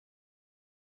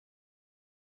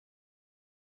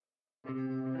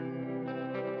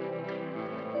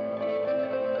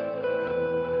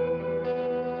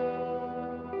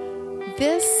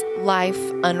This life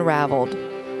unraveled.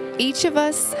 Each of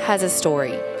us has a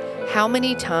story. How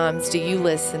many times do you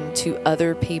listen to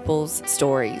other people's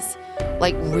stories?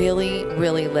 Like really,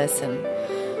 really listen.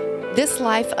 This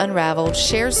life unraveled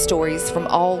shares stories from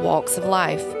all walks of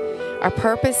life. Our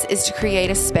purpose is to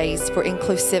create a space for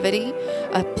inclusivity,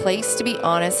 a place to be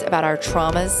honest about our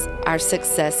traumas, our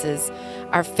successes,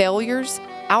 our failures,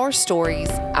 our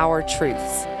stories, our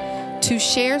truths. To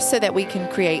share so that we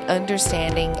can create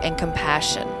understanding and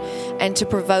compassion, and to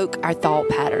provoke our thought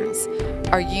patterns.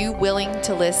 Are you willing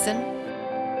to listen?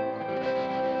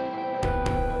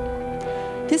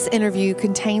 This interview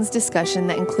contains discussion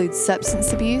that includes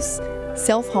substance abuse,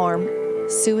 self-harm,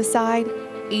 suicide,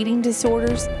 eating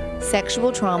disorders,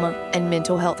 sexual trauma, and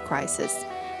mental health crisis.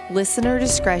 Listener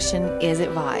discretion is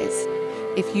advised.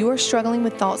 If you are struggling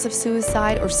with thoughts of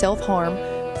suicide or self-harm,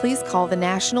 please call the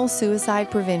National Suicide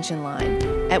Prevention Line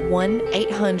at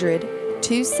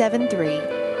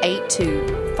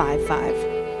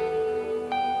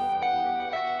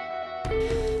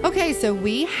 1-800-273-8255. Okay, so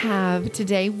we have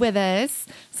today with us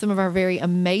some of our very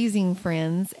amazing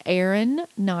friends, Erin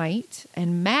Knight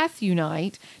and Matthew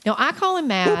Knight. Now, I call him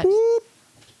Matt.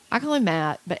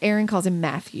 But Erin calls him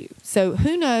Matthew. So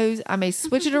who knows? I may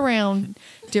switch it around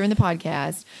during the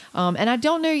podcast. And I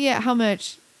don't know yet how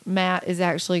much Matt is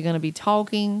actually going to be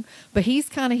talking, but he's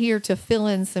kind of here to fill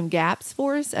in some gaps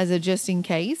for us as a just in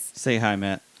case. Say hi,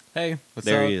 Matt. Hey, what's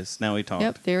there up? He is. Now he talked.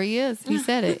 Yep, there he is. He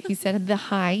said it. He said the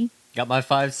hi. Got my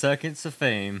 5 seconds of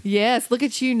fame. Yes, look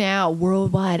at you now.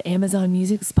 Worldwide, Amazon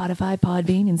Music, Spotify,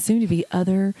 Podbean, and soon to be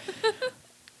other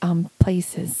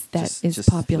places that is just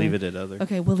popular. Leave it at other.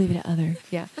 Okay, we'll leave it at other.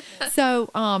 Yeah. So,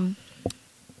 I'm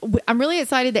really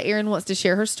excited that Erin wants to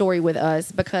share her story with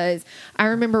us because I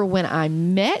remember when I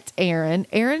met Erin,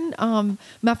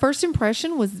 my first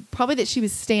impression was probably that she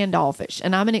was standoffish,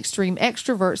 and I'm an extreme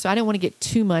extrovert, so I didn't want to get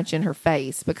too much in her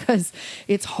face because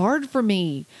it's hard for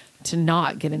me to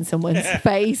not get in someone's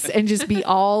face and just be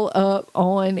all up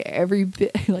on every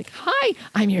bit. Like, hi,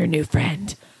 I'm your new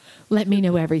friend. Let me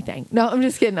know everything. No, I'm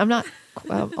just kidding. I'm not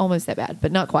almost that bad,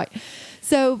 but not quite.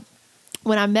 So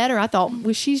when I met her, I thought,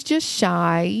 well, she's just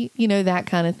shy, that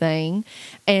kind of thing.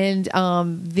 And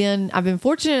then I've been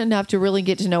fortunate enough to really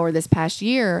get to know her this past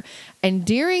year. And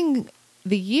during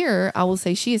the year, I will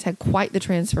say she has had quite the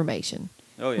transformation.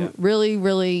 Oh, yeah. Really,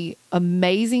 really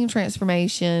amazing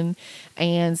transformation.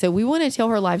 And so we want to tell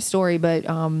her life story, but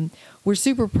we're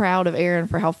super proud of Erin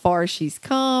for how far she's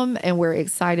come, and we're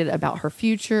excited about her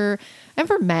future. And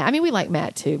for Matt, I mean, we like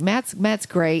Matt too. Matt's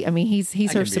great. I mean, he's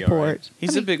her support. Right.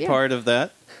 He's a big part of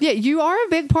that. Yeah, you are a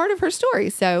big part of her story.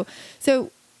 So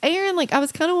Erin, I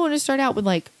was kind of wanting to start out with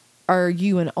are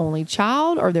you an only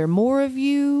child? Are there more of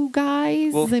you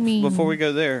guys? Well, before we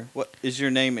go there, what is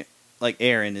your name? Like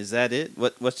Erin, is that it?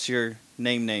 What's your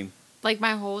name? Like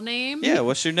my whole name? Yeah,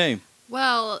 what's your name?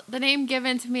 Well, the name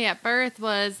given to me at birth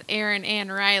was Erin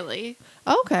Ann Riley.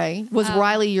 Okay. Was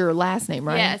Riley your last name,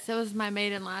 right? Yes, it was my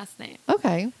maiden last name.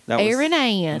 Okay. That was Erin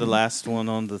Ann. the last one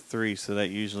on the 3, so that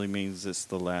usually means it's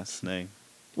the last name.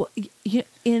 Well,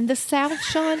 in the South,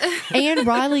 Shawn, Ann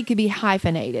Riley could be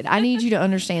hyphenated. I need you to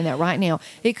understand that right now.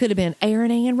 It could have been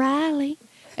Erin Ann Riley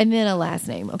and then a last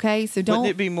name, okay? So don't...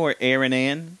 Wouldn't it be more Erin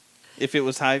Ann if it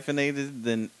was hyphenated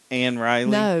than Ann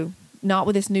Riley? No, not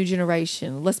with this new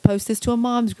generation. Let's post this to a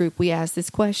mom's group. We ask this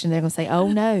question. They're going to say,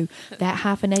 oh, no, that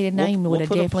hyphenated name would have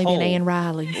definitely been Ann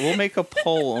Riley. We'll make a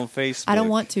poll on Facebook. I don't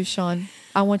want to, Shawn.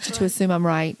 I want you to assume I'm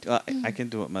right. I can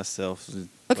do it myself.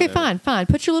 Okay, Whatever. fine.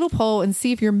 Put your little poll and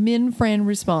see if your men friend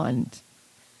respond.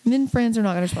 Men friends are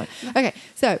not going to respond. Okay,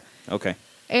 so. Okay.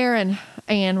 Erin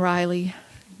Ann Riley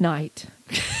Knight.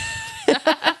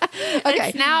 Okay.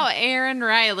 It's now Erin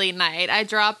Riley Knight. I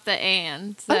dropped the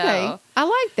Ann. So. Okay. I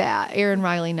like that. Erin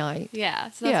Riley Knight. Yeah,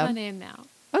 so that's my name now.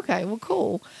 Okay, well,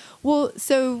 cool. Well,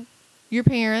 so your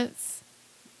parents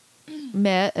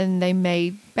met and they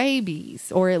made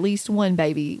babies, or at least one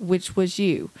baby, which was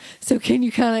you. So can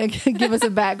you kind of give us a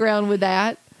background with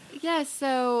that? Yeah,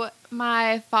 so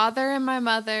my father and my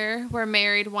mother were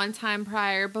married one time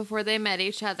prior before they met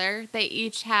each other. They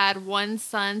each had one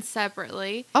son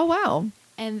separately. Oh, wow.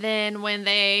 And then when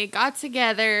they got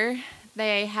together,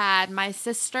 they had my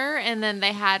sister and then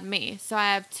they had me. So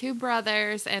I have 2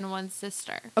 brothers and 1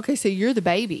 sister. Okay, so you're the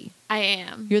baby. I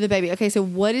am. You're the baby. Okay, so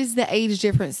what is the age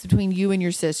difference between you and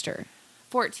your sister?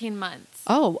 14 months.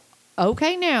 Oh,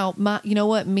 okay. Now, you know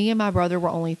what? Me and my brother were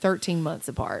only 13 months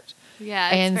apart.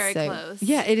 Yeah, it's very close.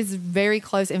 Yeah, it is very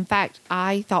close. In fact,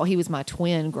 I thought he was my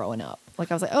twin growing up.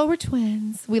 Like I was like, oh, we're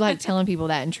twins. We like telling people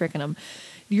that and tricking them.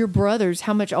 Your brothers,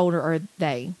 how much older are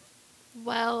they?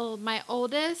 Well, my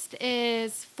oldest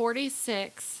is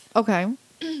 46. Okay.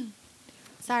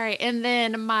 Sorry. And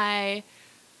then my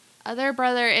other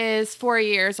brother is 4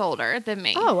 years older than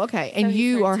me. Oh, okay. So And he's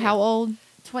you are 32. how old?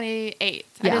 28.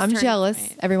 Yeah, I'm jealous.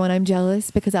 28. Everyone, I'm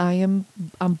jealous because I'm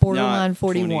borderline Not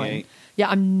 41. 28. Yeah,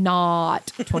 I'm not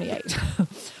 28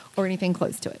 or anything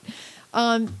close to it.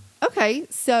 Okay,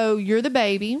 so you're the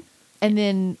baby, and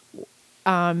then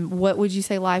what would you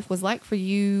say life was like for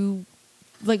you?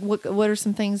 Like, what are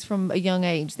some things from a young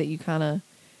age that you kind of?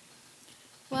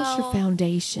 What's your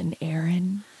foundation,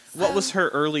 Erin? What was her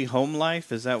early home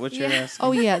life? Is that what you're asking?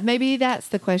 Oh yeah, maybe that's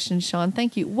the question, Shawn.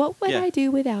 Thank you. What would Yeah. I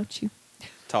do without you?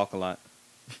 Talk a lot.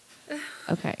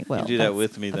 Okay, well, You do that that's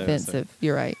with me, though, so- Offensive.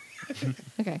 You're right.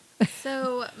 Okay.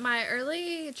 So my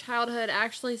early childhood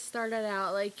actually started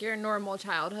out like your normal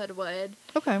childhood would.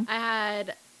 Okay. I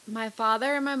had my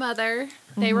father and my mother.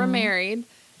 They were married.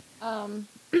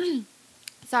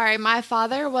 Sorry, my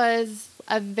father was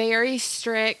a very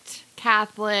strict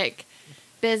Catholic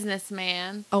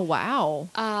businessman. Oh wow.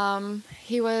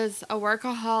 He was a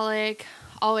workaholic,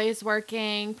 always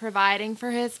working, providing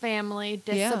for his family,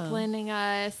 Yeah. disciplining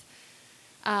us.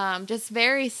 Just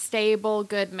very stable,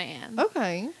 good man.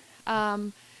 Okay.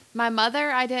 My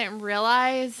mother, I didn't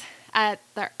realize at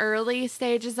the early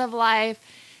stages of life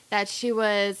that she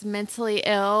was mentally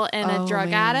ill and Oh, a drug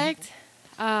man. addict.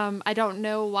 I don't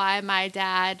know why my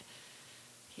dad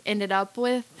ended up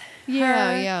with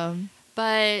Yeah, her, yeah.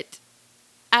 but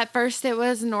at first it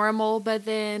was normal, but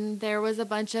then there was a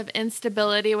bunch of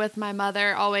instability with my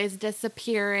mother always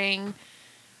disappearing.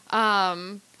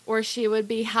 Or she would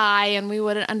be high and we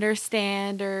wouldn't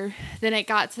understand, or then it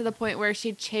got to the point where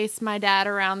she'd chase my dad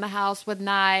around the house with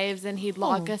knives and he'd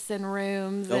lock Oh. us in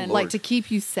rooms. Oh, and Lord. Like to keep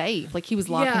you safe. Like he was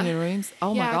locking you in rooms.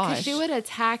 Oh my yeah, gosh. she would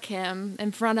attack him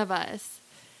in front of us.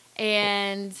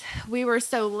 And we were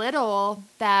so little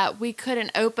that we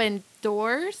couldn't open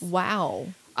doors. Wow.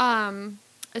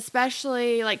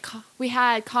 Especially like we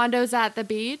had condos at the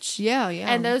beach. Yeah, yeah.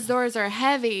 And those doors are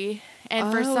heavy. And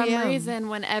for Oh, some yeah. reason,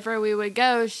 whenever we would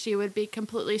go, she would be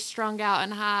completely strung out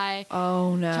and high,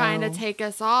 Oh no. trying to take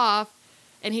us off.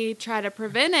 And he'd try to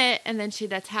prevent it, and then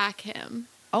she'd attack him.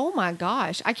 Oh my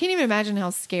gosh. I can't even imagine how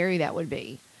scary that would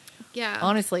be. Yeah.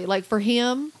 Honestly, like for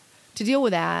him to deal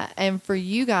with that and for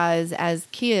you guys as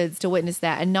kids to witness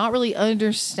that and not really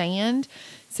understand.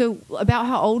 So about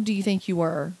how old do you think you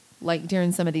were like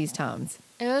during some of these times?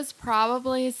 It was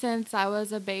probably since I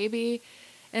was a baby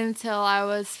until I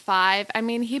was 5. I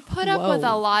mean, he put up with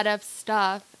Whoa. a lot of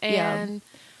stuff. Yeah. And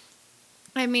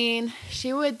I mean,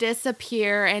 she would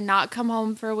disappear and not come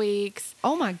home for weeks.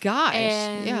 Oh my gosh.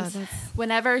 And Yeah, that's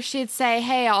whenever she'd say,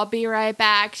 "Hey, I'll be right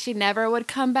back," she never would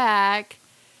come back.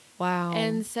 wow.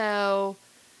 And so,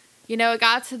 you know, it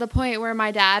got to the point where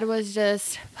my dad was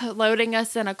just loading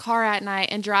us in a car at night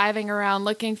and driving around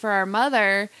looking for our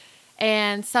mother.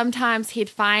 And sometimes he'd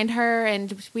find her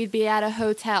and we'd be at a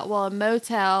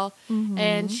motel,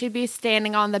 and she'd be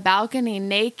standing on the balcony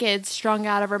naked, strung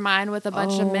out of her mind with a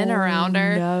bunch of men around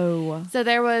her. No. So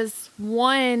there was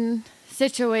one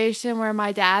situation where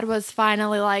my dad was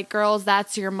finally like, "Girls,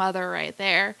 that's your mother right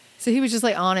there." So he was just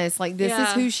like honest, like this is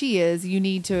Yeah. who she is. You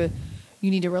need to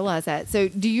realize that. So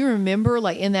do you remember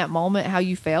like in that moment how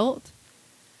you felt?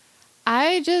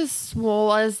 I just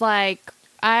was like,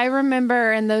 I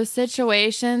remember in those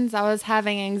situations, I was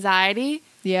having anxiety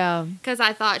Yeah. because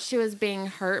I thought she was being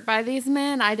hurt by these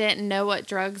men. I didn't know what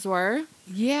drugs were.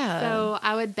 Yeah. So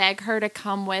I would beg her to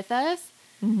come with us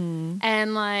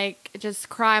and like just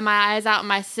cry my eyes out.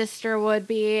 My sister would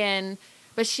be,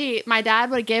 but my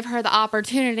dad would give her the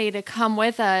opportunity to come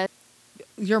with us.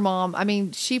 Your mom, I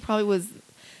mean, she probably was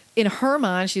in her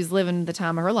mind, she was living the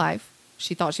time of her life.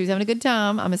 She thought she was having a good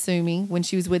time, I'm assuming, when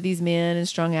she was with these men and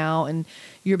strung out and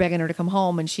you're begging her to come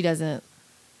home and she doesn't,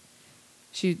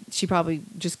 she probably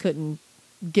just couldn't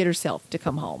get herself to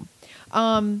come home.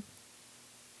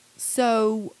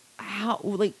 So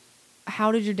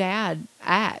how did your dad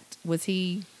act? Was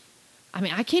he, I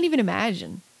mean, I can't even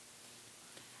imagine.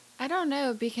 I don't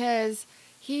know, because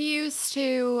he used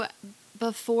to,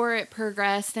 before it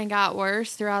progressed and got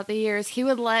worse throughout the years, he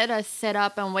would let us sit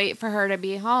up and wait for her to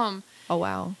be home. Oh,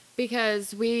 wow.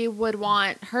 Because we would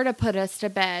want her to put us to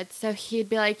bed. So he'd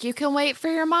be like, "You can wait for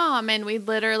your mom." And we'd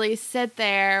literally sit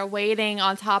there waiting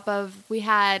on top of, we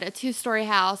had a 2-story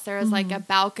house. There was like a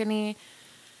balcony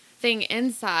thing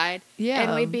inside. Yeah.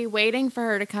 And we'd be waiting for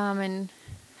her to come. And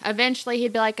eventually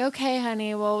he'd be like, okay,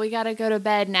 honey, well, we got to go to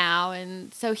bed now.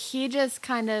 And so he just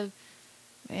kind of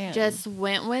Man. just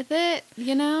went with it,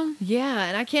 you know? Yeah,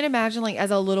 and I can't imagine, like,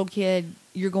 as a little kid,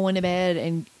 you're going to bed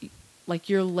and, like,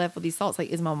 you're left with these thoughts, like,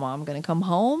 is my mom going to come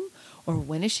home? Or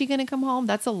when is she going to come home?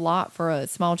 That's a lot for a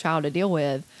small child to deal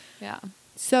with. Yeah.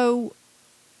 So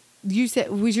you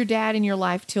said, was your dad in your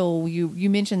life till you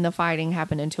mentioned the fighting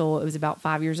happened until it was about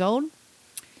 5 years old?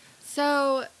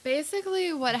 So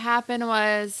basically what happened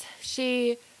was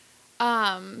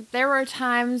there were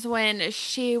times when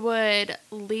she would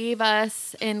leave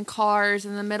us in cars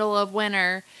in the middle of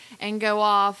winter and go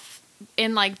off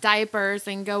in like diapers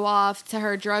and go off to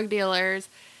her drug dealers.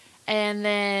 And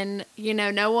then, you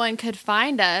know, no one could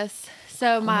find us.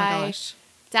 So Oh my my gosh.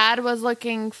 dad was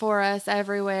looking for us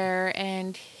everywhere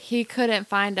and he couldn't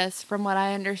find us from what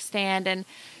I understand. And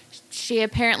she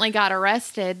apparently got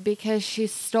arrested because she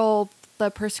stole the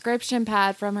prescription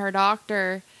pad from her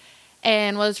doctor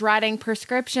and was writing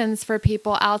prescriptions for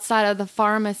people outside of the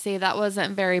pharmacy. That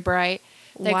wasn't very bright.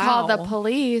 They called the Wow.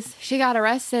 police. She got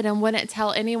arrested and wouldn't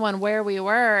tell anyone where we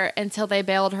were until they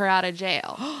bailed her out of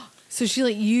jail. So she,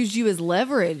 like, used you as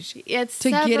leverage It's to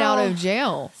get out of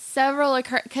jail. Several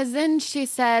occur because then she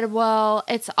said, well,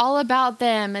 it's all about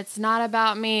them. It's not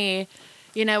about me.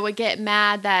 You know, would get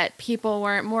mad that people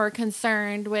weren't more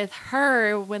concerned with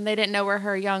her when they didn't know where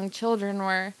her young children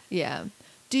were. Yeah.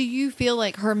 Do you feel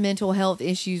like her mental health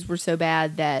issues were so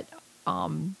bad that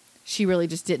she really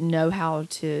just didn't know how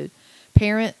to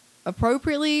parent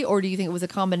appropriately? Or do you think it was a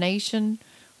combination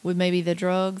with maybe the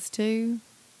drugs too?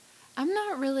 I'm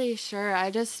not really sure. I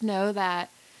just know that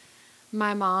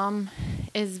my mom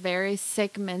is very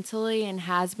sick mentally and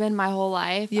has been my whole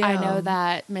life. Yeah. I know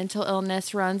that mental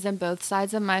illness runs in both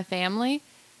sides of my family.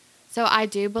 So I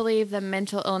do believe the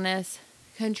mental illness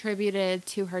contributed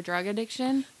to her drug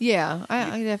addiction. Yeah,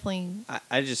 I definitely.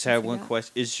 I just have see one that.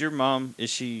 question. Is your mom, is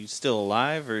she still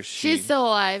alive or is she? She's still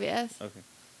alive, yes. Okay.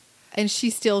 And she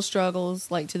still struggles,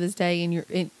 like, to this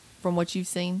day from what you've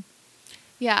seen?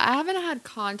 Yeah, I haven't had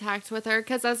contact with her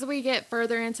because as we get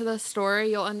further into the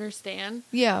story, you'll understand.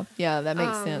 Yeah, that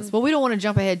makes sense. Well, we don't want to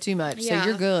jump ahead too much, so Yeah.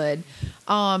 you're good.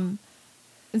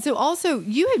 And so also,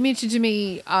 you had mentioned to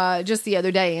me just the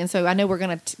other day, and so I know we're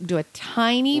going to do a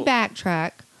tiny Well-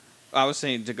 backtrack. I was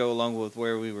saying to go along with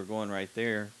where we were going right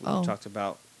there. We Oh. talked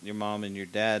about your mom and your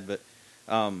dad, but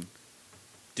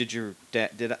did your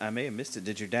dad? I may have missed it.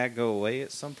 Did your dad go away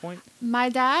at some point? My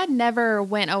dad never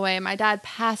went away. My dad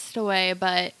passed away,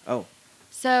 but Oh,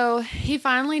 so he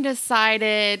finally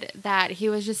decided that he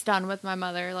was just done with my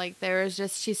mother. Like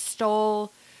she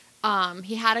stole,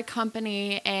 he had a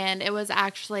company and it was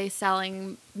actually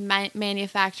selling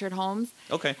manufactured homes.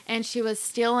 okay. And she was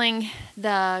stealing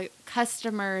the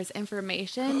customer's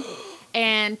information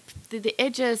and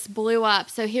it just blew up.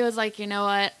 So he was like, you know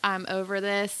what? I'm over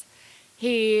this.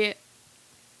 I'm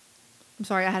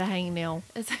sorry, I had a hanging nail,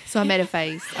 so I made a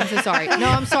face. I'm so sorry. No,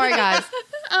 I'm sorry, guys.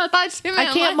 I thought you meant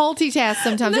I can't multitask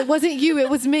sometimes. It wasn't you.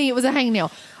 It was me. It was a hanging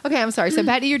nail. Okay, I'm sorry. So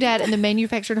back to your dad and the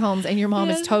manufactured homes, and your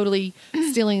mom is totally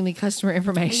stealing the customer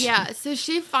information. Yeah, so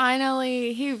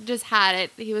he just had it.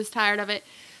 He was tired of it.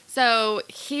 So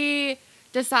he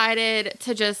decided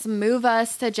to just move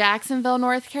us to Jacksonville,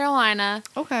 North Carolina,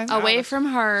 Okay. away That's- from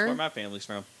That's her. where my family's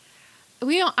from.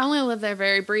 I only lived there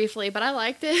very briefly, but I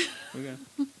liked it. Okay.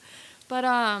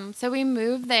 But so we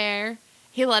moved there.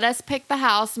 He let us pick the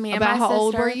house, me About and my how sister.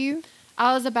 old were you?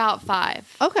 I was about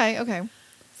 5. Okay.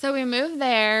 So we moved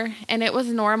there, and it was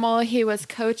normal. He was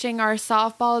coaching our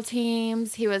softball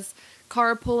teams. He was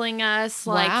carpooling us.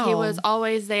 Like, he Wow. was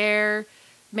always there.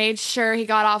 Made sure he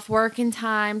got off work in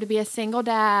time to be a single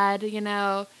dad, you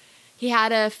know. He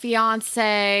had a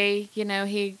fiance, you know,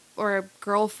 or a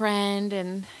girlfriend,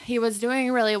 and he was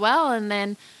doing really well. And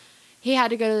then he had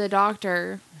to go to the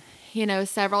doctor, you know,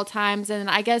 several times. And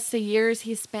I guess the years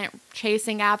he spent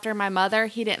chasing after my mother,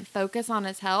 he didn't focus on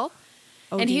his health.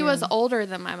 Oh, And he dear. was older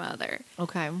than my mother.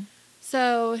 Okay.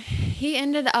 So he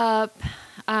ended up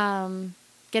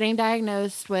getting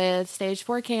diagnosed with stage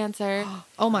 4 cancer.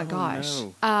 Oh my gosh.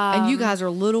 Oh, no. And you guys are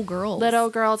little girls. Little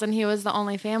girls, and he was the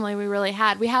only family we really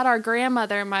had. We had our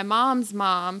grandmother, my mom's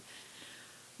mom,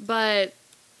 but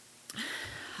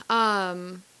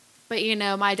you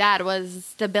know, my dad was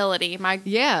stability.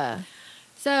 Yeah.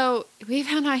 So we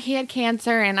found out he had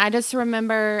cancer, and I just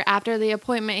remember after the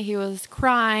appointment, he was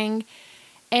crying,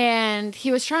 and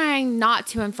he was trying not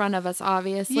to in front of us,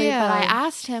 obviously. Yeah. But I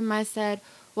asked him, I said,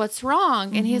 "What's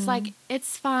wrong?" And he's like,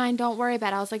 "It's fine. Don't worry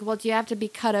about it." I was like, "Well, do you have to be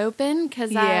cut open?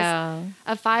 Because Yeah.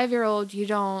 as a 5-year-old, you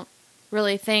don't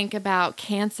really think about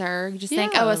cancer. You just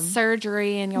think, oh, Yeah. a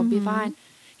surgery and you'll be fine."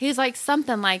 He's like,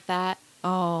 "Something like that."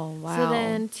 Oh, wow. So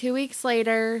then 2 weeks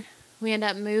later, we end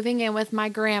up moving in with my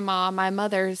grandma, my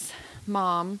mother's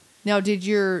mom. Now, did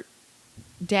your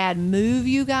dad move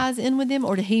you guys in with him,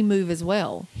 or did he move as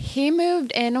well? He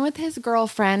moved in with his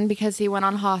girlfriend because he went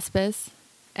on hospice.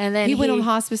 And then He went on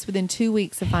hospice within 2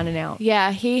 weeks of finding out.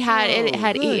 Yeah, it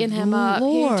had good eaten him up.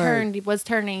 Lord. He was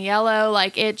turning yellow.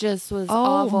 Like, it just was Oh,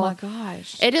 awful. my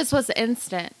gosh. It just was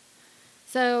instant.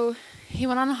 So he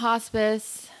went on a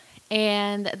hospice,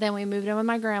 and then we moved in with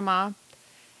my grandma.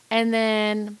 And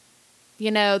then,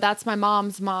 that's my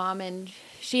mom's mom, and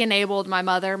she enabled my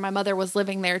mother. My mother was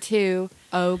living there too.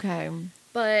 Okay.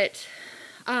 But,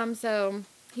 so,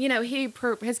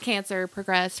 his cancer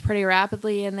progressed pretty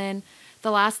rapidly, and then the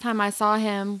last time I saw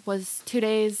him was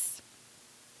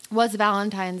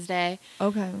Valentine's Day.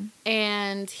 Okay.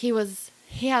 And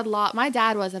my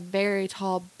dad was a very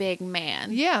tall, big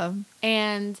man. Yeah.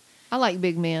 And I like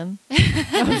big men.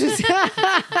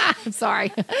 I'm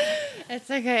sorry. it's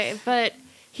okay. But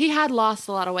he had lost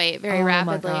a lot of weight very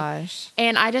rapidly. Oh my gosh.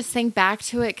 And I just think back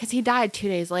to it because he died 2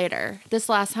 days later. This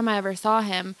last time I ever saw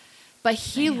him. But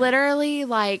he literally,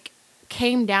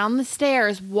 came down the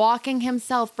stairs, walking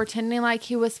himself, pretending like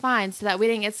he was fine so that we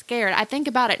didn't get scared. I think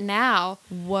about it now.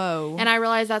 Whoa. And I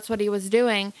realize that's what he was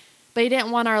doing. But he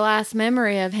didn't want our last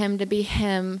memory of him to be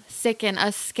him sick and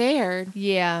us scared.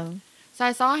 Yeah. So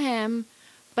I saw him.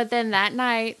 But then that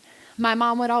night, my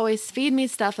mom would always feed me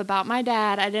stuff about my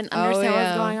dad. I didn't understand what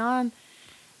was going on.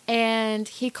 And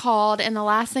he called, and the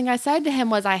last thing I said to him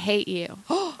was, "I hate you."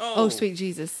 Oh, sweet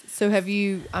Jesus. So have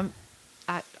you,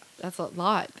 that's a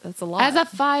lot. That's a lot. As a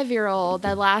 5-year-old,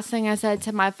 the last thing I said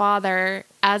to my father,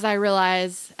 as I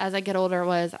realized as I get older,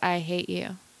 was, "I hate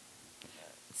you."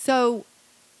 So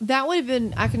that would have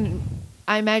been,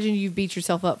 I imagine you've beat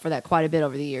yourself up for that quite a bit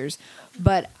over the years.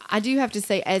 But I do have to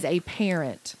say, as a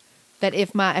parent, that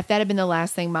if that had been the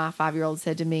last thing my 5-year-old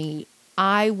said to me,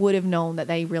 I would have known that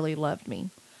they really loved me.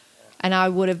 And I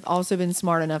would have also been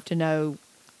smart enough to know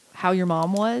how your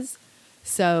mom was.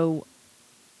 So,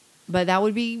 but that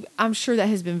would be, I'm sure that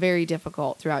has been very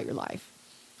difficult throughout your life.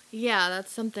 Yeah,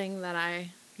 that's something that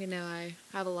I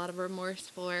have a lot of remorse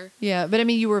for. Yeah, but I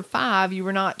mean, you were 5, you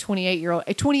were not 28-year-old.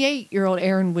 A 28-year-old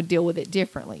Erin would deal with it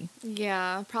differently.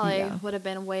 Yeah, probably would have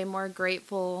been way more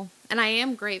grateful. And I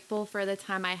am grateful for the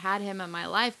time I had him in my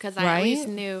life because I at least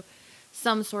knew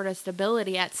some sort of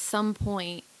stability at some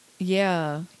point.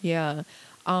 Yeah, yeah.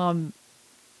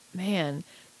 Man,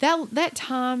 that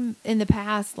time in the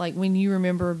past, like when you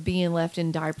remember being left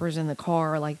in diapers in the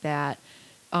car like that,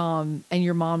 and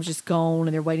your mom's just gone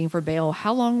and they're waiting for bail.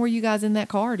 How long were you guys in that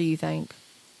car, do you think?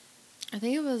 I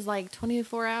think it was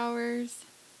 24 hours.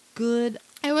 Good.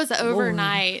 It was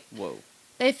overnight. Whoa.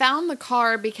 They found the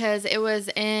car because it was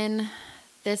in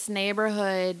this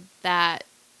neighborhood that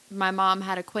my mom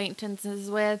had acquaintances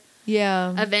with.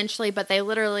 Yeah. Eventually, but they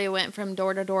literally went from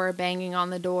door to door, banging on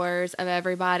the doors of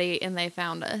everybody, and they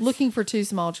found us. Looking for 2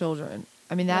 small children.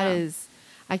 I mean, that is,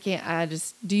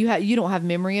 you don't have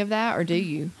memory of that, or do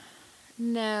you?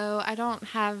 No, I don't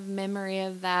have memory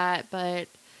of that, but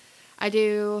I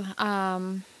do,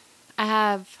 I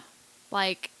have,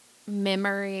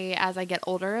 memory as I get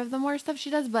older of the more stuff she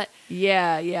does, but...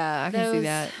 Yeah, I can see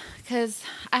that. Because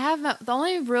the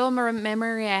only real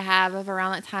memory I have of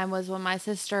around that time was when my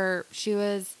sister, she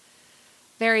was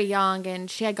very young and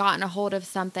she had gotten a hold of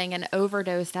something and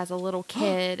overdosed as a little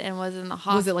kid and was in the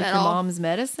hospital. Was it like your mom's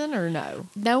medicine or no?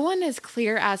 No one is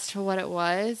clear as to what it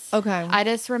was. Okay. I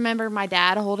just remember my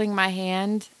dad holding my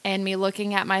hand and me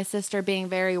looking at my sister being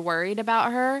very worried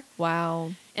about her.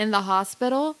 Wow. In the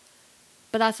hospital.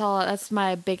 But that's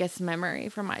my biggest memory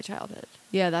from my childhood.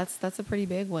 Yeah, that's a pretty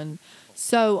big one.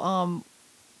 So,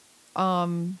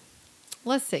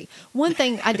 let's see. One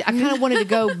thing I kind of wanted to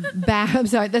go back. I'm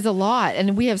sorry, there's a lot,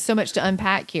 and we have so much to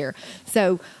unpack here.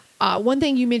 So, one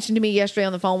thing you mentioned to me yesterday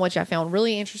on the phone, which I found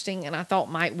really interesting, and I thought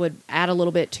would add a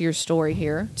little bit to your story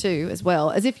here too, as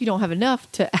well, as if you don't have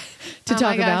enough to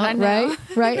talk about, right?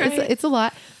 Right? It's a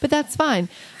lot, but that's fine.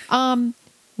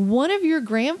 One of your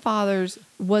grandfathers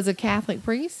was a Catholic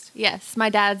priest? Yes, my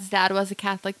dad's dad was a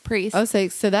Catholic priest. Oh, so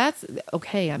that's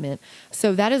okay.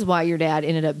 So that is why your dad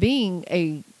ended up being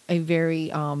a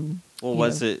very Well,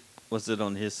 was it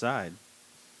on his side?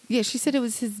 Yeah, she said it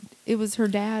was her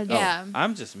dad. Yeah.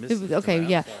 I'm just missing it. Okay, I'm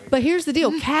yeah. sorry. But here's the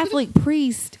deal. Catholic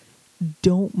priests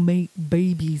don't make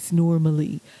babies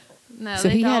normally. No, So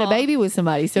they he had a don't. baby with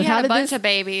somebody. So He how had a did bunch this? of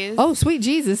babies. Oh, sweet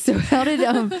Jesus! So how did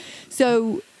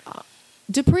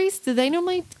do priests, do they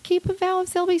normally keep a vow of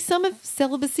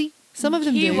celibacy? Some of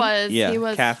them he do. was. Yeah, He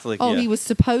was. Catholic. Oh, yeah. he was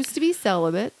supposed to be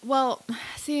celibate. Well,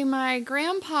 see, my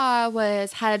grandpa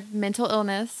had mental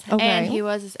illness, Okay. and he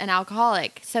was an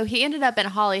alcoholic. So he ended up in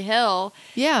Holly Hill.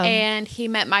 Yeah. And he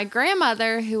met my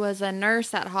grandmother, who was a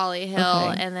nurse at Holly Hill,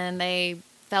 Okay. and then they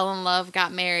fell in love,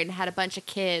 got married, and had a bunch of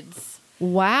kids.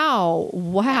 Wow.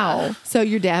 Yeah. So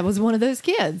your dad was one of those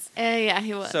kids. Yeah,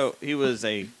 he was. So he was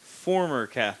a former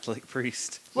Catholic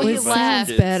priest. Well, he Which left.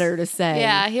 sounds better to say.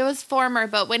 Yeah, he was former,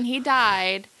 but when he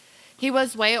died, he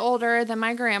was way older than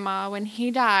my grandma. When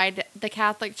he died, the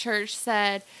Catholic Church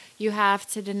said, you have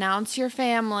to denounce your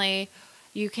family.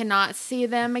 You cannot see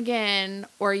them again,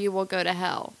 or you will go to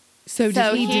hell. So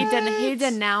So did he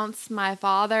denounced my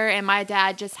father, and my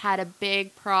dad just had a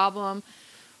big problem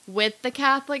with the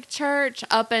Catholic Church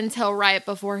up until right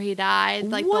before he died,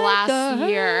 like What the last the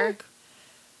year. heck?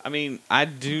 I mean, I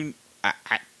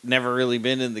never really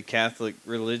been in the Catholic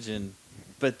religion,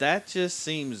 but that just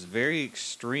seems very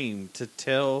extreme to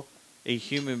tell a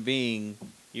human being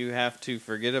you have to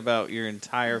forget about your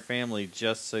entire family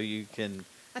just so you can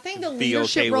I think the be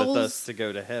leadership okay roles. with us to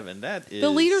go to heaven. That is The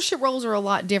leadership roles are a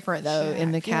lot different, though,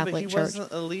 in the Catholic but he Church.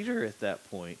 wasn't a leader at that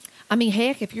point. I mean,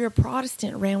 heck, if you're a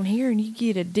Protestant around here and you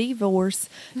get a divorce,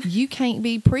 you can't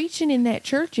be preaching in that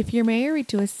church if you're married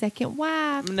to a second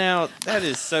wife. Now, that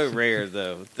is so rare,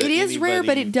 though. that It is rare,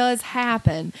 but anybody- it does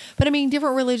happen. But I mean,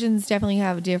 different religions definitely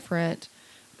have different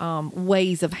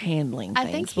ways of handling things.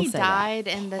 I think we'll he say that. died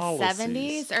in the Policies.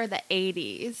 70s or the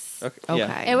 80s. Okay. Yeah.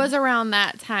 Okay. It was around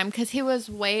that time because he was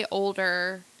way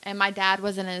older and my dad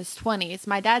was in his 20s.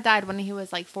 My dad died when he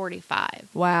was like 45.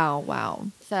 Wow.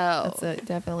 So That's a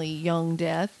definitely young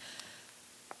death.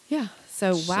 Yeah.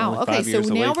 So It's wow. only Okay. 5 So years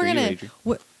away now for we're you, gonna.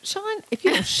 Adrian. Sean, if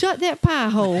you don't shut that pie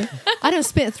hole, I done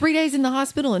spent 3 days in the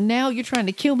hospital, and now you're trying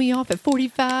to kill me off at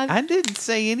 45. I didn't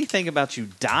say anything about you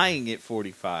dying at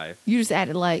 45. You just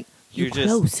acted like you're You're just-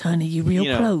 close, honey. You're real you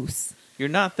know. close. You're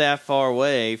not that far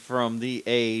away from the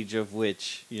age of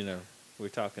which, we're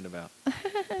talking about.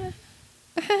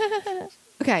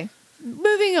 Okay.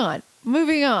 Moving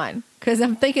on. Because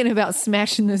I'm thinking about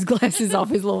smashing those glasses off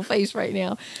his little face right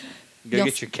now. Go Y'all-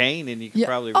 get your cane and you can Yeah.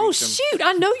 probably Oh reach them. shoot!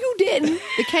 I know you didn't.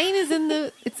 The cane is in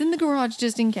the garage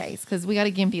just in case because we got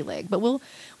a gimpy leg. But we're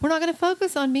not going to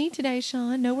focus on me today,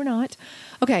 Sean. No, we're not.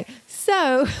 Okay,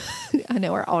 so I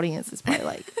know our audience is probably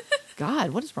like,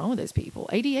 God, what is wrong with those people?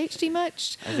 ADHD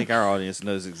much? I think our audience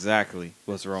knows exactly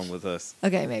what's wrong with us.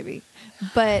 Okay, maybe.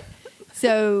 But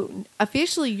so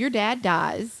officially, your dad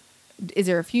dies. Is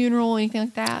there a funeral, anything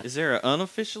like that? Is there an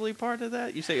unofficially part of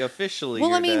that? You say officially.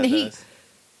 Well, your I mean, dad he- does.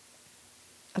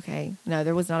 Okay, no,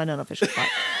 there was not an unofficial part.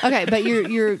 Okay, but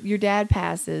your dad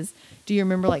passes. Do you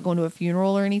remember like going to a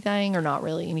funeral or anything, or not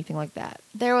really anything like that?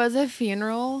 there was a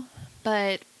funeral,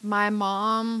 but my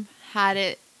mom had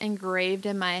it engraved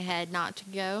in my head not to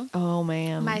go. Oh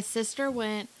man, My sister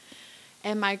went,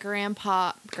 and my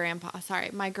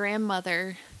my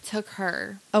grandmother took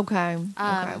her. Okay.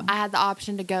 I had the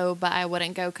option to go, but I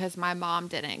wouldn't go because my mom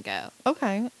didn't go.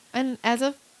 Okay. And as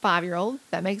a 5-year-old,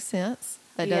 that makes sense.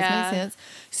 That does Yeah. make sense.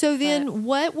 So then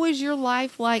what was your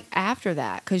life like after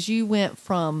that? Because you went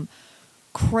from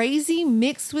crazy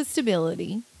mixed with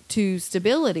stability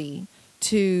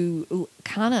to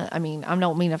kind of, I mean, I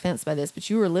don't mean offense by this, but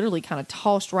you were literally kind of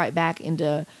tossed right back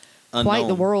into quite the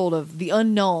Unknown. world of the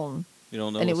unknown. You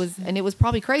don't know. And what's- it was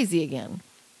probably crazy again.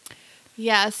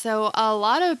 Yeah, so a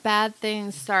lot of bad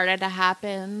things started to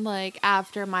happen like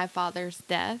after my father's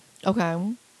death. Okay.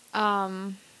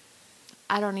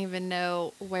 I don't even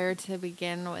know where to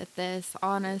begin with this,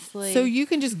 honestly. So you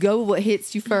can just go with what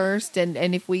hits you first, and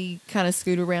if we kind of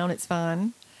scoot around, it's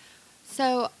fine.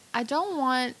 So I don't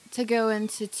want to go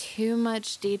into too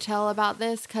much detail about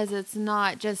this because it's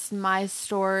not just my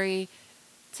story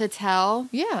to tell.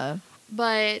 Yeah.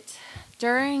 But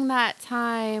during that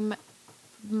time,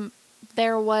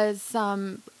 there was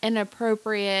some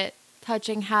inappropriate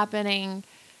touching happening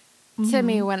to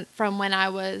me from when I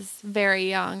was very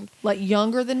young. Like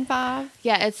younger than 5?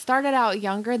 Yeah, it started out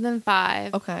younger than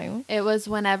 5. Okay. It was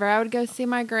whenever I would go see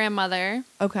my grandmother.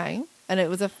 Okay. And it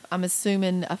was I'm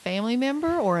assuming a family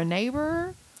member or a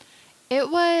neighbor? It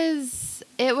was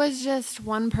just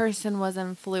one person was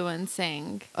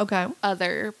influencing Okay.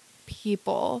 other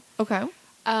people. Okay.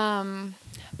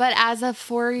 But as a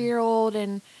 4-year-old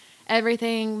and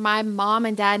everything, my mom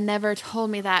and dad never told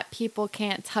me that people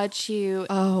can't touch you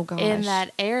Oh gosh. in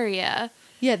that area.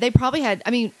 Yeah, they probably had,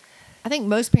 I mean, I think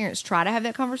most parents try to have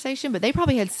that conversation, but they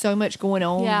probably had so much going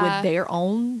on Yeah. with their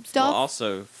own stuff. Well,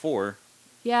 also 4.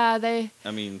 Yeah, they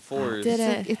I mean, 4 is. Did it's,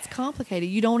 it. like, it's complicated.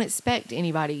 You don't expect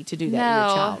anybody to do that to your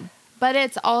No. child. But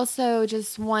it's also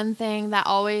just one thing that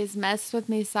always messed with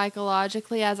me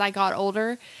psychologically as I got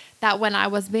older, that when I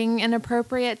was being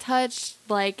inappropriate touched,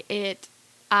 like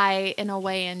I in a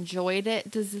way enjoyed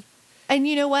it. And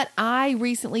you know what? I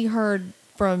recently heard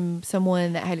from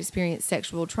someone that had experienced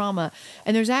sexual trauma,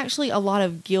 and there's actually a lot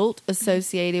of guilt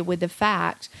associated with the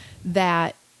fact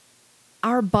that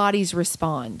our bodies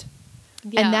respond.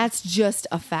 Yeah. And that's just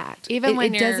a fact. Even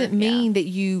when it you're- doesn't mean that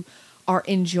you are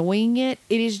enjoying it.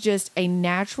 It is just a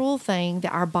natural thing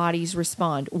that our bodies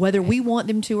respond, whether we want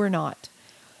them to or not.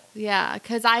 Yeah,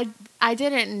 because I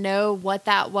didn't know what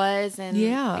that was, and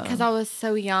because I was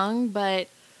so young. But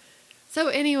so,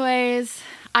 anyways,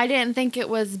 I didn't think it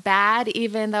was bad,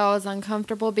 even though I was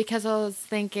uncomfortable, because I was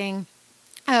thinking,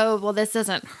 oh, well, this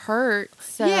doesn't hurt,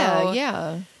 so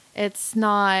Yeah. it's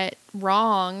not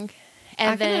wrong. And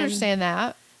I can understand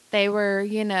that. they were,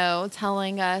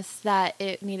 telling us that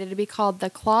it needed to be called the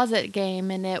closet game,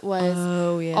 and it was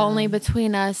only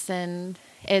between us, and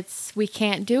we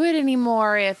can't do it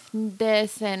anymore if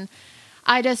this. And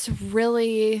I just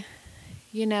really,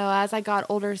 as I got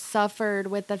older, suffered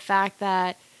with the fact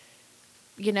that,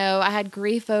 I had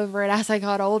grief over it as I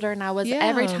got older, and I was,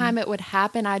 every time it would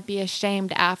happen, I'd be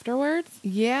ashamed afterwards.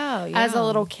 Yeah. As a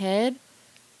little kid.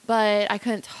 But I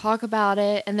couldn't talk about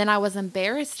it. And then I was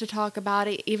embarrassed to talk about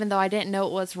it, even though I didn't know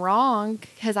it was wrong,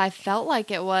 because I felt like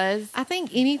it was. I think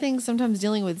anything sometimes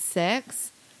dealing with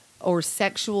sex or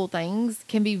sexual things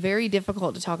can be very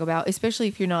difficult to talk about, especially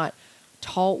if you're not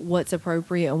taught what's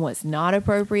appropriate and what's not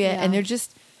appropriate. Yeah.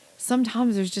 And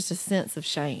sometimes there's just a sense of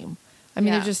shame. I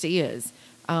mean, there just is.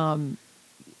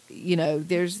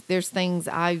 There's things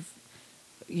I've,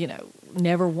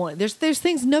 never want. There's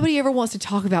things nobody ever wants to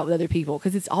talk about with other people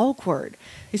because it's awkward.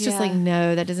 It's just like,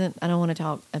 no, I don't want to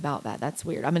talk about that. That's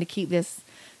weird. I'm going to keep this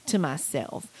to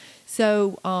myself.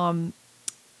 So,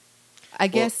 I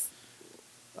guess,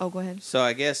 go ahead. So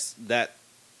I guess that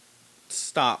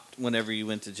stopped whenever you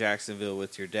went to Jacksonville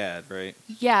with your dad, right?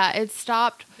 Yeah, it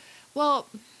stopped. Well,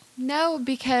 no,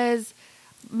 because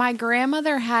my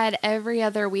grandmother had every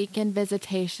other weekend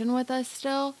visitation with us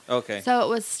still. Okay. So it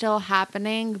was still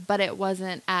happening, but it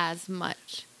wasn't as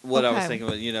much. What I was thinking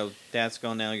was, Dad's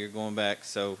gone now, you're going back.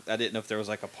 So I didn't know if there was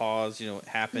like a pause, it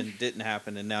happened, didn't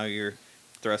happen, and now you're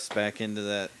thrust back into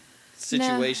that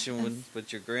situation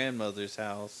with your grandmother's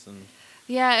house. And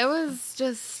yeah, it was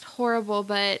just horrible,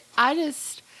 but I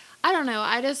don't know.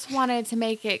 I just wanted to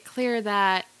make it clear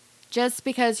that just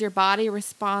because your body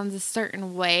responds a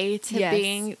certain way to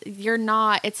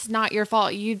it's not your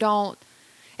fault.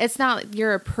 It's not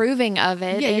you're approving of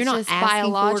it. Yeah, it's you're not just asking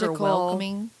biological. for it or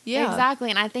welcoming. Yeah, exactly.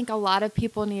 And I think a lot of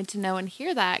people need to know and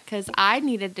hear that, because I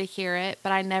needed to hear it,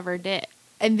 but I never did.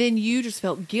 And then you just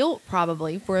felt guilt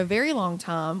probably for a very long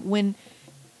time when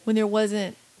there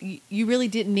wasn't. You really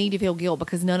didn't need to feel guilt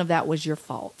because none of that was your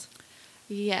fault.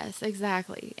 Yes,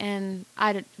 exactly. And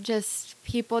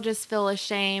people just feel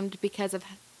ashamed because of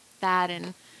that,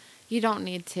 and you don't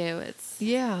need to.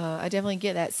 Yeah, I definitely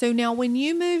get that. So now when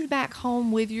you moved back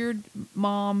home with your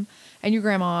mom and your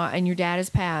grandma and your dad has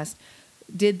passed,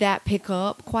 did that pick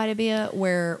up quite a bit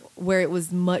where it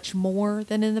was much more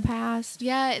than in the past?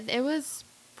 Yeah, it was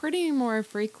pretty more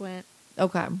frequent.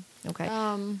 Okay.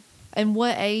 And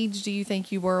what age do you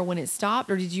think you were when it stopped,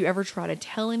 or did you ever try to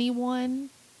tell anyone?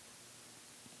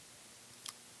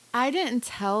 I didn't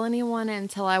tell anyone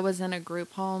until I was in a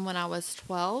group home when I was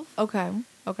 12. Okay.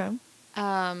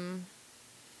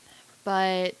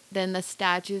 But then the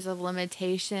statutes of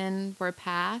limitation were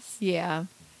passed. Yeah.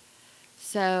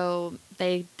 So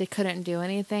they couldn't do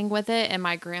anything with it, and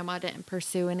my grandma didn't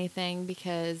pursue anything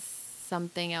because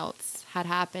something else had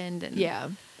happened. And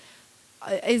Yeah.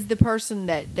 Is the person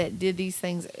that did these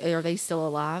things, are they still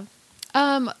alive?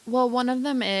 Well, one of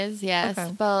them is, yes,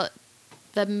 Okay. but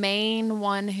the main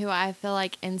one who I feel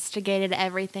like instigated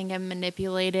everything and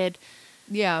manipulated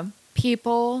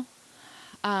people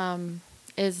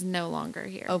is no longer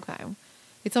here. Okay.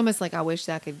 It's almost like I wish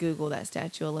that I could Google that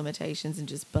statute of limitations and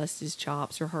just bust his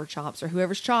chops or her chops or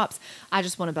whoever's chops. I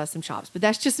just want to bust some chops. But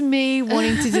that's just me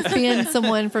wanting to defend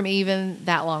someone from even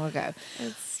that long ago.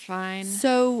 It's fine.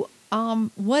 So,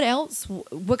 what else?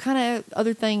 What kind of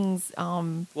other things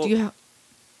do you have?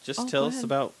 Just tell us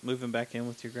about moving back in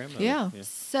with your grandmother. Yeah.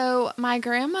 So my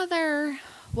grandmother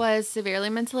was severely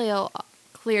mentally ill.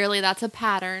 Clearly, that's a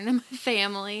pattern in my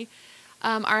family.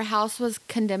 Our house was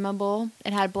condemnable.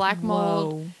 It had black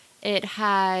mold. Whoa. It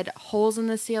had holes in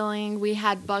the ceiling. We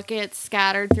had buckets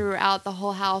scattered throughout the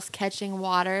whole house catching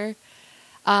water.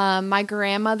 My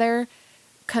grandmother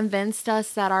convinced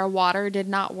us that our water did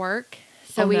not work.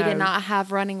 So we did not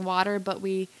have running water, but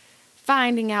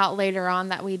finding out later on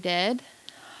that we did.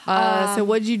 So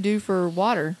what'd you do for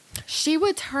water? She'd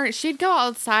go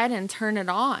outside and turn it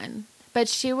on, but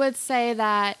she would say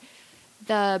that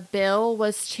the bill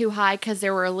was too high because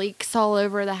there were leaks all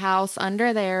over the house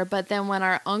under there. But then when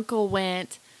our uncle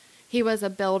went, he was a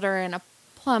builder and a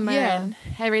plumber and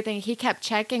everything. He kept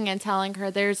checking and telling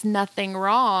her there's nothing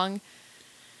wrong.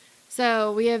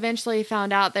 So we eventually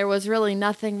found out there was really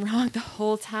nothing wrong the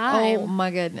whole time. Oh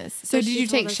my goodness. So did you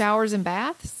take showers and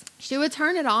baths? She would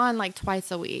turn it on like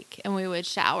twice a week and we would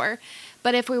shower.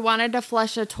 But if we wanted to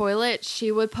flush a toilet,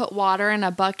 she would put water in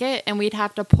a bucket and we'd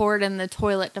have to pour it in the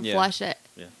toilet to flush it.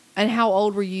 Yeah. And how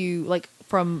old were you, like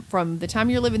from the time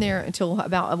you're living there until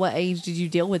about what age did you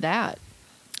deal with that?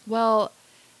 Well,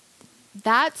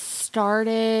 that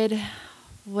started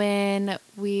when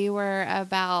we were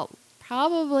about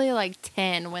probably like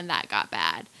 10 when that got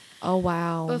bad. Oh,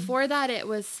 wow. Before that, it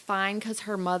was fine because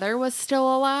her mother was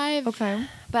still alive. Okay.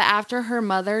 But after her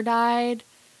mother died,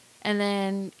 and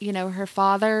then, you know, her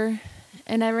father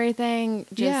and everything,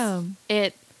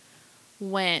 it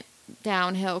went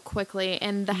downhill quickly.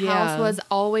 And the house was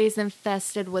always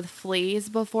infested with fleas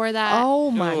before that. Oh,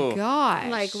 my Ooh.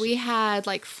 gosh. Like, we had,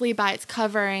 like, flea bites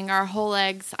covering our whole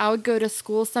legs. I would go to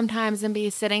school sometimes and be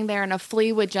sitting there, and a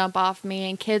flea would jump off me,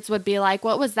 and kids would be like,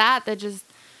 what was that just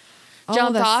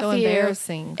jumped that's off so you?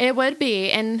 Embarrassing. It would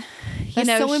be. And, you That's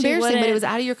know, so embarrassing, but it wouldn't- was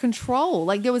out of your control.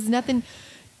 Like, there was nothing,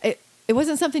 it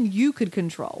wasn't something you could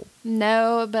control.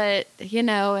 No, but, you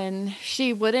know, and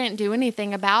she wouldn't do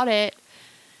anything about it.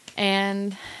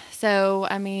 And so,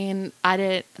 I mean, I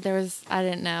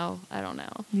didn't know. I don't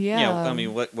know. Yeah. I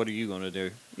mean, what are you going to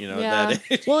do? You know, Yeah. that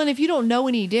age? Well, and if you don't know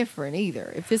any different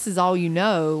either, if this is all you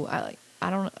know, I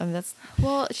don't, I mean, that's,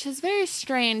 Well, she's very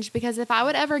strange because if I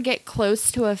would ever get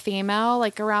close to a female,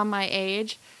 like around my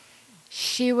age,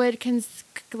 she would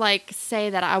say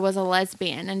that I was a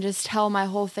lesbian and just tell my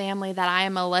whole family that I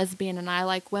am a lesbian and I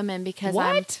like women because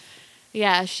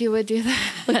yeah, she would do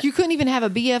that. like you couldn't even have a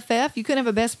BFF. You couldn't have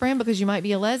a best friend because you might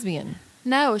be a lesbian.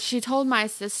 No, she told my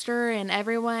sister and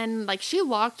everyone, like she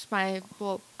locked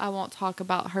well, I won't talk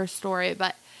about her story,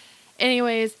 but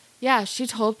anyways, yeah, she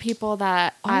told people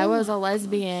that I was a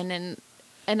lesbian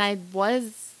and I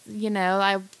was, you know,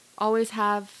 I always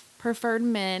have preferred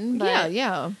men, but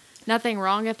Yeah. nothing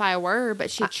wrong if I were,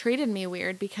 but she treated me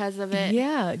weird because of it.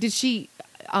 Yeah. Did she,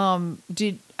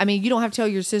 I mean, you don't have to tell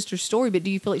your sister's story, but do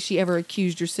you feel like she ever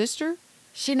accused your sister?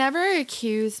 She never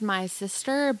accused my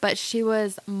sister, but she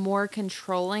was more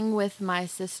controlling with my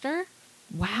sister.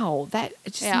 Wow. That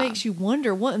just makes you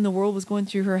wonder what in the world was going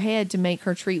through her head to make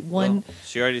her treat one. Well,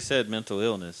 she already said mental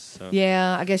illness. So.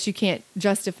 Yeah. I guess you can't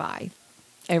justify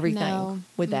everything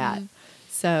with that.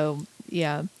 So,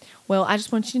 yeah. Well, I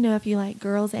just want you to know if you like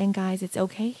girls and guys, it's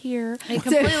okay here. It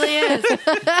completely is.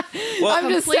 Well, I'm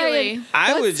just saying.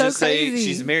 I would That's so just say crazy.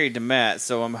 she's married to Matt,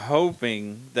 so I'm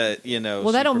hoping that, you know,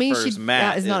 Well, that don't mean prefers she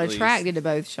Matt is not at least. attracted to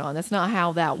both, Sean. That's not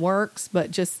how that works,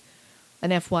 but just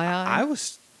an FYI. I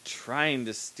was trying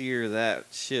to steer that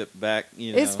ship back,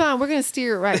 you know. It's fine. We're going to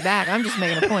steer it right back. I'm just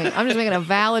making a point. I'm just making a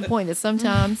valid point that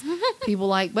sometimes people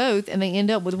like both and they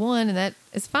end up with one, and that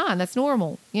is fine. That's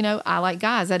normal. You know, I like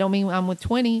guys. I don't mean I'm with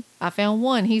 20. I found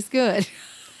one. He's good.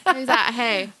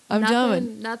 Hey, I'm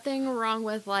done. Nothing wrong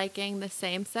with liking the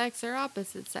same sex or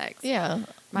opposite sex. Yeah.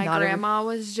 My Not every- grandma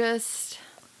was just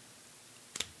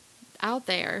out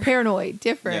there. Paranoid.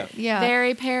 Different. Yeah.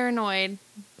 Very paranoid.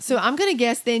 So I'm going to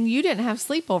guess then you didn't have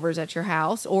sleepovers at your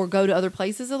house or go to other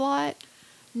places a lot?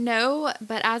 No,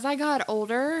 but as I got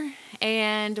older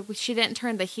and she didn't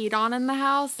turn the heat on in the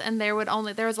house and there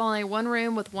was only one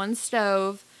room with one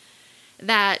stove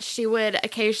that she would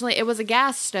occasionally, it was a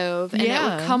gas stove and it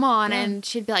would come on and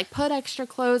she'd be like, put extra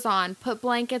clothes on, put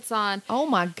blankets on. Oh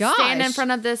my gosh. Stand in front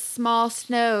of this small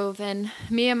stove and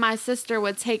me and my sister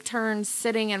would take turns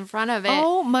sitting in front of it.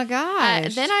 Oh my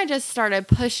gosh. Then I just started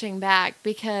pushing back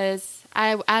because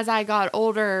as I got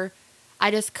older,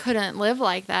 I just couldn't live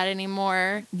like that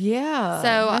anymore. Yeah.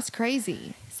 So that's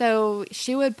crazy. So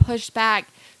she would push back.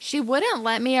 She wouldn't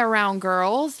let me around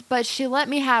girls, but she let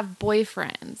me have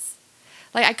boyfriends.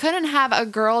 Like I couldn't have a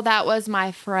girl that was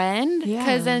my friend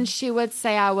because then she would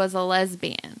say I was a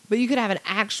lesbian. But you could have an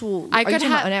actual. I are you could talking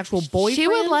have about an actual boyfriend. She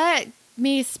would let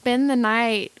me spend the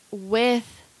night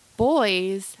with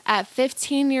boys at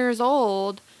 15 years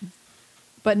old.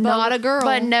 but not a girl.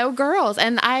 But no girls.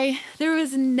 And there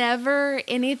was never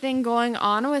anything going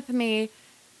on with me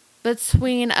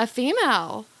between a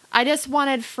female. I just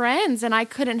wanted friends and I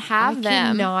couldn't have them.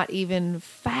 I cannot even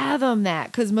fathom that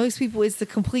because most people, it's the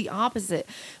complete opposite.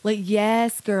 Like,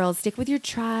 yes, girls, stick with your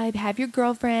tribe, have your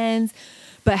girlfriends,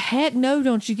 But heck no,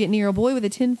 don't you get near a boy with a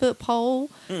 10-foot pole,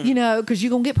 because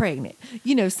you're going to get pregnant,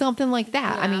 something like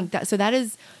that. I Yeah. mean, that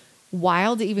is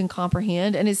wild to even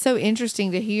comprehend. And it's so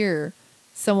interesting to hear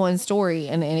someone's story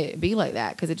and it be like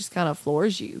that, because it just kind of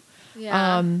floors you.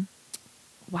 Yeah.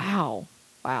 Wow.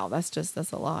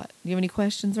 That's a lot. Do you have any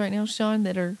questions right now, Shawn,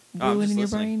 that are Oh, I'm brewing just in your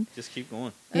listening. brain? Just keep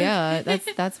going. Yeah,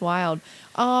 that's wild.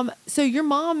 So your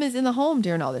mom is in the home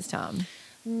during all this time.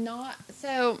 Not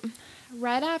so.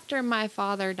 Right after my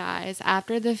father dies,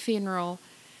 after the funeral,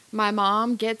 my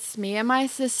mom gets me and my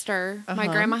sister. My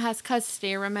Uh-huh. grandma has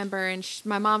custody, remember, and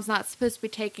my mom's not supposed to be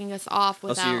taking us off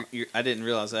without. Oh, so I didn't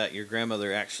realize that your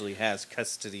grandmother actually has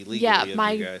custody legally Yeah, of you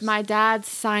my guys. my dad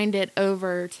signed it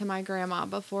over to my grandma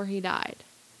before he died,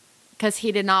 because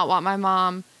he did not want my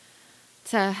mom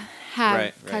to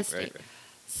have custody. Right.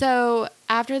 So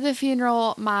after the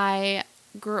funeral, my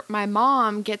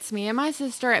mom gets me and my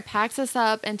sister. It packs us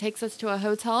up and takes us to a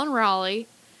hotel in Raleigh.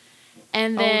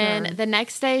 And then Older. the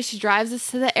next day, she drives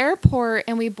us to the airport,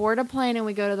 and we board a plane and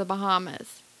we go to the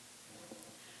Bahamas.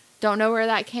 Don't know where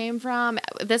that came from.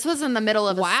 This was in the middle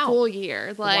of a Wow. school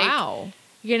year. Wow.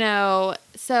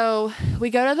 So we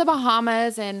go to the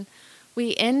Bahamas and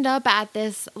we end up at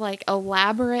this like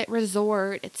elaborate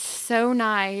resort. It's so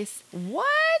nice.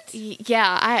 What?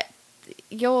 Yeah,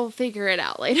 you'll figure it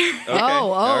out later. Okay.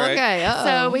 All right. Okay. Uh-oh.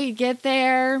 So we get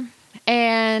there,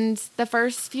 and the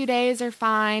first few days are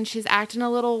fine. She's acting a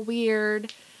little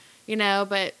weird,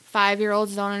 but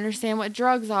 5-year-olds don't understand what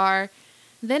drugs are.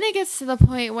 Then it gets to the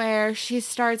point where she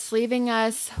starts leaving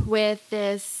us with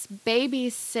this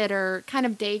babysitter kind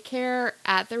of daycare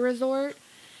at the resort.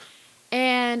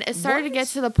 And it started to get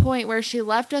to the point where she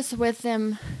left us with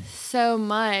them so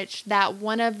much that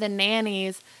one of the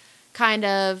nannies kind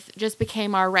of just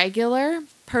became our regular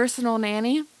personal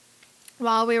nanny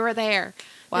while we were there.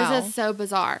 Wow. This is so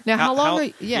bizarre. Now, how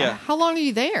long? yeah. How long are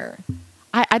you there?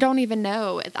 I don't even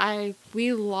know.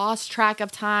 We lost track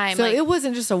of time. So it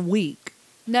wasn't just a week.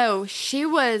 No, she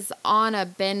was on a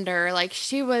bender. Like,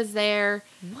 she was there.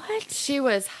 What? She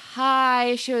was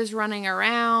high. She was running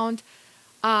around.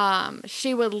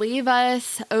 She would leave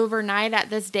us overnight at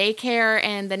this daycare,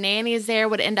 and the nannies there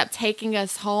would end up taking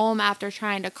us home after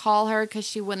trying to call her because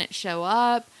she wouldn't show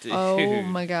up. Dude. Oh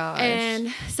my gosh.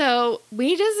 And so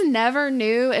we just never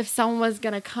knew if someone was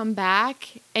going to come back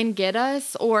and get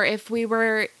us, or if we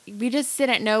just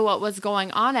didn't know what was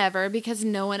going on ever, because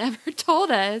no one ever told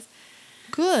us.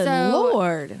 Good So-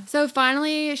 Lord. So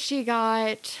finally she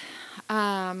got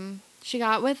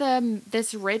with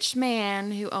this rich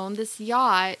man who owned this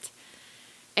yacht,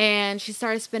 and she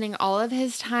started spending all of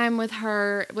his time with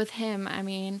him.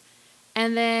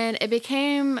 And then it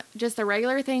became just a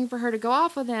regular thing for her to go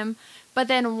off with him. But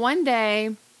then one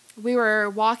day we were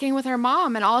walking with her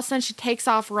mom, and all of a sudden she takes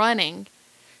off running,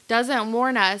 doesn't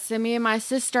warn us. And me and my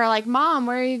sister are like, "Mom,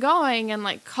 where are you going?" And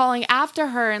like calling after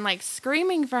her and like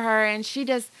screaming for her. And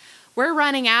we're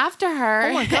running after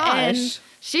her. Oh my gosh. And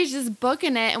she's just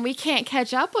booking it, and we can't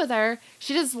catch up with her.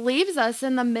 She just leaves us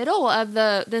in the middle of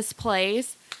this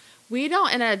place.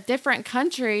 In a different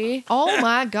country. Oh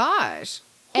my gosh.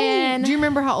 And do you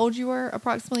remember how old you were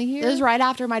approximately here? It was right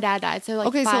after my dad died, so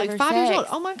like 5 so or 5 years 6. old.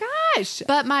 Oh my gosh.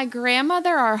 But my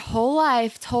grandmother, our whole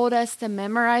life, told us to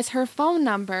memorize her phone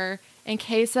number in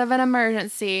case of an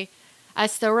emergency. I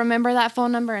still remember that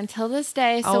phone number until this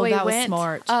day. So Oh, we that was went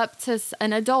smart. up to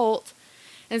an adult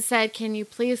and said, "Can you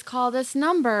please call this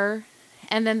number?"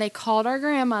 And then they called our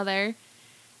grandmother.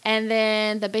 And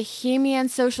then the Bohemian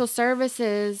Social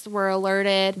Services were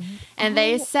alerted. And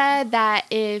they said that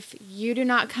if you do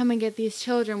not come and get these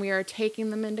children, we are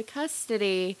taking them into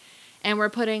custody. And we're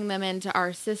putting them into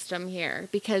our system here,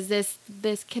 because this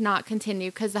cannot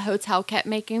continue, because the hotel kept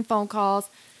making phone calls.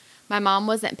 My mom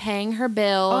wasn't paying her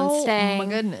bill and staying. Oh my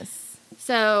goodness.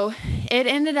 So it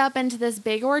ended up into this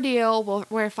big ordeal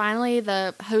where finally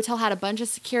the hotel had a bunch of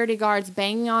security guards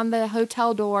banging on the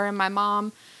hotel door, and my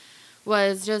mom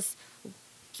was just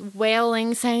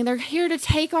wailing, saying, "They're here to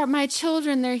take my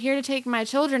children. They're here to take my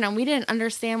children." And we didn't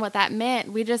understand what that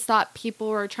meant. We just thought people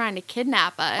were trying to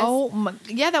kidnap us. Oh my,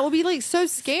 yeah, that would be like so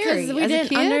scary. Because we as a didn't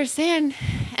kid. understand.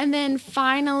 And then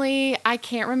finally, I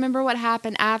can't remember what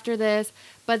happened after this,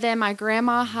 but then my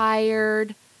grandma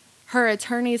hired her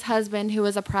attorney's husband, who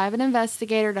was a private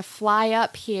investigator, to fly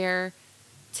up here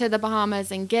to the Bahamas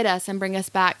and get us and bring us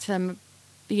back to,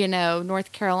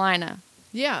 North Carolina.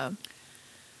 Yeah.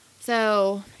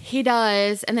 So he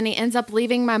does, and then he ends up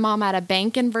leaving my mom at a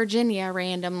bank in Virginia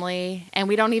randomly, and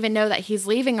we don't even know that he's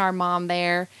leaving our mom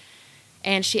there.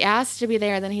 And she asked to be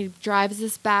there. Then he drives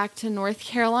us back to North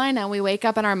Carolina. And we wake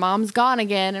up and our mom's gone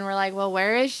again. And we're like, well,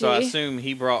 where is she? So I assume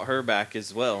he brought her back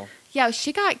as well. Yeah,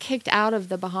 she got kicked out of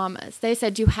the Bahamas. They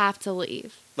said, you have to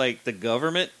leave. Like the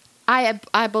government?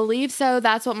 I believe so.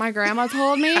 That's what my grandma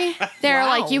told me. They're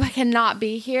Wow. like, you cannot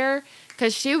be here.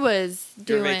 Because she was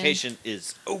Your doing... vacation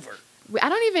is over.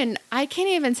 I can't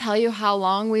even tell you how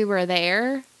long we were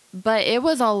there. But it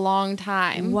was a long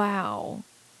time. Wow.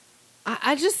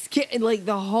 I just get like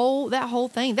that whole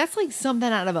thing. That's like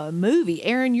something out of a movie.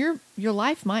 Erin, your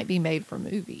life might be made for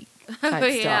movie type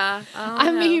Yeah. stuff. I I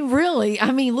don't mean, know. really.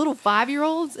 I mean, little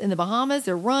 5-year-olds in the Bahamas,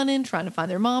 they're running, trying to find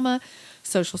their mama.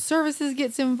 Social services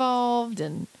gets involved,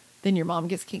 and then your mom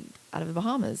gets kicked out of the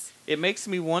Bahamas. It makes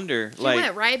me wonder, She like,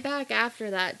 went right back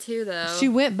after that, too, though. She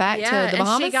went back to the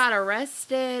Bahamas. And she got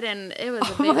arrested, and it was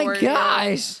a Oh big my ordeal.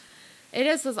 gosh. It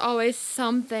just was always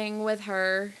something with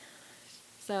her.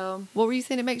 So, What were you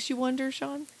saying? It makes you wonder,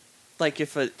 Shawn? like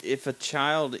if a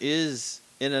child is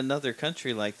in another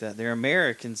country like that, they're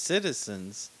American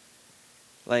citizens.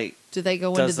 Like, Do they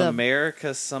go does into the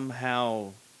America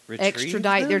somehow retrieve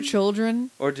extradite their them? children?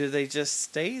 Or do they just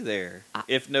stay there I-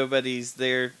 if nobody's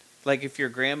there? Like if your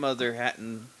grandmother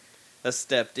hadn't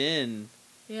stepped in,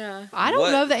 yeah. I don't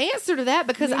What? know the answer to that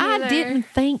because Me I neither. didn't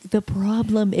think the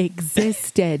problem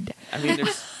existed. I mean,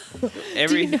 there's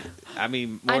every. know- I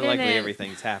mean, I more likely didn't-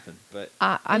 everything's happened, but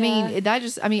I Yeah. mean, that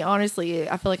just, I mean, honestly,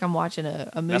 I feel like I'm watching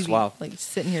a movie. wild. Like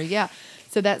sitting here. Yeah.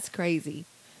 So that's crazy.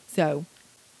 So,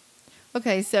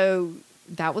 okay. So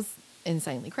that was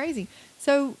insanely crazy.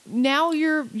 So now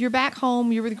you're back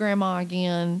home. You're with grandma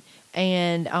again.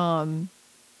 And,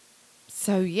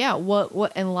 so yeah,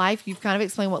 what in life, you've kind of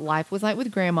explained what life was like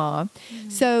with grandma.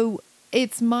 So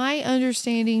it's my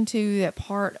understanding too, that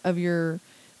part of your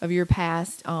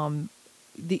past, am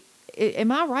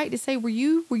I right to say were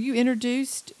you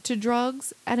introduced to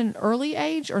drugs at an early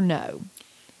age or no?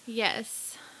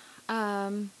 Yes.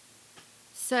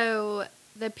 So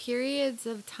the periods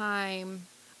of time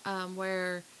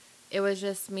where it was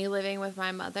just me living with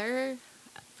my mother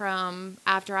from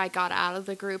after I got out of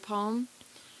the group home,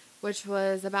 which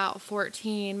was about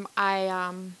 14,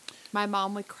 my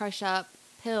mom would crush up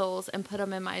pills and put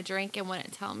them in my drink and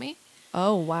wouldn't tell me.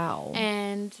 Oh wow.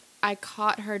 And I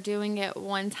caught her doing it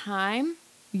one time.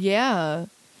 Yeah.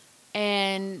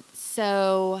 And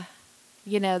so,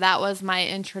 that was my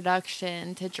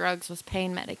introduction to drugs, was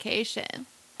pain medication.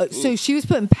 So she was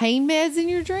putting pain meds in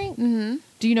your drink? Mm-hmm.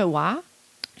 Do you know why?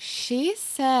 She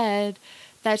said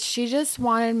that she just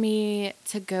wanted me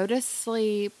to go to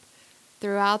sleep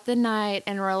throughout the night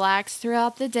and relax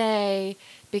throughout the day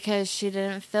because she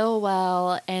didn't feel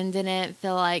well and didn't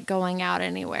feel like going out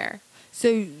anywhere.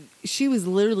 So she was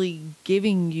literally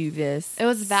giving you this. It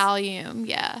was Valium,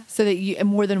 yeah. So that you,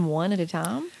 more than one at a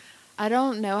time? I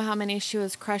don't know how many she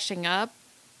was crushing up,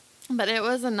 but it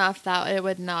was enough that it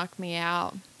would knock me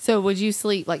out. So would you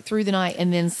sleep like through the night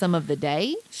and then some of the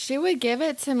day? She would give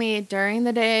it to me during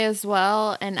the day as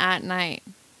well and at night.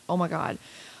 Oh my God.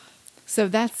 So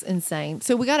that's insane.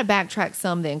 So we got to backtrack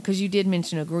some then, because you did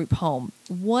mention a group home.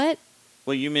 What?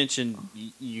 well, you mentioned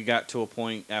you got to a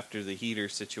point after the heater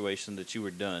situation that you were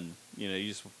done. You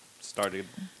just started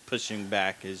pushing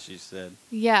back, as you said.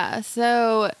 Yeah,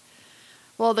 so,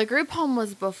 well, the group home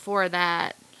was before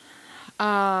that.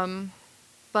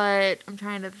 But I'm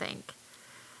trying to think.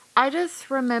 I just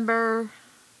remember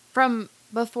from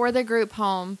before the group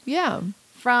home, Yeah.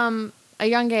 from a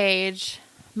young age,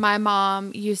 my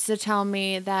mom used to tell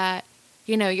me that,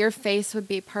 your face would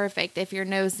be perfect if your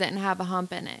nose didn't have a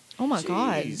hump in it. Oh my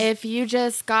God. Jeez. If you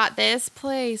just got this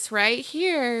place right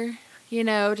here,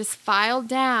 just filed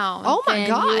down, Oh my then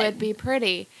God. you would be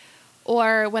pretty.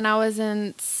 Or when I was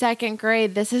in second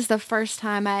grade, this is the first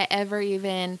time I ever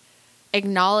even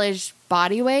acknowledged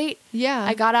body weight. Yeah.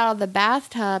 I got out of the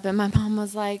bathtub and my mom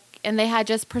was like, and they had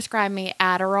just prescribed me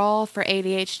Adderall for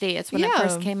ADHD. It's when it Yeah.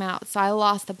 first came out. So I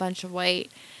lost a bunch of weight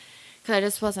because I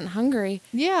just wasn't hungry.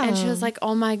 Yeah. And she was like,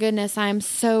 oh my goodness, I'm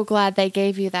so glad they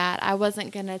gave you that. I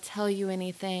wasn't going to tell you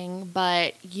anything,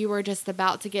 but you were just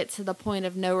about to get to the point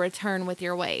of no return with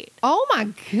your weight. Oh my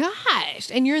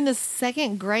gosh. And you're in the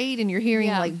second grade and you're hearing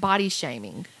Yeah. like body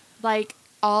shaming. Like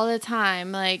all the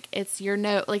time. Like it's your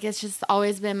nose. Like it's just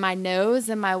always been my nose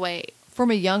and my weight. From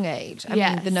a young age. I mean,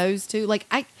 Yes. the nose too. Like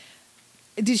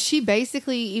did she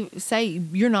basically say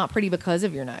you're not pretty because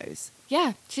of your nose?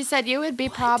 Yeah. She said you would be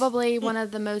probably one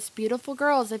of the most beautiful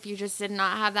girls if you just did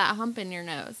not have that hump in your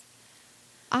nose.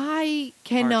 I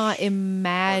cannot Harsh.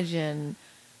 imagine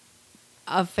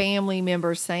a family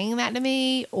member saying that to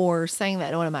me or saying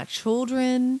that to one of my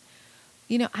children.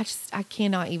 I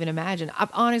cannot even imagine.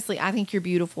 Honestly, I think you're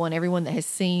beautiful, and everyone that has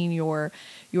seen your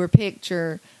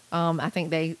picture, I think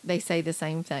they say the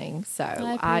same thing. So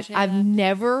appreciate I've that.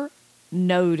 never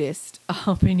noticed a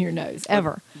hump in your nose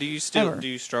ever. Do you still Ever. do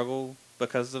you struggle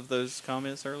because of those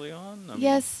comments early on? I mean,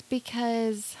 Yes,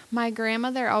 because my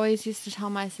grandmother always used to tell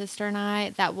my sister and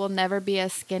I that we'll never be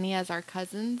as skinny as our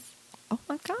cousins. Oh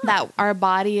my God. That our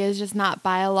body is just not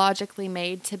biologically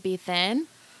made to be thin.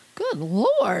 Good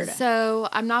Lord. So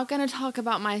I'm not going to talk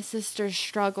about my sister's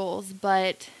struggles,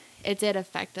 but it did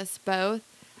affect us both.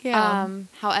 Yeah.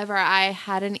 However, I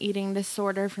had an eating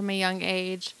disorder from a young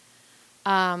age.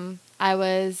 I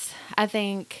was, I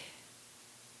think,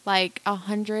 like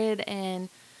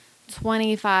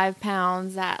 125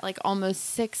 pounds at like almost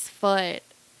 6 foot.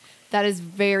 That is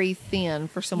very thin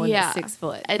for someone that's 6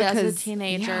 foot. As a because-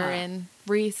 teenager. yeah. And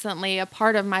recently, a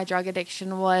part of my drug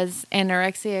addiction was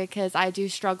anorexia, because I do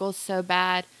struggle so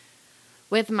bad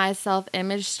with my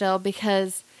self-image still,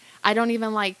 because I don't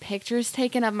even like pictures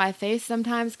taken of my face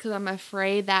sometimes, because I'm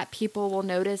afraid that people will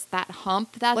notice that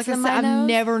hump that's Like I in said, my I've nose.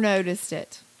 never noticed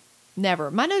it. Never.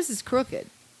 My nose is crooked.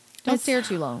 Don't It's- stare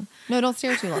too long. No, don't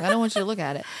stare too long. I don't want you to look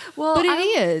at it. Well, But it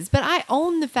is. But I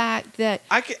own the fact that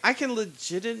I can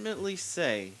legitimately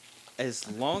say, as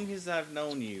long as I've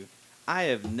known you, I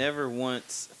have never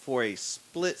once, for a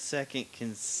split second,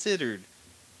 considered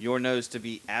your nose to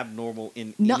be abnormal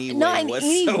in any way not in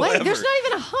whatsoever. any way. There's not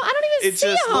even a hump. I don't even It see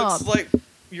just a hump. looks like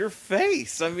your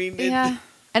face. I mean, Yeah.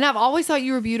 And I've always thought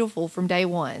you were beautiful from day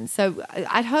one. So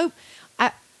I hope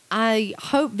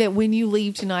that when you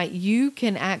leave tonight, you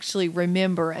can actually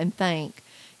remember and think,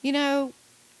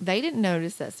 they didn't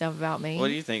notice that stuff about me. What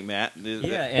do you think, Matt?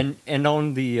 Yeah, and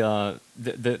on the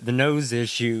nose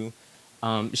issue,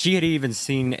 she had even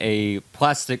seen a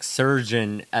plastic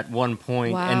surgeon at one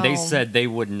point, and they Wow. said they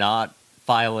would not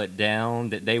file it down,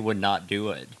 that they would not do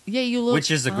it, Yeah, you look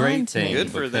which is a fine great to me. thing.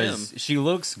 Good for because them. She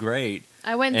looks great.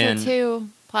 I went And- to 2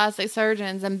 plastic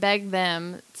surgeons and begged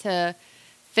them to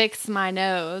fix my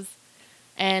nose,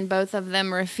 and both of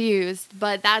them refused.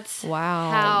 But that's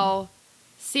Wow. how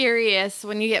serious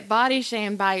when you get body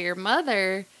shamed by your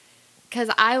mother, because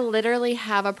I literally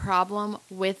have a problem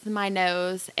with my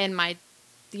nose and my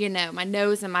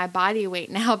nose and my body weight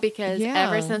now, because Yeah.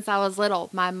 ever since I was little,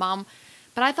 my mom,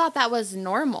 but I thought that was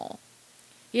normal.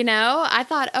 I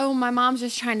thought, oh, my mom's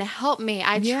just trying to help me.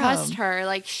 I Yeah. trust her.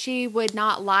 Like, she would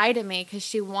not lie to me because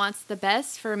she wants the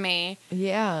best for me.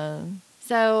 Yeah.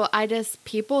 So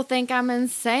people think I'm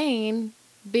insane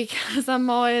because I'm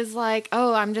always like,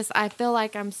 oh, I feel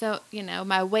like I'm so,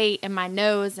 my weight and my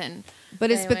nose. And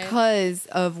But it's anyway. because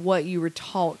of what you were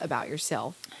taught about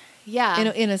yourself. Yeah.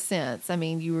 In a sense. I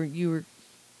mean, you were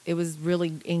it was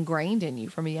really ingrained in you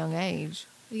from a young age.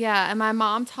 Yeah, and my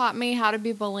mom taught me how to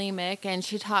be bulimic, and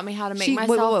she taught me how to make Wait,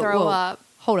 myself whoa, throw whoa. up.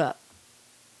 Hold up.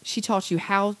 She taught you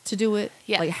how to do it?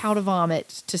 Yes. Like how to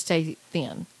vomit to stay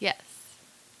thin. Yes.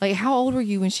 Like how old were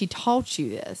you when she taught you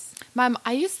this? My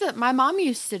mom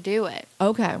used to do it.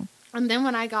 Okay. And then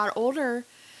when I got older,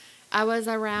 I was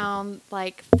around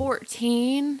like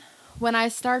 14 when I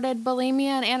started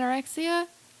bulimia and anorexia.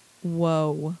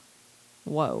 Whoa.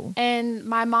 And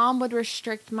my mom would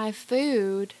restrict my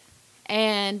food.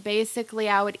 And basically,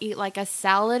 I would eat like a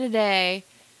salad a day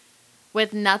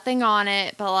with nothing on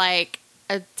it but like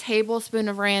a tablespoon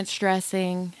of ranch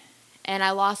dressing. And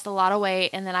I lost a lot of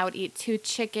weight. And then I would eat 2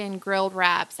 chicken grilled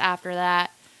wraps after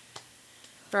that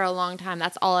for a long time.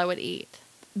 That's all I would eat.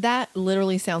 That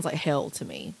literally sounds like hell to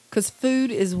me. Because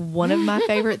food is one of my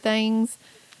favorite things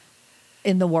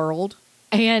in the world.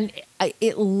 And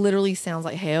it literally sounds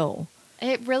like hell.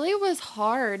 It really was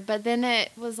hard, but then it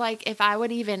was like if I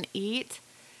would even eat,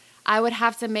 I would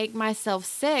have to make myself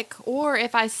sick. Or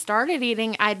if I started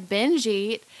eating, I'd binge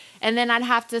eat, and then I'd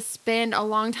have to spend a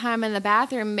long time in the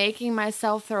bathroom making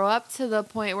myself throw up to the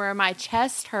point where my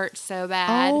chest hurt so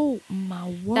bad Oh, my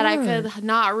word. that I could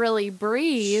not really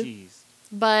breathe. Jeez.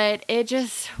 But it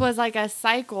just was like a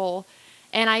cycle.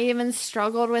 And I even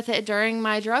struggled with it during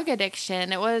my drug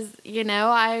addiction. It was,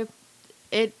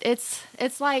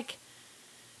 it's like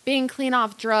being clean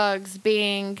off drugs,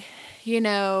 being,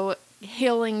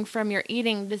 healing from your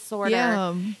eating disorder.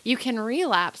 Yeah. You can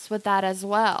relapse with that as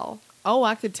well. Oh,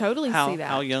 I could totally see How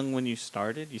that. young when you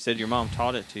started? You said your mom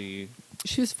taught it to you.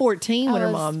 She was 14 when I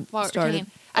her was mom 14. started.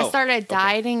 I Oh, started okay.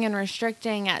 dieting and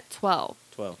restricting at 12.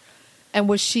 12. And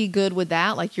was she good with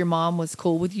that? Like your mom was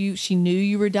cool with you? She knew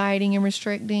you were dieting and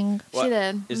restricting? She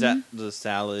did. Is that the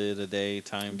salad a day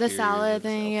time The period? salad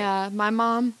thing, Okay. yeah. My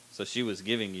mom. So she was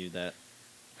giving you that.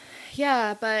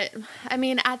 Yeah, but I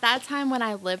mean, at that time when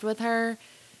I lived with her,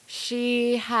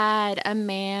 she had a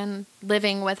man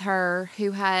living with her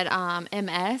who had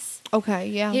MS. Okay,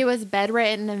 yeah. He was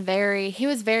bedridden and he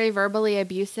was very verbally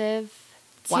abusive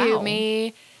to Wow.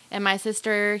 me and my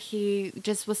sister. He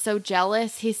just was so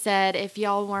jealous. He said, if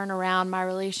y'all weren't around, my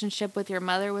relationship with your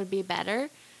mother would be better.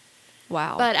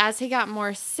 Wow. But as he got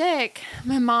more sick,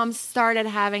 my mom started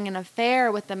having an affair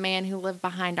with the man who lived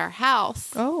behind our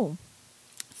house. Oh.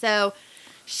 So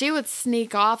she would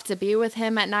sneak off to be with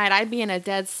him at night. I'd be in a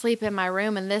dead sleep in my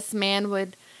room, and this man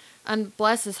would,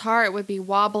 bless his heart, would be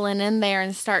wobbling in there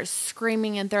and start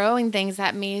screaming and throwing things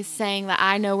at me, saying that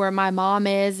I know where my mom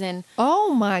is. And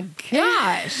Oh my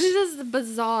gosh. this is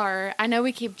bizarre. I know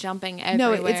we keep jumping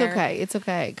No, everywhere. it's okay. It's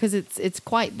okay because it's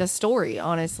quite the story,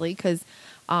 honestly. Because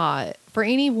for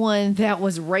anyone that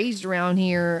was raised around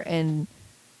here and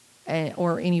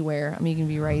or anywhere, I mean, you can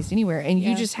be raised anywhere, and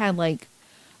you Yeah. just had like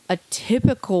a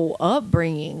typical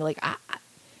upbringing. Like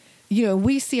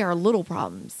we see our little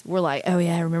problems. We're like, oh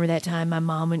yeah, I remember that time my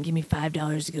mom wouldn't give me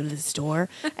 $5 to go to the store,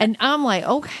 and I'm like,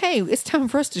 okay, it's time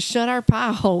for us to shut our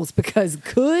pie holes because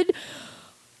good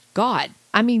God,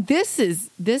 I mean, this is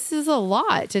a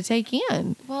lot to take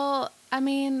in. Well, I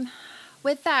mean,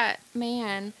 with that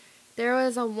man, there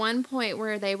was a one point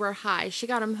where they were high. She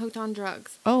got him hooked on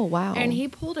drugs. Oh wow! And he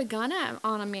pulled a gun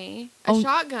on me, a Oh.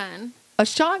 shotgun. A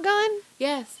shotgun,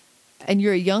 Yes. and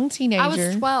you're a young teenager. I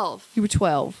was 12. You were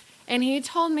 12. And he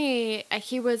told me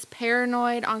he was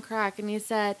paranoid on crack. And he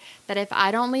said that if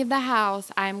I don't leave the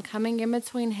house, I'm coming in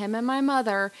between him and my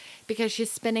mother because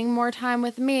she's spending more time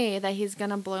with me, that he's going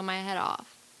to blow my head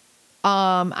off.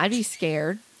 I'd be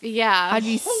scared. Yeah. I'd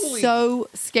be so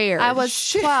scared. I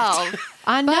was 12.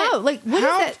 I know. Like, what is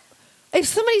that? If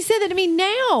somebody said that to me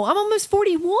now, I'm almost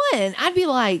 41. I'd be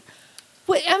like,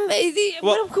 what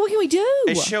can we do?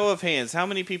 A show of hands. How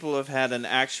many people have had an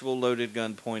actual loaded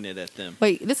gun pointed at them?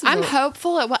 Wait, this is I'm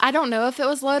hopeful. I don't know if it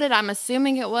was loaded. I'm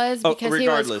assuming it was because he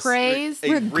was crazed.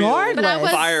 Regardless. But But I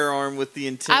was- firearm with the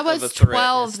intent I of a was threat.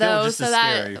 12 It's still though, just so as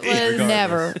that scary, was regardless.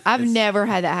 never. I've never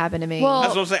had that happen to me. Well-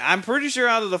 That's what I'm saying. I'm pretty sure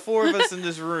out of the four of us in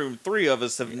this room, 3 of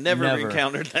us have never Never.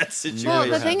 encountered that situation. Well,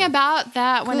 the thing about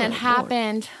that when Good it Lord.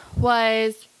 happened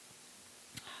was,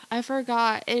 I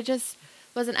forgot. It just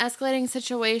was an escalating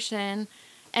situation.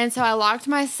 And so I locked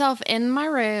myself in my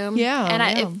room. Yeah,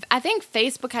 And yeah. I think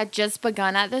Facebook had just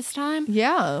begun at this time.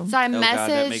 yeah. So I Oh messaged. God,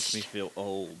 that makes me feel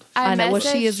old. I know. Well,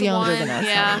 she messaged is younger than us,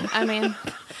 Yeah. honey. I mean,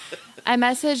 I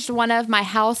messaged one of my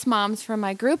house moms from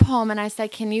my group home and I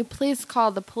said, can you please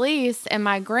call the police and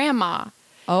my grandma?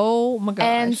 Oh my gosh.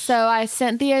 And so I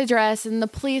sent the address, and the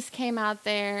police came out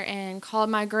there and called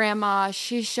my grandma.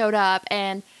 She showed up,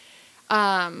 and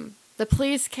the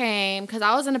police came because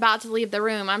I wasn't about to leave the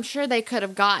room. I'm sure they could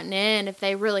have gotten in if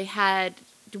they really had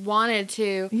wanted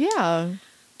to, yeah.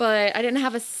 but I didn't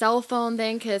have a cell phone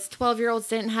then because 12-year-olds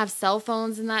didn't have cell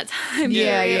phones in that time.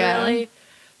 Yeah, period, yeah. Really.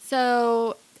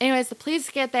 So, anyways, the police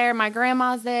get there. My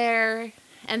grandma's there,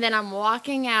 and then I'm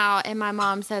walking out, and my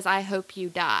mom says, "I hope you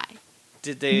die."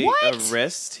 Did they What?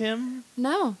 arrest him?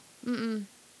 No. Mm-mm.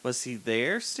 Was he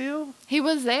there still? He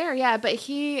was there, yeah, but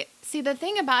the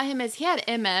thing about him is he had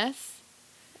MS.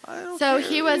 I don't So care.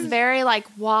 he was very like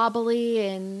wobbly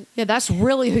and Yeah, that's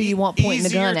really who you want pointing the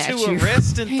gun at Easier you. to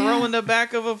arrest and Yeah. throw in the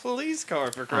back of a police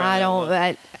car for crying I out don't.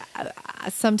 loud.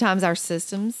 Sometimes our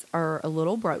systems are a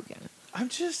little broken. I'm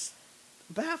just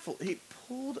baffled. He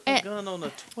pulled a Eh, gun on a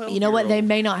 12-year-old. You know what? They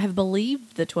may not have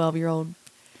believed the 12-year-old.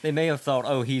 They may have thought,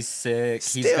 oh, he's sick.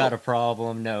 He's Still. got a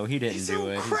problem. No, he didn't He's do on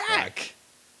it. He's fine. crack.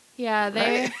 yeah,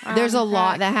 they Right. are There's a on lot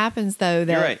crack. that happens though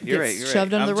that You're right, you're gets right, you're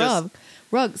shoved right. under the I'm just-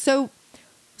 rug.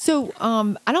 So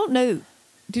I don't know.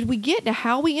 Did we get to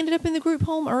how we ended up in the group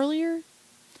home earlier?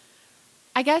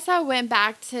 I guess I went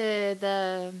back to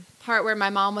the part where my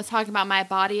mom was talking about my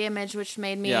body image, which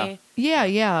made me Yeah.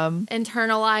 Yeah.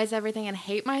 internalize everything and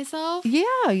hate myself.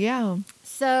 Yeah.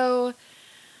 So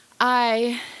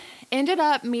I ended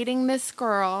up meeting this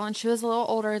girl, and she was a little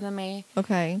older than me.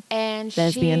 Okay. And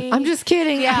Lesbian. she... I'm just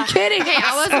kidding. Yeah. I'm kidding. Hey,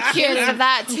 I was accused of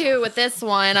that too with this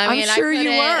one. I I'm mean, sure I you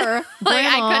couldn't- were. Like, I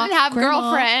Grandma, couldn't have Grandma.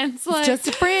 girlfriends. Like, It's just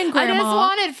a friend, I just Grandma.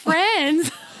 wanted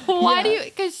friends. Why Yeah. do you?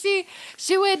 Because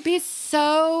she would be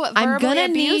so. I'm verbally gonna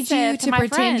need abusive you to to my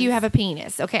pretend you friends. have a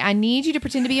penis. Okay, I need you to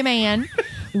pretend to be a man.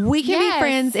 We can be Yes.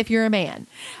 friends if you're a man.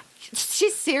 She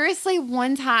seriously,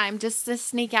 one time, just to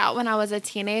sneak out when I was a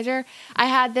teenager, I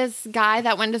had this guy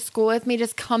that went to school with me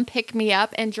just come pick me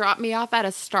up and drop me off at a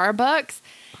Starbucks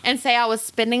and say I was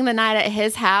spending the night at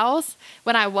his house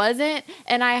when I wasn't.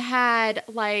 And I had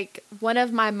like one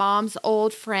of my mom's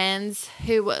old friends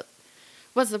who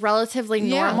was relatively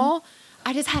Yeah. normal.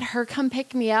 I just had her come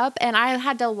pick me up, and I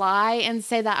had to lie and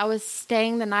say that I was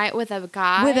staying the night with a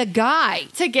guy. With a guy.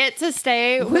 To get to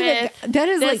stay with that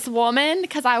is this like, woman,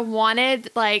 because I wanted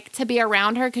like to be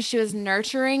around her because she was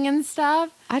nurturing and stuff.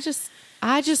 I just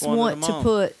wanted want them to all.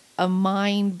 put a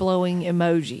mind-blowing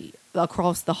emoji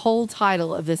across the whole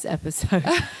title of this episode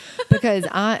because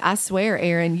I swear,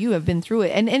 Erin, you have been through it.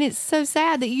 And it's so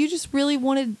sad that you just really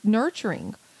wanted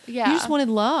nurturing. Yeah. You just wanted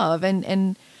love.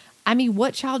 And I mean,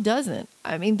 what child doesn't?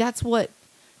 I mean, that's what,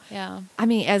 Yeah. I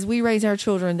mean, as we raise our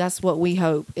children, that's what we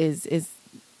hope is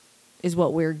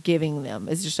what we're giving them,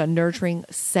 is just a nurturing,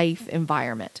 safe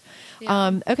environment.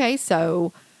 Yeah. Okay,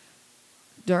 so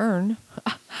darn,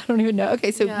 I don't even know.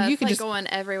 Okay, so Yeah, you it's can like just going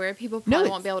everywhere. People No, probably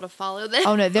it's- won't be able to follow this.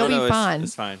 oh no, they'll Oh, no, be it's- fine.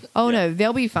 it's fine. Oh Yeah. no,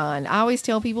 they'll be fine. I always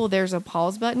tell people there's a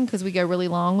pause button because we go really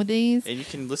long with these. And you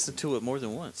can listen to it more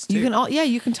than once. Too. You can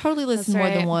you can totally listen That's more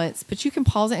than right. once, but you can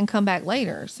pause it and come back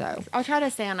later. So I'll try to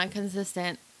stay on a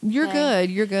consistent. you're thing. good.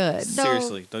 You're good. So-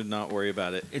 Seriously, do not worry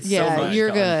about it. It's Yeah, so much you're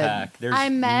to good. unpack. There's I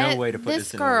met no way to put this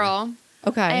this in order. girl,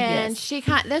 Okay. and yes.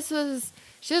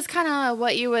 she was kind of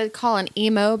what you would call an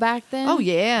emo back then. Oh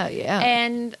yeah, yeah.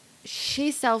 And she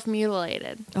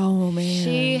self-mutilated. Oh man.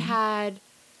 She had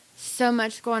so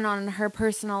much going on in her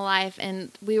personal life,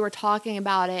 and we were talking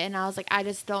about it, and I was like, I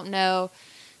just don't know.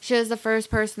 She was the first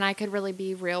person I could really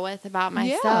be real with about my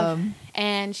stuff. Yeah.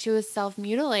 And she was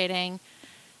self-mutilating,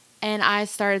 and I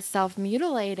started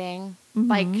self-mutilating. Mhm.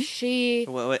 Like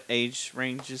What age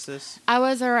range is this? I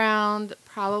was around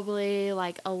probably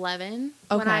like 11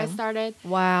 when I Okay. started.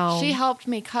 Wow. She helped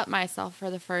me cut myself for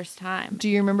the first time. Do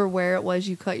you remember where it was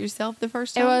you cut yourself the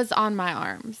first time? It was on my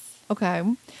arms. Okay.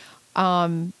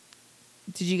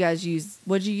 Did you guys use?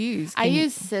 What'd you use? I Can you-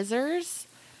 used scissors,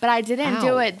 but I didn't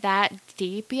do Ow. it that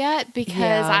deep yet because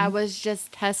Yeah. I was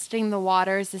just testing the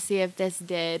waters to see if this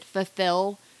did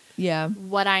fulfill Yeah.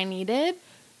 what I needed.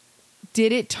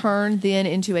 Did it turn then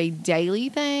into a daily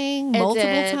thing, It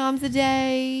multiple did. times a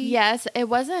day? Yes, it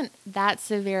wasn't that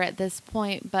severe at this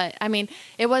point, but I mean,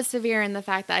 it was severe in the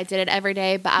fact that I did it every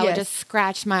day, but I would Yes. just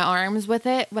scratch my arms with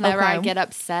it whenever I Okay. get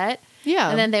upset, Yeah.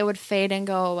 and then they would fade and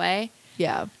go away.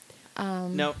 yeah.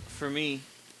 No, for me,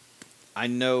 I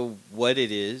know what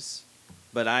it is,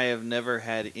 but I have never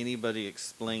had anybody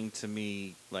explain to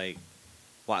me like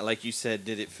why. Like you said,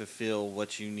 did it fulfill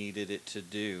what you needed it to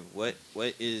do? What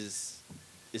is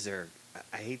there?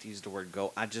 I hate to use the word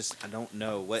goal. I don't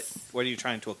know what are you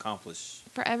trying to accomplish?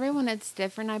 For everyone, it's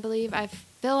different, I believe. I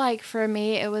feel like for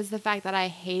me, it was the fact that I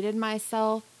hated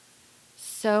myself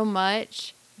so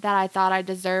much that I thought I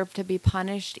deserved to be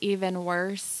punished even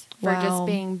worse for Wow. just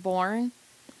being born.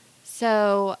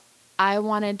 So I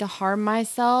wanted to harm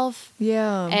myself,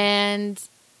 Yeah. and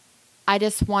I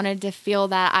just wanted to feel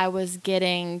that I was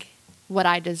getting what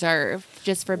I deserved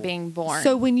just for being born.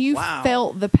 So when you Wow.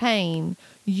 felt the pain,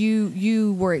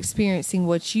 you were experiencing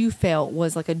what you felt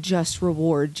was like a just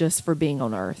reward just for being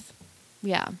on earth.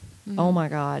 yeah. Oh my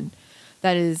God.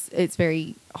 It's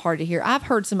very hard to hear. I've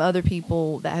heard some other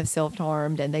people that have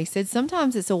self-harmed, and they said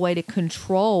sometimes it's a way to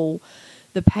control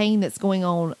the pain that's going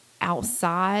on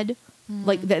outside,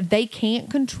 like that they can't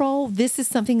control. This is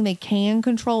something they can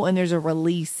control, and there's a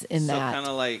release in So that. kind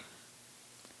of like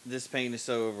this pain is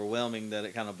so overwhelming that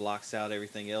it kind of blocks out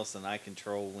everything else, and I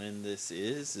control when this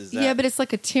is. Is that? Yeah, but it's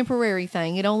like a temporary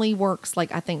thing. It only works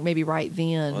like I think maybe right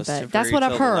then, Well, it's but that's temporary what I've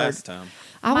till the heard. last time.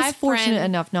 I was My fortunate friend-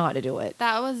 enough not to do it.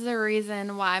 That was the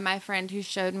reason why my friend who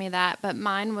showed me that, but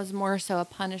mine was more so a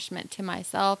punishment to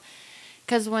myself.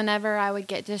 Because whenever I would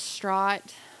get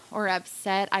distraught or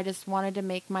upset, I just wanted to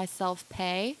make myself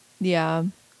pay. Yeah.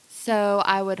 So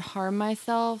I would harm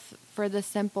myself for the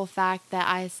simple fact that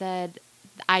I said,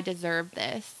 I deserve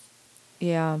this.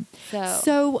 Yeah. So,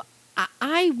 So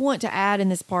I want to add in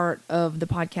this part of the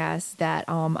podcast that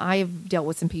I have dealt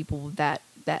with some people that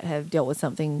have dealt with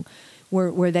something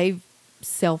where they've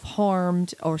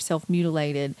self-harmed or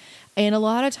self-mutilated. And a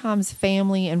lot of times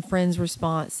family and friends'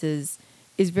 responses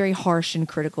is very harsh and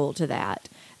critical to that.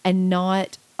 And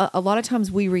not, a lot of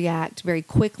times we react very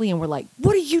quickly and we're like,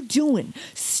 what are you doing?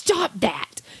 Stop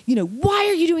that. Why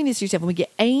are you doing this to yourself? And we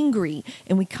get angry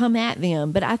and we come at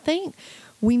them. But I think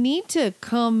we need to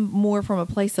come more from a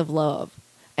place of love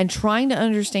and trying to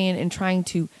understand and trying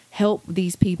to help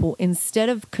these people instead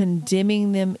of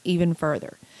condemning them even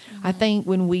further. I think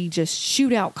when we just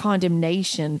shoot out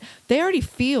condemnation, they already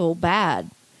feel bad.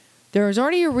 There's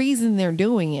already a reason they're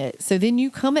doing it. So then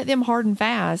you come at them hard and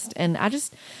fast. And I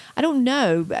don't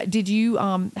know. Did you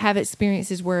have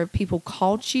experiences where people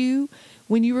caught you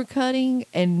when you were cutting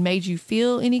and made you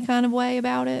feel any kind of way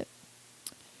about it?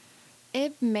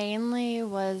 it mainly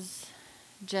was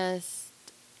just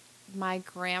my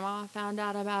grandma found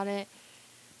out about it,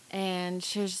 and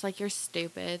she was just like, "You're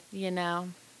stupid," you know.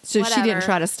 So she didn't Whatever.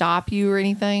 try to stop you or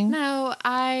anything? No,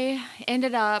 I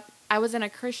was in a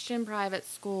Christian private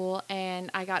school,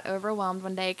 and I got overwhelmed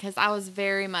one day because I was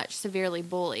very much severely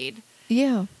bullied.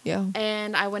 Yeah, yeah.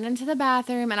 And I went into the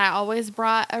bathroom, and I always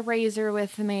brought a razor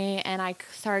with me, and I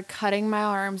started cutting my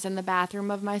arms in the bathroom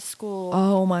of my school.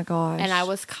 Oh my gosh. And I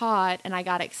was caught, and I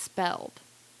got expelled.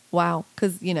 Wow.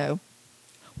 Because,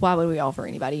 why would we offer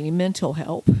anybody any mental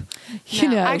help? You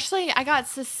No, know. actually, I got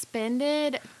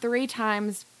suspended 3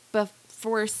 times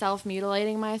before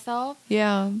self-mutilating myself.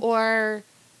 Yeah. Or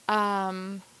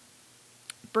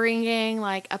bringing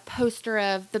like a poster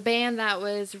of the band that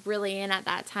was really in at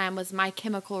that time was My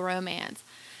Chemical Romance.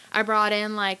 I brought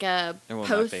in like a They're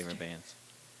one of my favorite bands.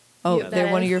 Oh, Yeah, they're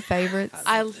that one of is- your favorites?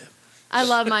 I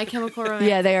love My Chemical Romance.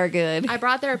 Yeah, they are good. I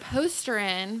brought their poster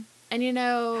in, and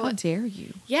How dare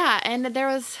you? yeah, and there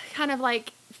was kind of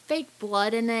like fake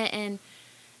blood in it, and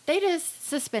they just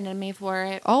suspended me for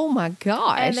it. Oh my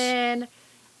gosh. And then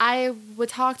I would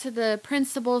talk to the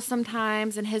principal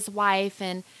sometimes and his wife,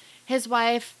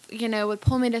 would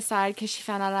pull me aside because she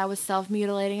found out I was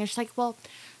self-mutilating. And she's like, well,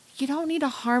 you don't need to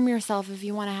harm yourself if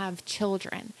you want to have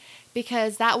children,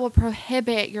 because that will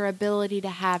prohibit your ability to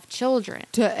have children.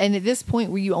 And at this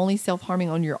point, were you only self-harming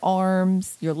on your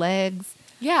arms, your legs?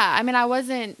 Yeah, I mean, I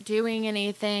wasn't doing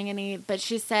anything, but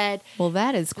she said, Well,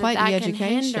 that is quite that the can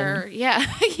education. hinder. Yeah,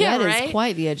 yeah, That is right?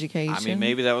 quite the education. I mean,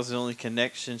 maybe that was the only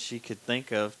connection she could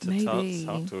think of to Maybe.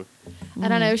 talk to her. I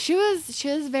don't know. She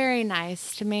was very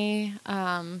nice to me.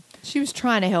 She was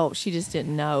trying to help. She just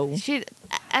didn't know. She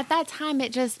at that time,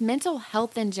 it just mental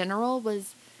health in general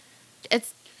was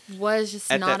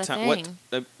just At not that a time,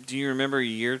 thing. do you remember a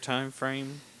year time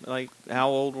frame? Like, how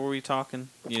old were we talking?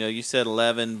 You said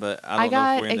 11, but I don't know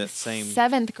got if we're in that same.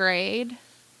 7th grade.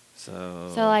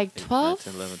 So like 8, 12?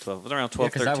 9, 10, 11, 12. It was around Yeah,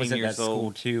 12, because I 13 was at that years school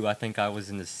old. too. I think I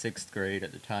was in the 6th grade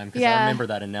at the time. Because Yeah. I remember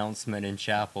that announcement in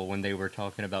chapel when they were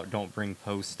talking about don't bring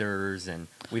posters and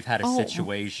we've had a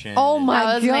situation. Oh and my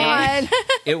That was me. God.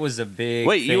 It was a big.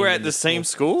 Wait, you thing were in at the same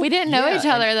school. school? We didn't know Yeah, each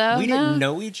other and though. We no. didn't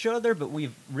know each other, but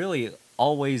we've really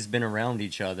always been around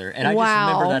each other. And I just Wow.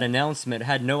 remember that announcement.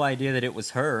 Had no idea that it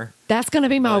was her. That's going to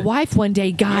be my But- wife one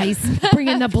day, guys.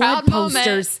 Bringing the blood Proud moment.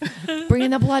 posters.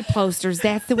 Bringing the blood posters.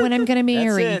 That's the one I'm going to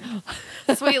marry. That's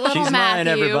it. Sweet little She's Matthew. mine,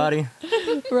 everybody.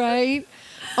 Right?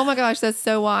 Oh my gosh, that's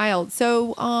so wild.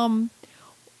 So,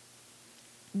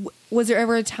 was there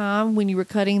ever a time when you were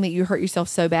cutting that you hurt yourself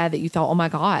so bad that you thought, oh my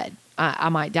God, I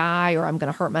might die or I'm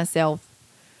going to hurt myself?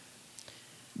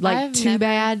 Like, I've too never-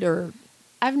 bad or.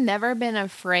 I've never been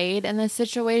afraid in the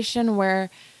situation where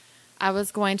I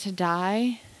was going to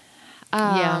die.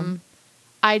 Yeah.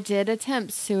 I did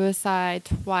attempt suicide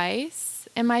twice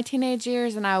in my teenage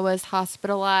years, and I was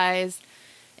hospitalized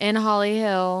in Holly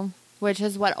Hill, which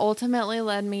is what ultimately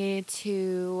led me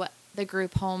to the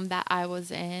group home that I was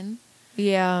in.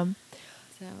 Yeah.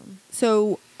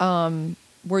 So, So,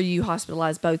 were you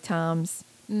hospitalized both times?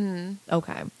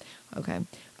 Okay. Okay.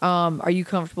 Are you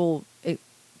comfortable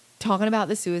talking about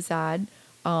the suicide?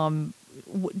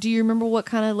 Do you remember what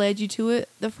kind of led you to it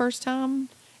the first time?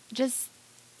 just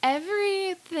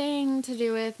everything to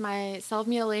do with my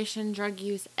self-mutilation, drug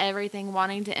use, everything,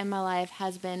 wanting to end my life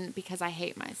has been because I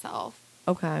hate myself.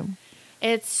 Okay.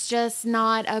 It's just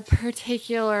not a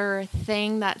particular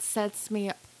thing that sets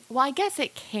me. Well, I guess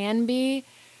it can be,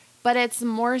 but it's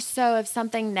more so if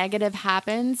something negative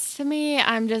happens to me,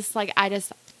 I'm just like, I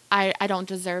don't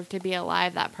deserve to be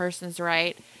alive. That person's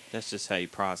right. That's just how you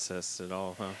process it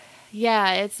all, huh?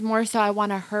 Yeah, it's more so I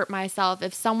want to hurt myself.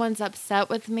 If someone's upset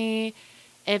with me,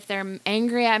 if they're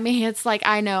angry at me, it's like,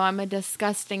 I know I'm a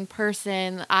disgusting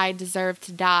person. I deserve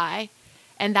to die.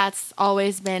 And that's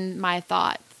always been my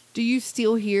thought. Do you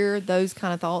still hear those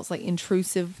kind of thoughts, like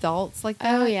intrusive thoughts like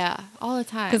that? Oh, yeah, all the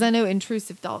time. Because I know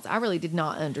intrusive thoughts, I really did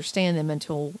not understand them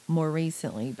until more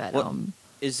recently. But What-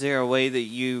 Is there a way that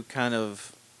you kind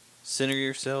of center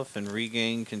yourself and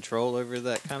regain control over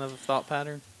that kind of thought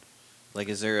pattern? Like,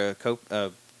 is there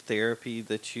a therapy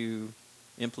that you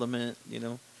implement,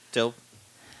 tell?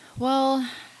 Well,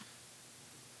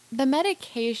 the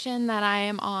medication that I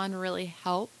am on really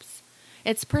helps.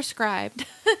 It's prescribed,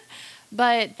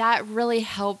 but that really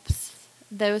helps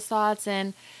those thoughts.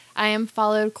 And I am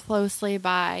followed closely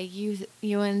by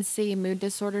UNC Mood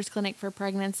Disorders Clinic for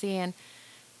Pregnancy, and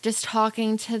just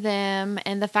talking to them,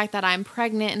 and the fact that I'm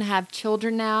pregnant and have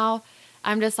children now,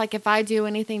 I'm just like, if I do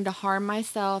anything to harm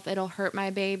myself, it'll hurt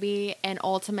my baby, and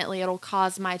ultimately it'll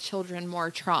cause my children more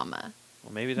trauma.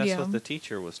 Well, maybe that's Yeah. what the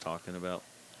teacher was talking about.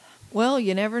 well,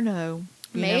 you never know.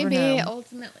 You never Maybe know.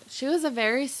 ultimately. She was a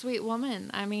very sweet woman.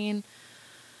 I mean,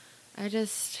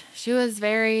 she was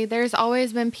very, there's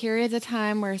always been periods of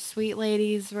time where sweet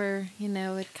ladies were,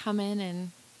 would come in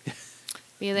and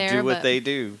be there. Do what but they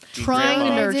do. Be Trying to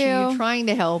grandma. nurture you, do. trying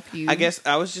to help you. I guess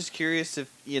I was just curious if,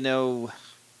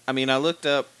 I mean, I looked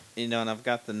up, and I've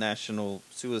got the National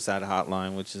Suicide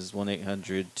Hotline, which is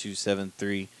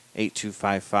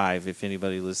 1-800-273-8255, if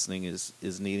anybody listening is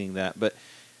needing that. But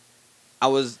I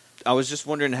was just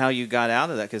wondering how you got out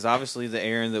of that, because obviously the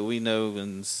Erin that we know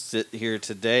and sit here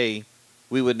today,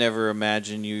 we would never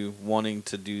imagine you wanting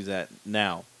to do that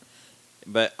now.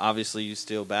 But obviously you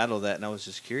still battle that, and I was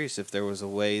just curious if there was a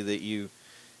way that you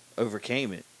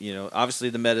overcame it. Obviously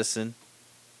the medicine,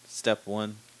 step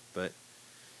one, but...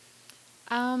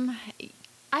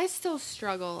 I still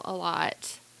struggle a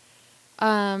lot.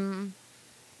 I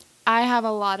have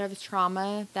a lot of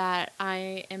trauma that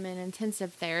I am in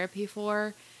intensive therapy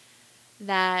for,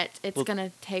 that it's going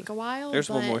to take a while. There's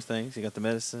one more thing. You got the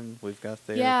medicine, we've got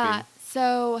therapy. Yeah,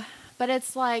 so, but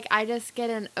it's like I just get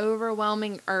an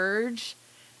overwhelming urge,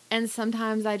 and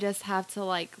sometimes I just have to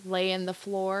lay in the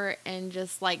floor and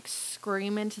just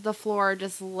scream into the floor,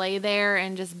 just lay there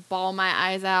and just bawl my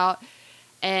eyes out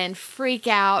and freak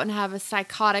out and have a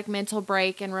psychotic mental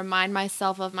break and remind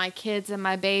myself of my kids and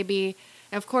my baby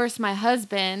and of course my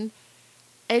husband.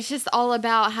 It's just all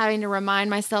about having to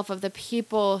remind myself of the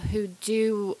people who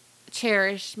do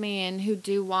cherish me and who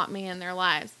do want me in their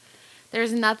lives.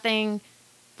 There's nothing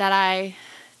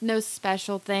no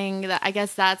special thing that I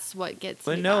guess that's what gets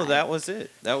me. But no, by. that was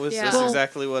it. That's Well,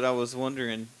 exactly what I was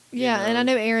wondering. Yeah, and I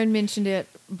know Erin mentioned it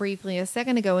briefly a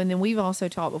second ago, and then we've also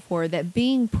talked before that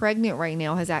being pregnant right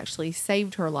now has actually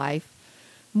saved her life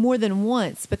more than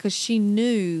once, because she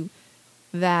knew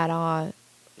that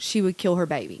she would kill her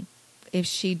baby if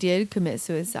she did commit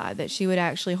suicide, that she would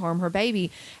actually harm her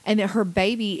baby, and that her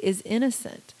baby is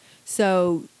innocent.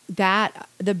 So that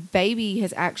the baby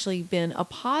has actually been a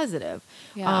positive.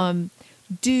 Yeah.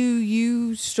 Do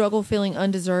you struggle feeling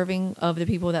undeserving of the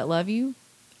people that love you?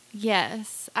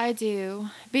 Yes, I do.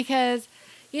 Because,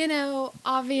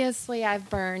 obviously I've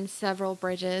burned several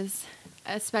bridges,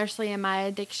 especially in my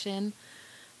addiction.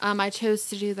 I chose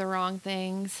to do the wrong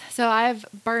things. So I've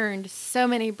burned so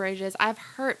many bridges. I've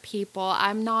hurt people.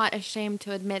 I'm not ashamed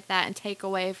to admit that and take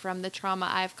away from the trauma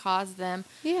I've caused them.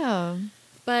 Yeah.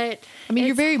 But I mean,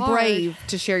 you're it's very hard. brave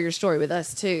to share your story with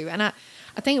us too. And I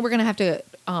think we're going to have to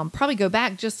probably go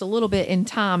back just a little bit in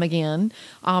time again,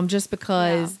 just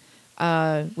because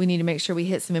we need to make sure we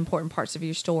hit some important parts of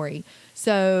your story.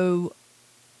 So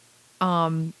are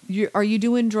you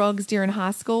doing drugs during high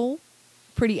school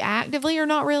pretty actively or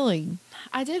not really?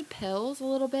 I did pills a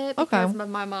little bit Okay. because of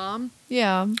my mom.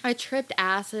 Yeah. I tripped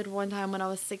acid one time when I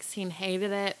was 16,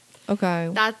 hated it. Okay.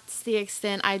 That's the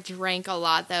extent. I drank a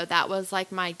lot, though. That was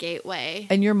my gateway.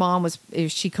 And your mom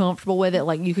is she comfortable with it?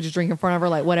 Like you could just drink in front of her,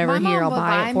 like whatever, My here, mom I'll would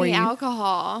buy it for me you.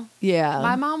 alcohol. Yeah.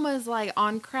 My mom was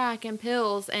on crack and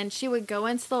pills, and she would go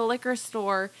into the liquor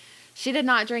store. She did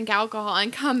not drink alcohol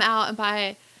and come out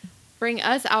and bring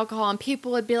us alcohol, and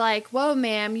people would be like, "Whoa,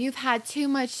 ma'am, you've had too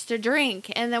much to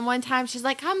drink." And then one time she's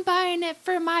like, "I'm buying it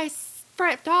for my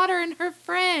daughter and her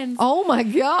friends." Oh my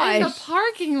In the gosh.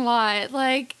 parking lot.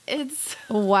 It's...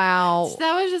 Wow.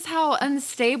 That was just how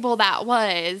unstable that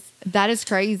was. That is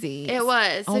crazy. It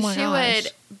was. Oh So my she gosh.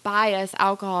 would buy us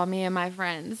alcohol, me and my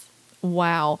friends.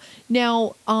 Wow.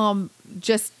 Now,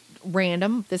 just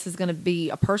random, this is going to be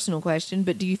a personal question,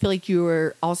 but do you feel like you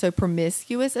were also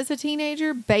promiscuous as a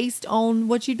teenager based on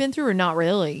what you'd been through, or not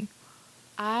really?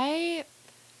 I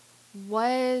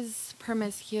was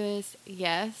promiscuous,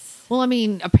 yes. Well, I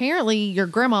mean, apparently your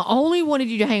grandma only wanted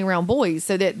you to hang around boys,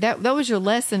 so that was your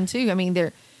lesson too. I mean,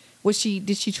 did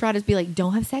she try to be like,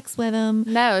 don't have sex with them?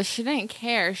 No, she didn't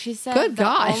care. She said Good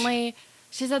gosh.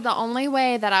 She said the only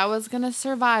way that I was going to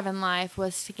survive in life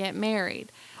was to get married.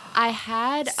 I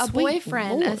had a Sweet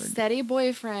boyfriend, a Lord. steady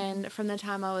boyfriend from the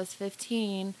time I was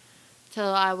 15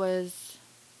 till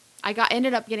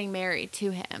ended up getting married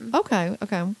to him. Okay.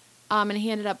 And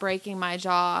he ended up breaking my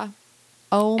jaw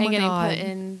Oh my and getting God. put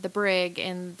in the brig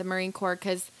in the Marine Corps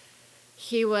because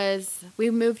we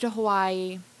moved to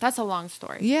Hawaii. That's a long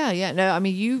story. Yeah. No, I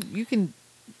mean, you can,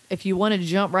 if you want to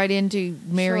jump right into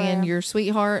marrying Sure. your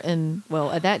sweetheart, and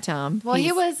well, at that time, Well,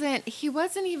 he wasn't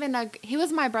even he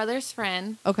was my brother's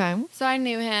friend. Okay. So I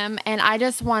knew him, and I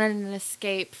just wanted an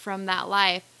escape from that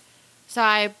life. So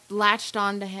I latched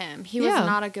on to him. He was Yeah.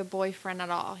 not a good boyfriend at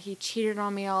all. He cheated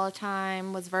on me all the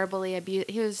time, was verbally abused.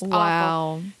 He was Wow.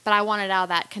 awful. But I wanted out of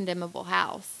that condemnable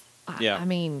house. Yeah. I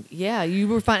mean, yeah, you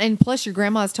were fine. And plus, your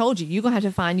grandma's told you, you're going to have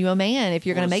to find you a man if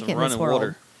you're going to Want make it some in this running world.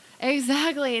 water.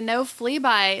 Exactly. No flea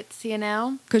bites, you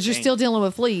know? Because you're Dang. still dealing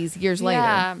with fleas years later.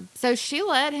 Yeah. So she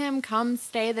let him come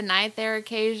stay the night there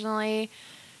occasionally,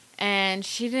 and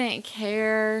she didn't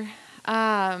care.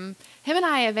 Him and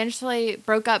I eventually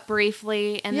broke up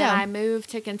briefly, and Yeah. then I moved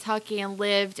to Kentucky and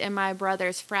lived in my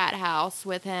brother's frat house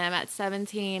with him at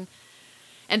 17.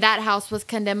 And that house was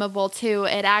condemnable too.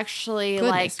 It actually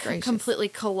Goodness gracious. completely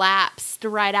collapsed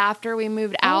right after we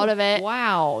moved out of it.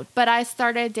 Wow. But I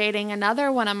started dating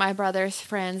another one of my brother's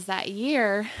friends that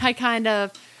year. I kind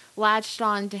of latched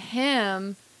on to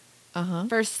him Uh-huh.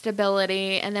 for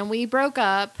stability. And then we broke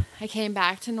up. I came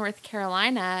back to North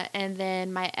Carolina. And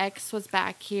then my ex was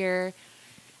back here.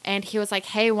 And he was like,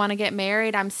 hey, want to get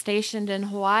married? I'm stationed in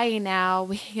Hawaii now.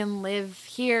 We can live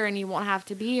here and you won't have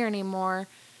to be here anymore.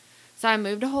 So I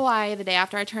moved to Hawaii the day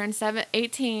after I turned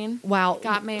 18. Wow.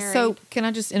 Got married. So can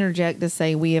I just interject to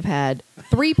say we have had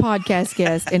 3 podcast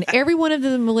guests and every one of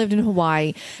them lived in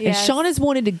Hawaii. And Yes. Shawn has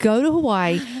wanted to go to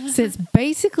Hawaii since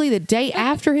basically the day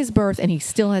after his birth and he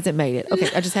still hasn't made it. Okay,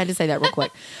 I just had to say that real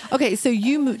quick. Okay, so do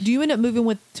you end up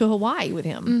moving to Hawaii with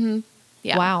him? Mm-hmm.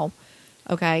 Yeah. Wow.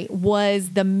 Okay.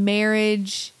 Was the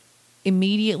marriage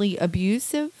immediately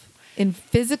abusive in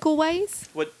physical ways?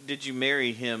 What did you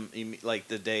marry him like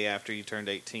the day after you turned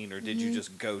 18, or did you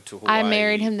just go to Hawaii? I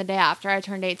married him the day after I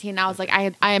turned 18. I was like,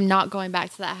 I am not going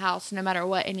back to that house no matter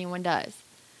what anyone does.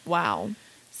 Wow.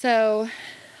 So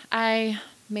I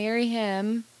marry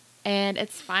him, and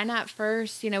it's fine at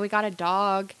first. You know, we got a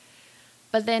dog,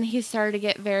 but then he started to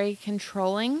get very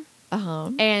controlling.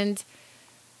 Uh-huh. And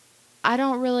I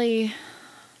don't really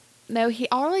know. He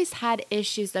always had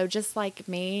issues, though, just like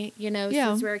me, you know, Yeah.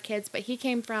 since we were kids. But he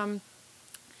came from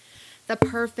the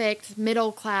perfect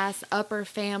middle class, upper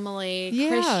family, Yeah.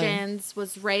 Christians,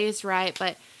 was raised right.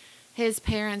 But his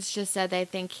parents just said they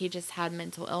think he just had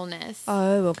mental illness.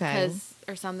 Oh, okay.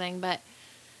 Or something. But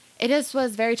it just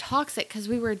was very toxic because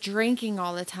we were drinking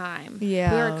all the time.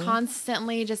 Yeah. We were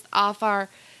constantly just out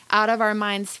of our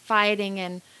minds fighting,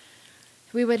 and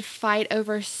we would fight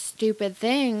over stupid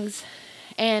things.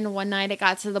 And one night it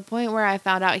got to the point where I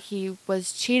found out he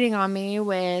was cheating on me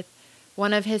with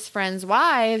one of his friend's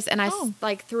wives, and I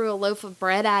threw a loaf of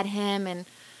bread at him and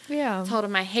Yeah. told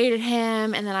him I hated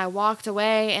him, and then I walked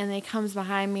away, and he comes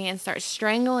behind me and starts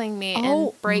strangling me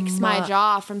and breaks my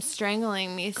jaw from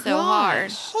strangling me so hard.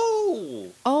 Gosh.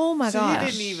 Oh my so gosh. he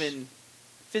didn't even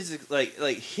physically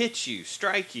like hit you,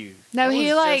 strike you. No, That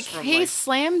he was just from, he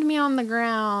slammed me on the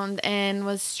ground and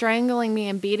was strangling me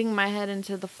and beating my head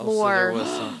into the Oh, so floor. there was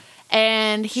some.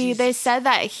 And they Jesus. said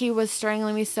that he was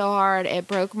strangling me so hard it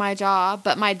broke my jaw,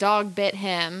 but my dog bit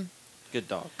him. Good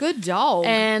dog. Good dog.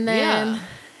 And then Yeah.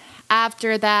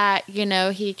 after that, you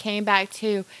know, he came back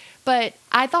too. But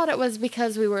I thought it was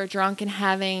because we were drunk and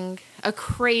having a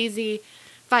crazy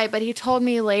fight. But he told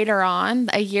me later on,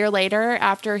 a year later,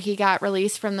 after he got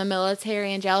released from the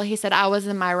military and jail, he said, I was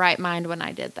in my right mind when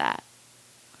I did that.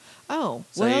 Oh,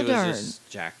 So well he was done. just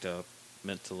jacked up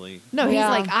mentally. No, Yeah.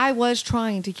 he's like, I was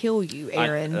trying to kill you,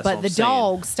 Erin, That's but what I'm the saying.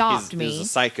 dog stopped He me. was a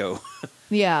psycho.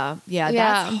 Yeah, Yeah.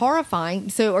 that's horrifying.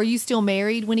 So, are you still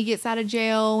married when he gets out of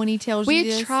jail? When he tells you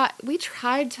this? We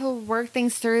tried to work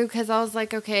things through because I was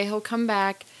like, okay, he'll come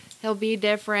back, he'll be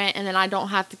different, and then I don't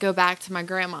have to go back to my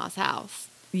grandma's house.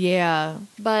 Yeah,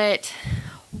 But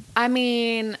I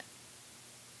mean,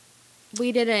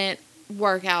 we didn't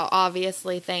work out,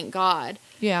 obviously, thank God.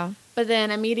 yeah. But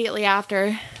then immediately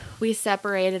after we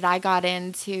separated, I got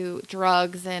into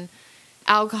drugs and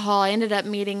alcohol. I ended up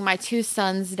meeting my 2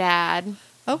 sons' dad.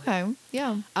 Okay,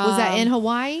 yeah. Was that in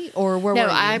Hawaii or where No, were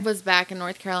you? I was back in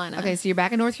North Carolina. Okay, so you're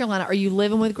back in North Carolina. Are you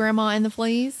living with Grandma and the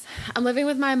Fleas? I'm living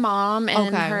with my mom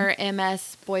and Okay. her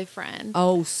MS boyfriend.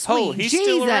 Oh, sweet he's Jesus!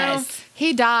 still around?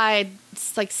 He died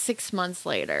like 6 months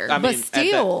later. I But mean,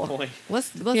 still, at that point,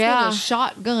 let's Yeah. get a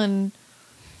shotgun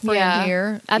friend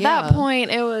here. At Yeah. that point,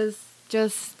 it was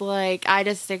just like I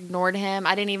just ignored him.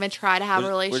 I didn't even try to have a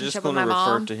we're just relationship going with to my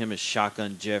refer mom. to him as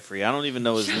Shotgun Jeffrey. I don't even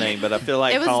know his name, but I feel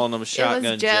like It was- calling him it was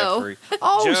Shotgun Joe. Jeffrey.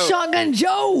 Oh, Joe. Shotgun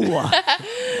Joe!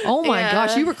 Oh my Yeah.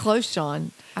 gosh, you were close,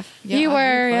 John. You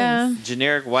were, yeah.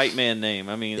 Generic white man name.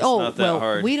 I mean, it's Oh not that well,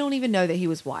 hard. we don't even know that he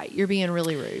was white. You're being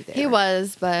really rude. There. He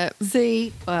was, but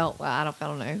See, well, I don't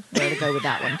know where to go with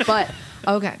that one, but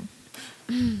okay.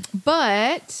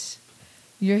 But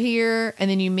you're here, and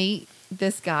then you meet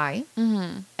this guy,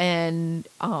 and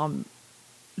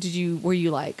were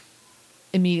you like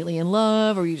immediately in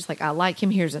love, or were you just like, I like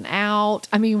him, here's an out?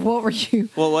 I mean, what were you?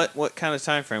 Well, what kind of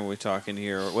time frame are we talking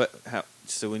here? Or what? How?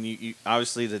 So when you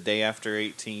obviously the day after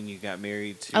 18, you got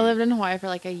married to, I lived in Hawaii for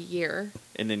like a year.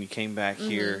 and then you came back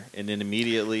here, and then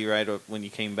immediately when you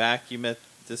came back, you met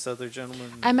this other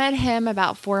gentleman? I met him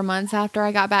about 4 months after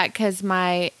I got back because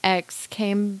my ex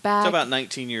came back. So about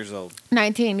 19 years old.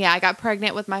 19, yeah. I got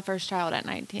pregnant with my first child at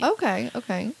 19.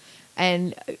 Okay.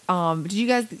 And did you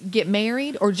guys get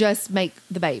married or just make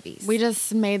the babies? We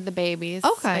just made the babies.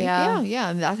 Okay. Yeah.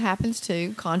 And that happens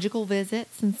too. Conjugal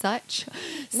visits and such.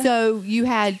 So you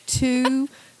had two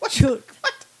children.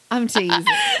 I'm teasing.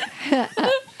 I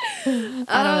don't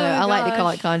know. I like to call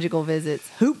it conjugal visits.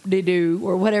 Hoop-de-doo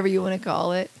or whatever you want to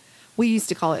call it. We used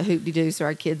to call it hoop-de-doo so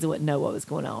our kids wouldn't know what was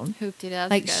going on. Hoop-de-doo.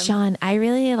 Like, good. Shawn, I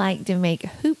really like to make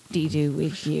hoop-de-doo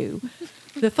with you.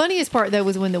 The funniest part, though,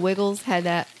 was when the Wiggles had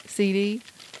that CD.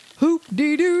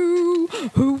 Hoop-de-doo,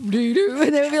 hoop-de-doo.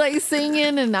 And they would be like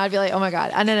singing, and I'd be like, oh my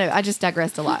God. I don't know. I just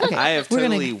digressed a lot. Okay, I have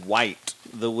totally wiped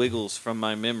the Wiggles from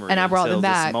my memory. And I brought them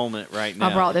back. This moment right now.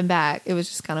 I brought them back. It was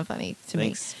just kind of funny to me.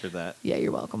 Thanks for that. Yeah,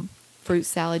 you're welcome. Fruit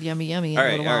salad, yummy, yummy. All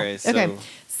right. So, okay.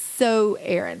 So,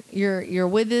 Erin, you're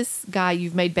with this guy.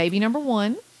 You've made baby number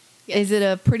one. Yes. Is it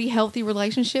a pretty healthy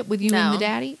relationship with you and the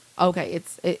daddy? Okay.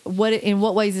 In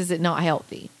what ways is it not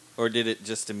healthy? Or did it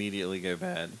just immediately go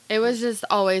bad? It was just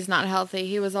always not healthy.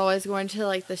 He was always going to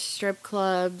like the strip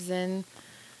clubs and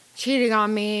cheating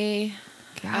on me.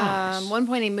 Gosh. One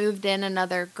point he moved in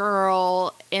another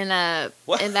girl in the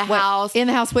What? house. In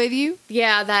the house with you?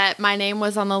 Yeah, that my name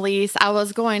was on the lease. I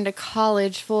was going to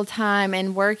college full time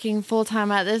and working full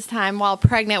time at this time while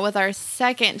pregnant with our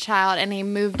second child, and he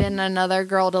moved in another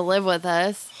girl to live with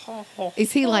us.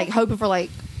 Is he like hoping for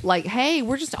like, hey,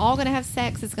 we're just all going to have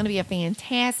sex. It's going to be a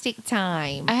fantastic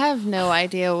time. I have no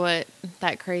idea what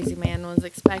that crazy man was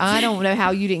expecting. I don't know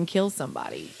how you didn't kill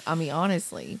somebody. I mean,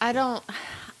 honestly. I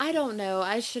don't know.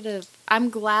 I should have. I'm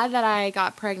glad that I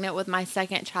got pregnant with my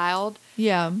second child,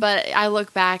 Yeah. but I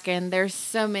look back and there's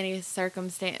so many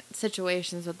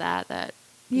situations with that.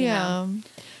 You Yeah. know.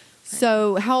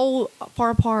 So how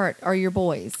far apart are your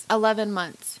boys? 11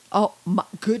 months. Oh, my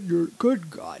good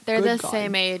God. They're good the God.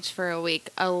 same age for a week,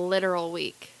 a literal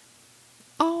week.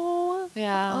 Oh,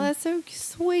 Yeah. Oh, that's so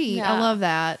sweet. I Yeah. love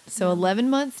that. So 11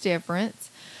 months difference.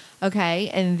 Okay.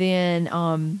 And then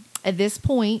at this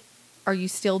point, are you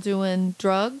still doing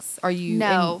drugs? Are you?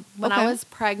 No. When I okay. was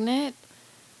pregnant,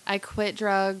 I quit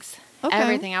drugs, Okay.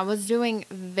 everything. I was doing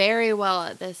very well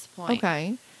at this point.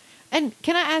 Okay. And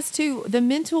can I ask too, the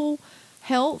mental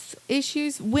health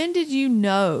issues, when did you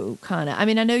know kind of? I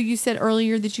mean, I know you said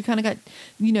earlier that you kind of got,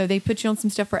 they put you on some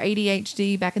stuff for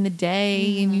ADHD back in the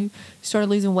day and you started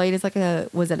losing weight as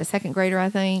was it a second grader, I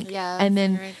think? Yeah. And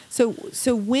then, right.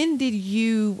 so when did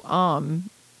you,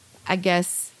 I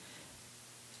guess,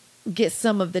 get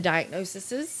some of the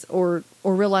diagnoses or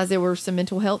realize there were some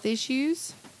mental health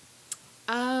issues?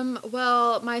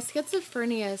 Well, my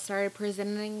schizophrenia started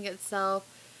presenting itself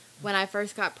when I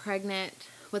first got pregnant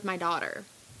with my daughter,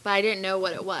 but I didn't know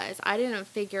what it was. I didn't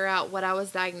figure out what I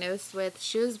was diagnosed with.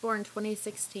 She was born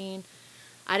 2016.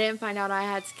 I didn't find out I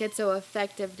had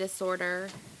schizoaffective disorder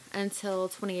until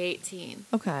 2018.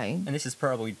 Okay. And this is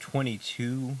probably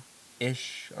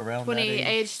 22-ish around that age.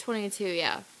 Age 22,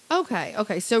 yeah.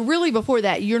 Okay. So really before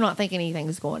that, you're not thinking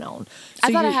anything's going on. So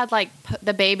I thought I you're- had like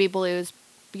the baby blues,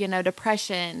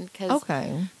 depression.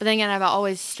 Okay. But then again, I've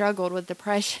always struggled with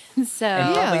depression, so.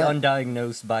 And Yeah. probably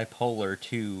undiagnosed bipolar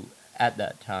too at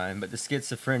that time, but the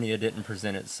schizophrenia didn't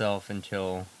present itself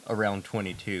until around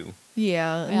 22.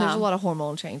 Yeah, and there's Yeah. a lot of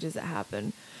hormone changes that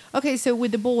happen. Okay, so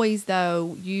with the boys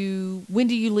though, when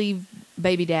do you leave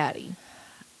baby daddy?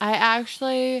 I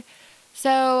actually,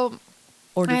 so.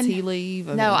 Or does he leave?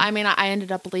 No, I mean, I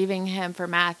ended up leaving him for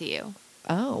Matthew.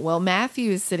 Oh, well,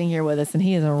 Matthew is sitting here with us, and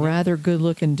he is a rather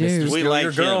good-looking dude. Mr. We Steal like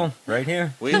Your him. Girl, right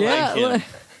here. We like him.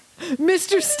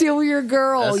 Mr. Steal Your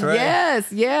Girl. That's right.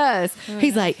 Yes.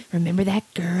 He's like, remember that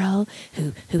girl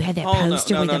who had that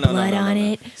poster with the blood on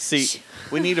it? See,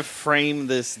 we need to frame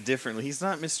this differently. He's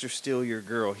not Mr. Steal Your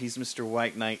Girl. He's Mr.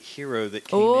 White Knight Hero that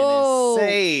came in and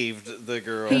saved the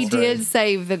girl. He That's did right.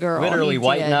 save the girl. Literally, He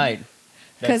White did. Knight.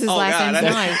 Because his Oh, last God,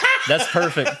 name's I Knight. That's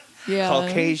perfect. Yeah.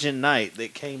 Caucasian Knight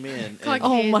that came in. And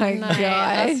Oh my Night,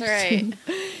 gosh. That's right.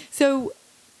 So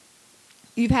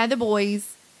you've had the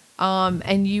boys,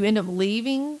 and you end up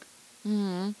leaving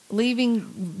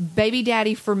baby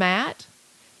daddy for Matt.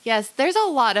 Yes, there's a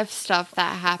lot of stuff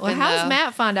that happened. Well, how does though.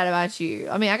 Matt find out about you?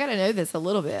 I mean, I got to know this a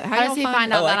little bit. How does he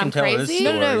find out Oh, I that can I'm tell this crazy?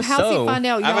 No. story. How's he So- find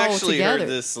out y'all I've actually together? heard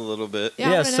this a little bit. Yeah, I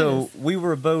Yeah, wanna know so this. we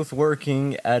were both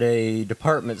working at a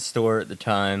department store at the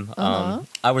time. Uh-huh.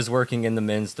 I was working in the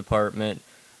men's department.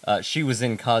 She was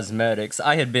in cosmetics.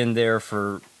 I had been there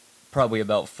for probably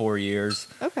about 4 years.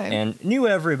 Okay. And knew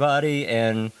everybody.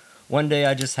 And one day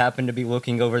I just happened to be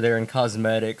looking over there in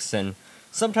cosmetics and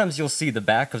sometimes you'll see the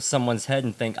back of someone's head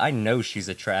and think, I know she's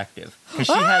attractive. Because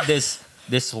she had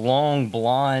this long,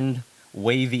 blonde,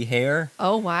 wavy hair.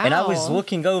 Oh, wow. And I was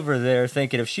looking over there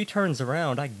thinking, if she turns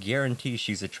around, I guarantee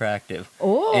she's attractive.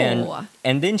 Oh.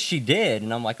 And then she did,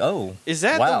 and I'm like, oh, Is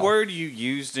that wow. the word you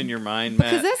used in your mind,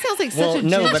 Matt? Because that sounds like Well, such a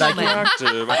no, but I gentleman.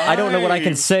 Attractive. I don't know what I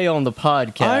can say on the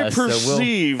podcast. I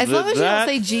perceive As long that as you don't that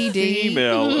say GD.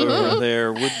 female over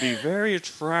there would be very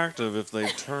attractive if they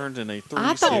turned in a 360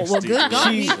 I thought, well, good God.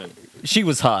 direction. She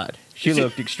was hot. She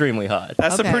looked extremely hot.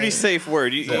 That's Okay. a pretty safe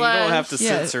word. You don't have to Yeah.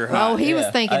 censor Oh, hot. he was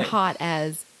Yeah, thinking I- hot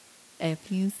as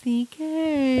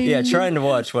F-U-C-K. Yeah, trying to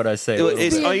watch what I say. a little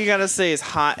It's, bit. all you gotta say is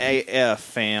hot AF,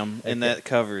 fam, and that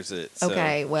covers it. So.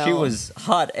 Okay, well. She was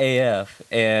hot AF,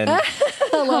 and it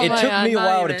my took God, me a not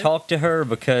while even. to talk to her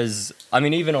because, I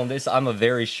mean, even on this, I'm a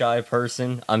very shy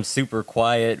person. I'm super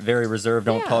quiet, very reserved,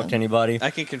 don't Yeah. talk to anybody.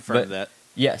 I can confirm But- that.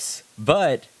 Yes,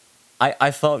 but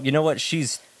I thought, you know what,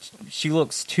 she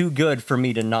looks too good for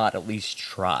me to not at least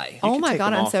try. Oh can my take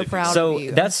God, them I'm off so if you proud So of you.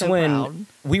 I'm that's so when proud.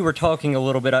 we were talking a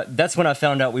little bit. That's when I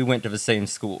found out we went to the same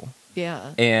school.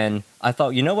 Yeah. And I thought,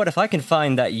 you know what? If I can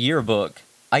find that yearbook,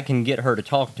 I can get her to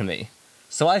talk to me.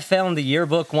 So I found the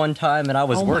yearbook one time, and I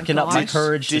was Oh my working up my gosh.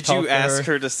 courage to Did talk you to ask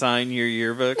her. her to sign your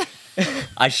yearbook?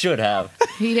 I should have.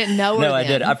 He didn't know her No, I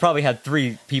then. did. I probably had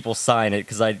 3 people sign it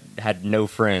because I had no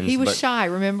friends. He was but shy,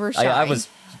 remember? Shy. I was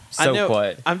I so know.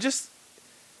 quiet. I'm just,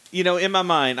 in my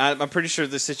mind, I'm pretty sure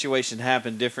this situation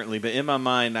happened differently, but in my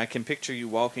mind, I can picture you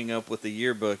walking up with a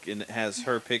yearbook and it has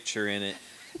her picture in it.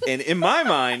 And in my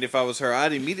mind, if I was her,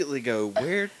 I'd immediately go,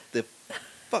 where the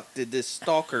fuck did this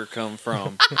stalker come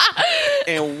from?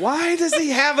 And why does he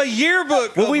have a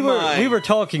yearbook Well, of we mine? were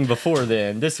talking before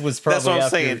then. This was probably That's what I'm after,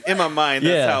 saying. In my mind,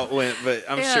 that's Yeah. how it went, but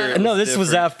I'm Yeah. sure it No, this was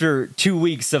different. after 2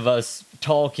 weeks of us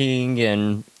talking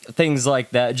and things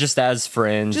like that, just as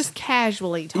friends. just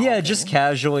casually talking. yeah, just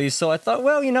casually. So I thought,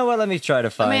 well, you know what? Let me try to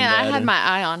I find mean, I that. had And- my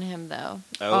eye on him though.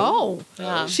 Oh,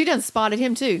 Yeah. she done spotted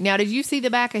him too. Now, did you see the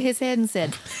back of his head and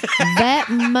said, that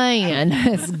man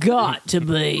has got to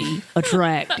be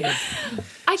attractive?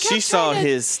 I kept She saw trying to-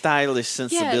 his stylish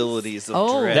sensibilities of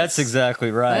Oh. dress. That's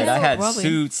exactly right. That's I had probably-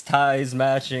 suits, ties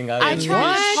matching. I was-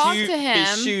 tried to talk Shoe- to him.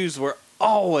 His shoes were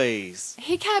always.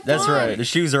 He kept That's on. right. The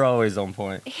shoes are always on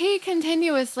point. He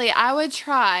continuously, I would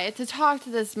try to talk to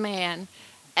this man.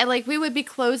 And like we would be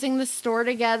closing the store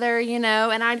together, and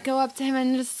I'd go up to him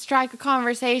and just strike a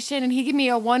conversation, and he'd give me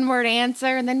a one-word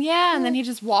answer, and then and then he'd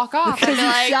just walk off. I'd be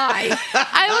like, Shy.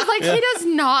 I was like, he does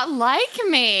not like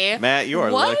me. Matt, you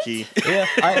are What? lucky. Yeah,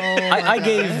 I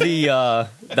gave the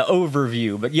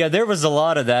overview, but yeah, there was a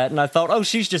lot of that, and I thought, oh,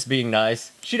 she's just being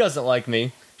nice. She doesn't like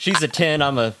me. She's a 10.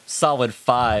 I'm a solid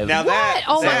 5. Now that,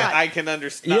 Oh my that God. I can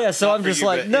understand. Yeah, so I'm just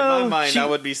like, in no, my mind, she- I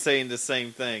would be saying the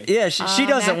same thing. yeah, she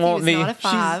doesn't Matthew want is me. Not a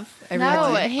 5. No,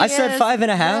 Everybody. he I said is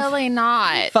 5.5. Really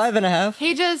not. 5.5.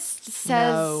 He just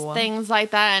says No. things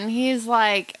like that, and he's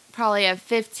like probably a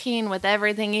 15 with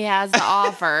everything he has to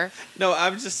offer. No,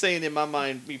 I'm just saying in my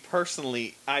mind, me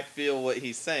personally, I feel what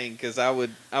he's saying because I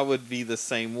would be the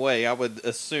same way. I would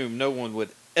assume no one would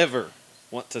ever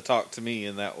want to talk to me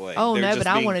in that way. Oh, They're no, just but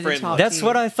I being wanted to friendly. talk That's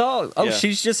what I thought. Oh, Yeah.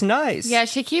 she's just nice. Yeah,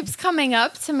 she keeps coming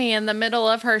up to me in the middle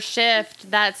of her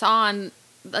shift that's on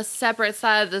a separate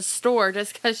side of the store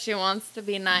just because she wants to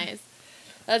be nice.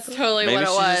 That's totally Maybe what it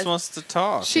she was. just wants to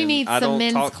talk. She and needs I some don't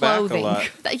men's talk back a clothing. lot.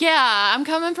 Yeah, I'm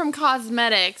coming from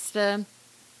cosmetics to.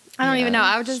 I don't Yeah. even know.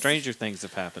 I would just. Stranger things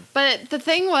have happened. But the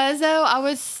thing was, though, I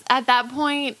was at that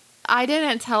point. I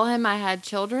didn't tell him I had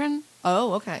children.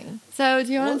 Oh, okay. So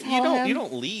do you Well, want to tell him? you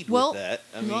don't lead Well, with that.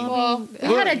 I mean, Well, we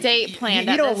had a date planned.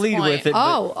 You at don't this lead point. with it.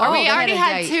 Oh, but- We they already a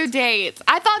had date. 2 dates.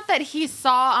 I thought that he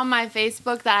saw on my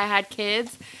Facebook that I had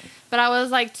kids, but I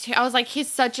was like, he's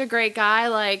such a great guy.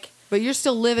 Like, But you're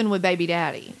still living with baby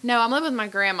daddy. no, I'm living with my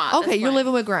grandma. at Okay, this you're point.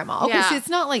 living with grandma. Okay, Yeah. so it's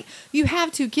not like you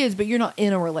have 2 kids, but you're not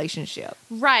in a relationship.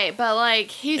 Right, but like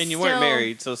he's and you still, weren't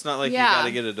married, so it's not like Yeah. you got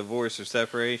to get a divorce or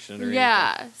separation or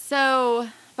Yeah. So,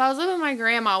 but I was living with my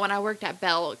grandma when I worked at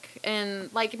Belk, and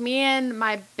like me and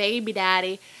my baby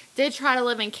daddy did try to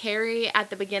live in Cary at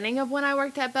the beginning of when I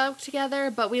worked at Belk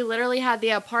together, but we literally had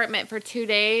the apartment for 2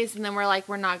 days, and then we're like,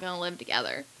 we're not going to live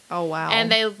together. Oh, wow. And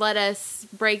they let us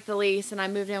break the lease, and I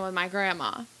moved in with my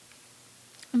grandma.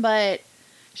 But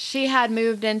she had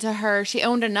moved into she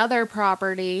owned another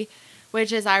property,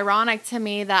 which is ironic to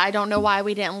me that I don't know why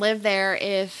we didn't live there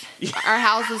if our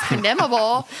house was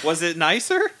condemnable. anything. Was it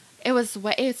nicer?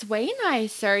 It's way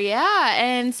nicer, yeah.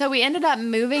 And so we ended up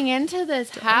moving into this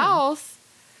house.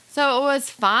 So it was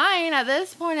fine at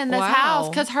this point in this Wow. house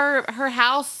because her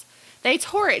house, they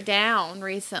tore it down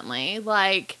recently.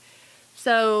 Like,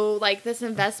 So, like, this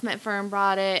investment firm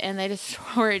brought it, and they just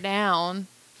tore it down.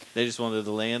 They just wanted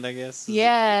the land, I guess?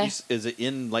 Yeah. Is it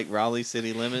in, like, Raleigh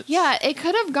city limits? Yeah, it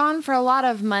could have gone for a lot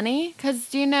of money. Because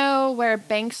do you know where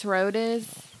Banks Road is?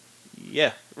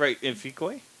 Yeah, right, in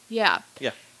Fuquay? Yeah.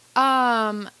 Yeah.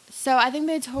 So I think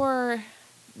they tore...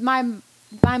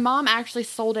 My mom actually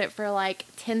sold it for, like,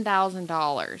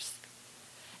 $10,000.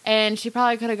 And she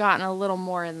probably could have gotten a little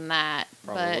more than that.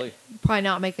 Probably. Probably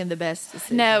not making the best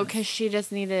decision. No, because she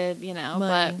just needed, money.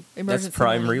 That's Emergency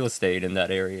prime money. real estate in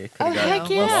that area. Oh, Could've got heck a lot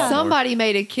yeah. more. Somebody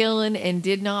made a killing and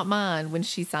did not mind when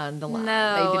she signed the line.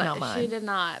 No, they did not mind. she did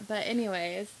not. But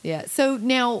anyways. Yeah. So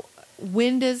now,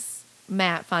 when does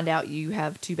Matt find out you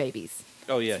have 2 babies?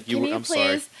 Oh, yeah. Can you I'm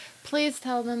sorry. please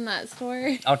tell them that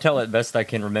story? I'll tell it best I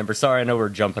can remember. Sorry, I know we're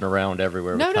jumping around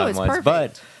everywhere No, with no, it's timelines.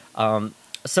 perfect. But,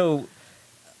 so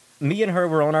me and her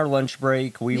were on our lunch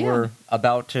break. We were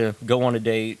about to go on a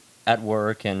date at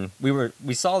work, and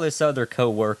we saw this other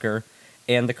coworker,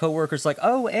 and the coworker's like,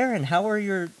 "Oh, Erin, how are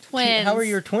your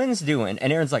twins doing?"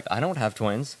 And Erin's like, "I don't have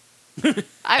twins."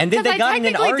 And then they got in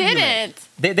an argument.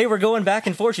 They were going back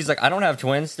and forth. She's like, "I don't have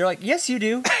twins." They're like, "Yes, you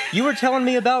do. You were telling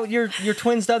me about your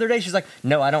twins the other day." She's like,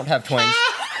 "No, I don't have twins."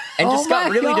 And just got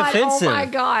really defensive. Oh my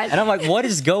God. And I'm like, what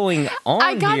is going on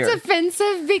I got here?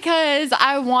 defensive because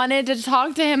I wanted to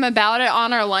talk to him about it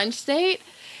on our lunch date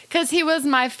because he was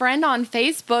my friend on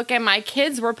Facebook and my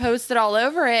kids were posted all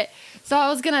over it. So I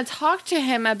was going to talk to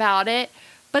him about it.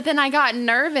 But then I got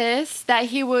nervous that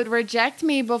he would reject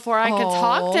me before I could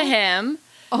talk to him.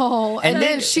 Oh, and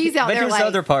then she's out but there here's like, the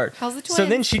other part. how's the So then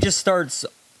twins? she just starts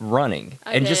running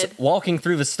and just walking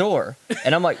through the store.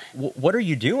 And I'm like, what are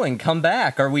you doing? Come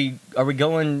back. Are we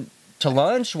going to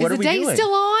lunch? What are we doing? Is the date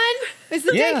still on? Is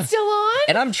the date still on?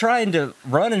 And I'm trying to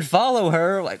run and follow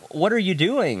her. Like, what are you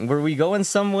doing? Were we going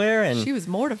somewhere? And She was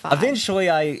mortified. eventually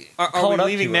I Are called we up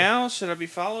leaving to her. now? Should I be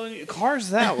following you?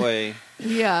 Car's that way.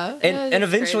 Yeah. And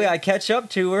eventually crazy. I catch up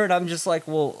to her and I'm just like,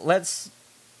 well, let's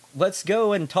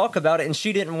go and talk about it. And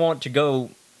she didn't want to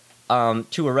go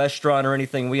to a restaurant or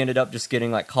anything. We ended up just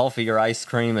getting like coffee or ice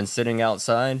cream and sitting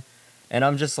outside. And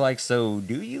I'm just like, so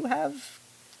do you have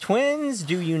twins?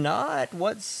 Do you not?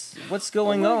 What's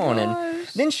going on? And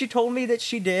then she told me that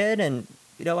she did, and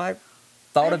I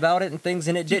thought about it and things,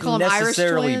 and it you didn't call 'em Irish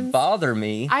necessarily twins? bother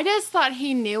me. I just thought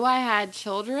he knew I had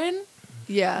children.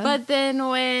 Yeah. But then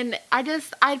when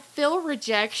I feel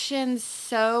rejection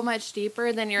so much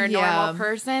deeper than you're a normal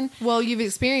person. Well, you've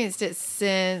experienced it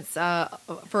since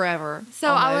forever. So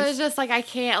I almost. was just like, I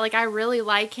can't, like, I really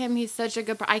like him. He's such a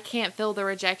good, I can't feel the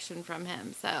rejection from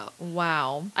him. So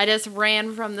Wow. I just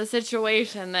ran from the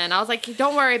situation then. I was like,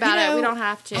 don't worry about it. We don't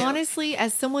have to. Honestly,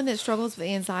 as someone that struggles with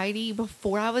anxiety,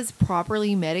 before I was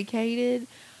properly medicated,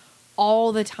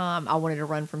 all the time I wanted to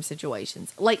run from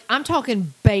situations. Like, I'm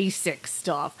talking basic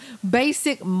stuff.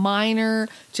 Basic, minor,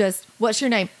 just, what's your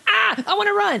name? I want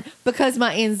to run. Because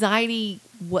my anxiety,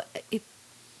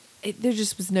 there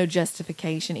just was no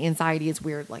justification. Anxiety is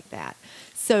weird like that.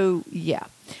 So, yeah.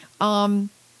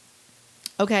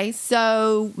 Okay,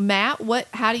 so, Matt,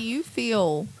 how do you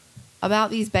feel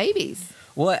about these babies?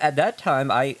 Well, at that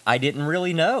time, I didn't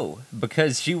really know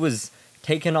because she was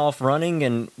taken off running,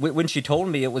 and when she told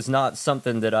me, it was not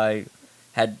something that I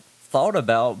had thought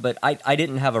about, but I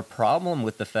didn't have a problem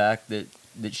with the fact that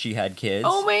she had kids.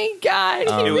 Oh my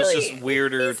God. It was just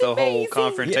weirder, the whole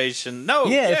confrontation. No,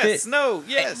 yes, no,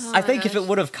 yes. I think if it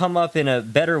would have come up in a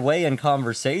better way in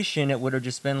conversation, it would have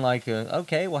just been like,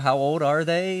 okay, well, how old are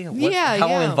they?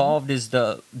 How involved is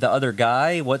the other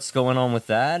guy? What's going on with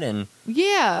that? And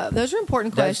yeah, those are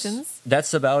important questions.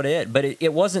 That's about it. But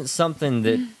it wasn't something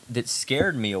that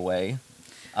scared me away.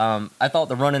 I thought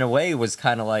the running away was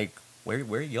kind of like, where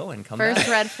are you going? Come back. First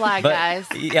red flag, guys.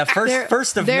 Yeah,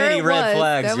 first of many red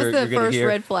flags. That was you're the gonna first hear.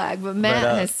 red flag, but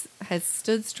Matt has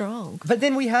stood strong. But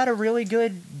then we had a really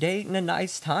good date and a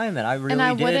nice time, and I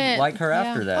really did like her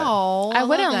after that. Oh, I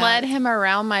wouldn't let him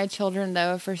around my children,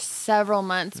 though, for several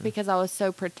months because I was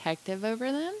so protective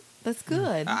over them. That's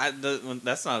good.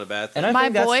 That's not a bad thing. And My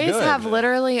think that's boys good. have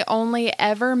literally only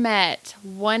ever met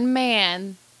one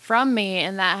man from me,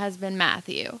 and that has been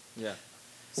Matthew. Yeah.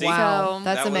 See, wow, so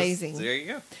that's amazing. There you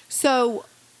go. So,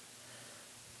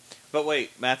 but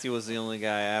wait, Matthew was the only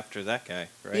guy after that guy,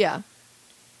 right? Yeah.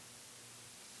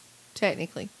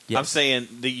 Technically. Yes. I'm saying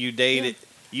that you dated,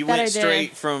 you That went I did.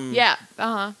 straight from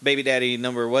baby daddy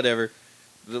number whatever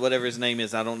his name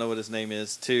is, I don't know what his name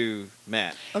is, to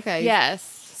Matt. Okay. Yes.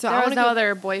 So there was no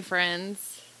other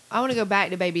boyfriends. I want to go back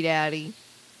to baby daddy.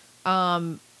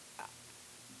 Was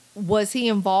he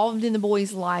involved in the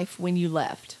boy's life when you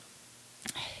left?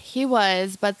 He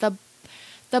was, but the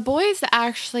The boys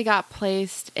actually got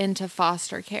placed into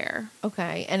foster care.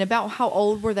 Okay. And about how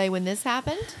old were they when this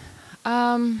happened?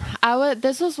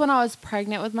 This was when I was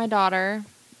pregnant with my daughter.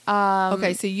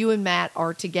 Okay, so you and Matt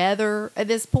are together at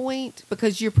this point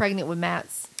because you're pregnant with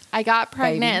Matt's. I got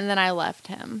pregnant baby. and then I left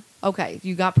him. Okay,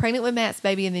 you got pregnant with Matt's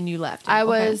baby and then you left him. I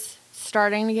Okay. was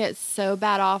starting to get so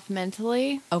bad off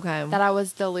mentally Okay. that I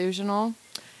was delusional.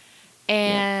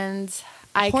 And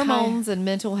Hormones and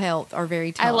mental health are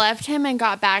very tough. I left him and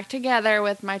got back together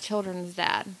with my children's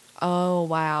dad. Oh,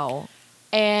 wow.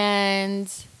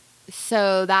 And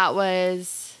so that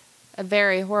was a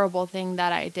very horrible thing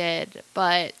that I did.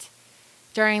 But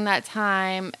during that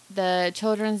time, the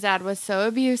children's dad was so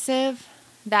abusive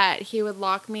that he would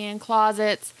lock me in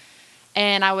closets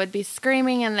and I would be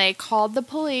screaming and they called the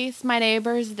police. My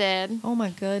neighbors did. Oh, my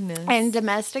goodness. And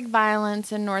domestic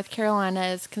violence in North Carolina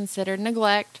is considered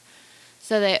neglect.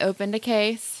 So they opened a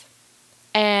case.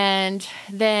 And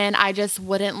then I just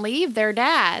wouldn't leave their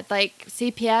dad. Like,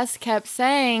 CPS kept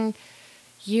saying,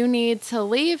 you need to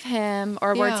leave him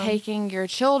or we're Yeah. taking your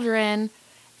children.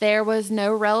 There was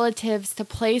no relatives to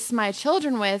place my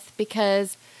children with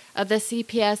because of the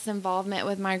CPS involvement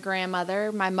with my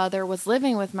grandmother. My mother was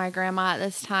living with my grandma at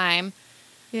this time.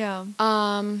 Yeah.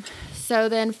 So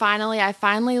then I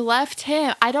finally left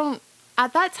him.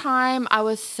 At that time, I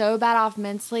was so bad off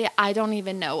mentally, I don't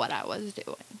even know what I was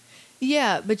doing.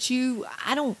 Yeah, but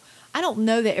I don't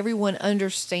know that everyone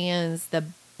understands the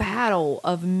battle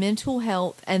of mental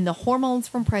health and the hormones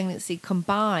from pregnancy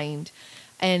combined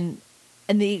and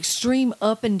the extreme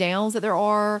up and downs that there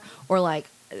are, or like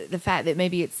the fact that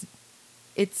maybe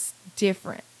it's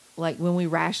different, like when we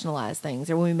rationalize things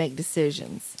or when we make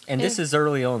decisions. And this is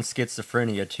early on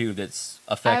schizophrenia too that's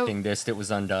affecting this that was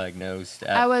undiagnosed at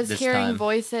I was this hearing time.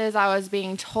 voices. I was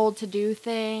being told to do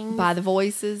things. By the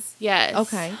voices? Yes.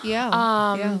 Okay, yeah.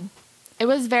 Yeah. It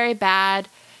was very bad.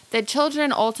 The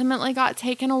children ultimately got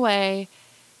taken away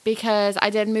because I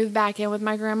did move back in with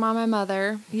my grandma and my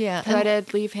mother. Yeah. So I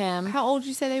did leave him. How old did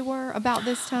you say they were about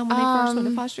this time when they first went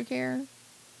to foster care?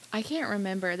 I can't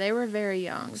remember. They were very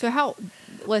young. So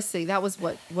let's see, that was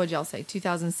what'd y'all say,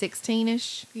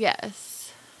 2016-ish?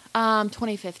 Yes.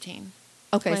 2015.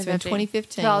 Okay, so in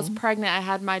 2015. So I was pregnant. I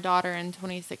had my daughter in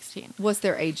 2016. What's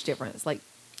their age difference? Like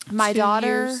My 2 daughter,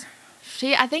 years?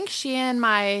 I think she and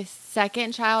my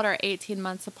second child are 18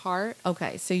 months apart.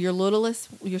 Okay, so your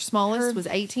smallest was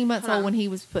 18 months Hold old on. when he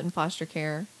was put in foster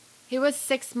care. He was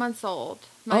 6 months old.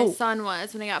 My Oh. son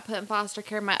was when he got put in foster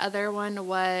care. My other one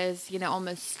was,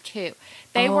 almost 2.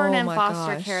 They Oh, weren't in my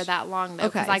foster gosh. care that long, though,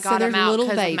 because Okay, I so got them there's out little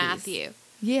because of babies. Matthew.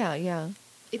 Yeah, yeah.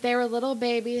 They were little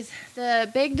babies. The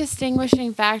big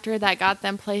distinguishing factor that got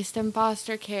them placed in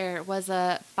foster care was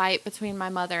a fight between my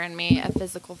mother and me, a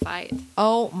physical fight.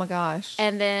 Oh my gosh.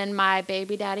 And then my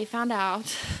baby daddy found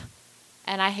out.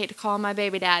 And I hate to call him my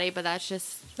baby daddy, but that's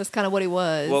just... That's kind of what he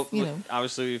was. Well, you know.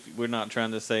 obviously, if we're not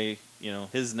trying to say,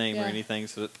 his name or Yeah. anything,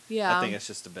 so Yeah. I think it's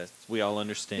just the best. We all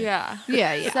understand. Yeah.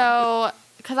 Yeah, yeah. So,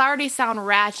 because I already sound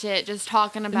ratchet just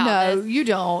talking about No, this. you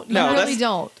don't. You No, really that's-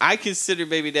 don't. I consider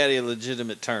baby daddy a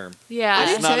legitimate term. Yeah. I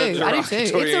do It's not a too. I do too. derogatory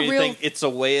It's or a real- anything. It's a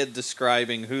way of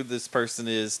describing who this person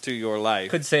is to your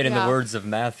life. Could say it in Yeah. the words of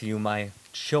Matthew, my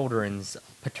children's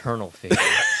paternal figure.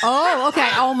 Oh, okay.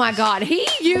 Oh my God. He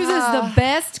uses the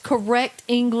best correct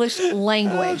English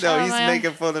language. No, Oh, he's man.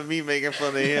 making fun of me, making fun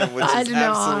of him, which I is do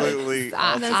not. absolutely.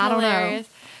 That's I don't know. hilarious.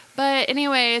 But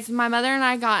anyways, my mother and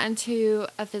I got into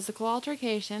a physical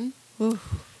altercation,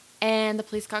 Oof. and the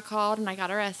police got called, and I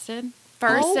got arrested.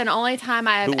 First Oh. and only time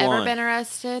I have Who ever won? been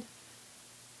arrested.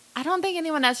 I don't think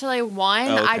anyone necessarily won.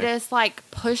 Oh, okay. I just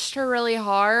pushed her really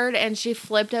hard, and she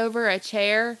flipped over a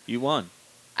chair. You won.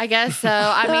 I guess so.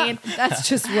 I mean, That's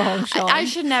just wrong, Sean. I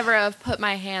should never have put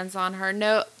my hands on her.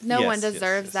 No Yes, one yes,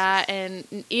 deserves yes, that,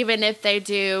 and even if they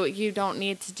do, you don't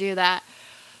need to do that.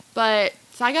 But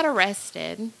so I got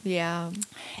arrested, Yeah.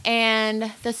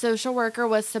 and the social worker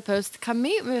was supposed to come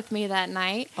meet with me that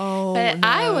night, Oh, but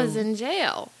I no. was in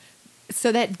jail.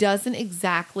 So that doesn't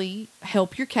exactly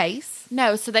help your case.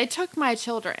 No, so they took my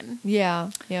children.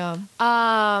 Yeah. Yeah.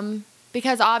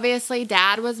 Because obviously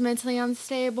Dad was mentally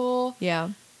unstable. Yeah.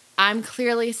 I'm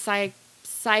clearly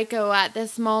psycho at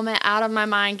this moment, out of my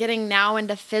mind, getting now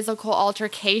into physical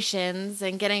altercations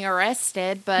and getting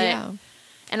arrested, but Yeah.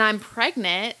 and I'm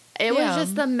pregnant. It Yeah. was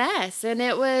just a mess, and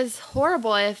it was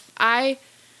horrible. If I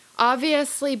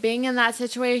obviously being in that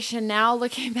situation now,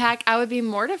 looking back, I would be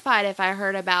mortified if I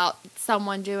heard about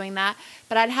someone doing that,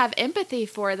 but I'd have empathy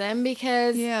for them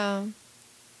because Yeah.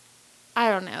 I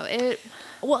don't know.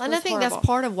 Well, and I was think that's horrible.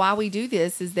 part of why we do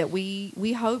this is that we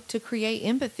hope to create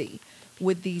empathy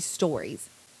with these stories.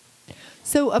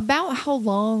 So about how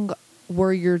long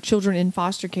were your children in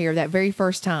foster care that very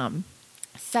first time?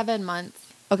 7 months.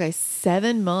 Okay,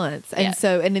 7 months. And Yes.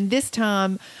 so, and in this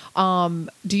time,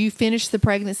 do you finish the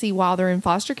pregnancy while they're in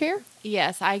foster care?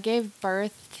 Yes, I gave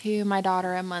birth to my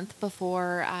daughter a month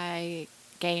before I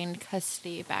gained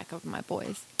custody back of my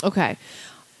boys. Okay.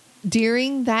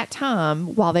 During that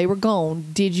time, while they were gone,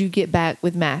 did you get back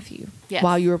with Matthew? Yes.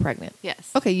 While you were pregnant?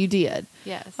 Yes. Okay, you did.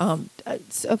 Yes.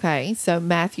 Okay, so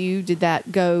Matthew, did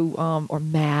that go, or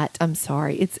Matt, I'm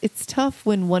sorry. It's tough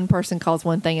when one person calls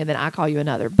one thing and then I call you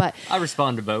another, but I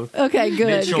respond to both. okay, good,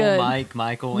 Mitchell, good. Mike,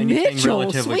 Michael, anything Mitchell,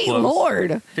 relatively sweet close.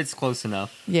 Lord. If it's close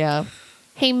enough. Yeah.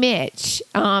 Hey, Mitch.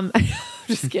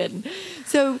 Just kidding.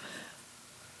 So,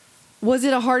 was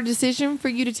it a hard decision for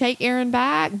you to take Erin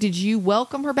back? Did you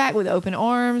welcome her back with open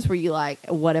arms? Were you like,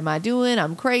 what am I doing?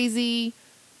 I'm crazy.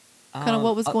 Kind of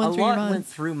what was going through your A lot went mind?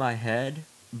 through my head,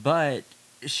 but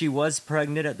she was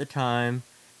pregnant at the time,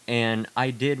 and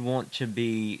I did want to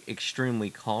be extremely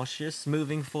cautious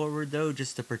moving forward, though,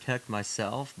 just to protect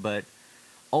myself. But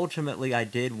ultimately, I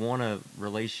did want a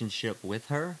relationship with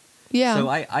her. Yeah. So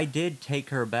I did take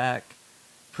her back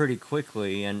pretty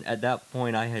quickly, and at that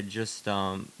point, I had just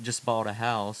bought a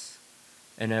house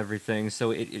and everything,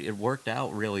 so it worked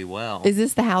out really well. Is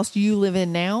this the house you live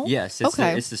in now? Yes, it's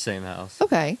okay. it's the same house.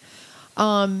 Okay.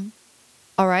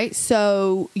 All right.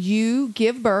 So you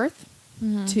give birth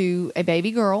to a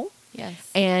baby girl, yes.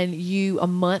 and you a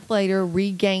month later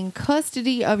regain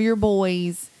custody of your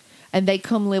boys, and they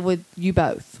come live with you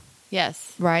both.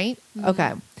 Yes. Right?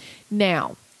 Okay.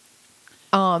 Now,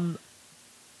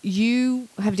 you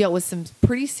have dealt with some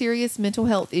pretty serious mental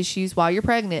health issues while you're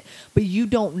pregnant, but you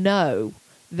don't know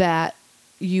that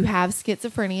you have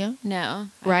schizophrenia, No.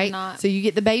 I right? did not. So you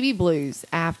get the baby blues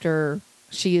after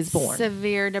she is born.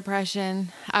 Severe depression.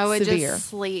 I would Severe. just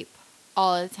sleep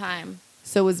all the time.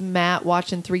 So was Matt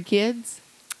watching 3 kids?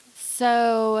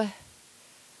 So,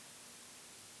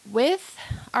 with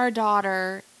our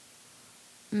daughter,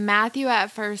 Matthew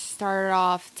at first started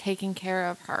off taking care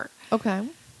of her. Okay.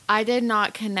 I did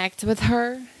not connect with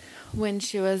her when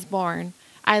she was born.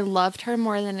 I loved her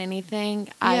more than anything.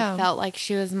 Yeah. I felt like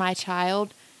she was my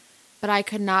child, but I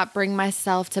could not bring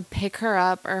myself to pick her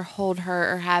up or hold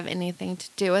her or have anything to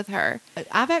do with her.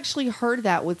 I've actually heard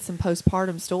that with some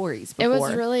postpartum stories It before.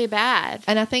 was really bad.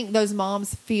 And I think those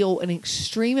moms feel an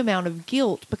extreme amount of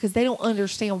guilt because they don't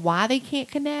understand why they can't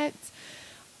connect.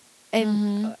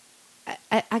 And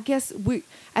I guess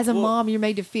as a mom, you're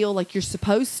made to feel like you're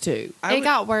supposed to. It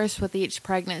got worse with each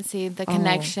pregnancy, the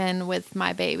connection with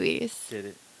my babies. Did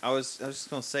it? I was just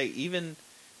gonna say, even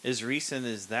as recent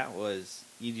as that was,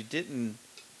 you didn't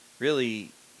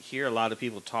really hear a lot of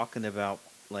people talking about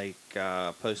like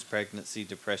post-pregnancy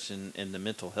depression and the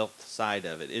mental health side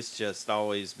of it. It's just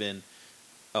always been,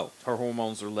 oh, her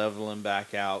hormones are leveling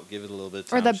back out. Give it a little bit of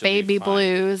time. Or the she'll be baby fine.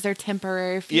 blues, they're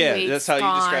temporary. Few Yeah, weeks, that's how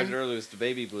gone. you described it earlier. Was the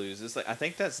baby blues? It's like I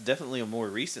think that's definitely a more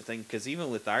recent thing because even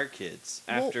with our kids,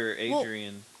 after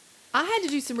Adrian, I had to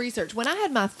do some research. When I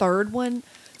had my third one,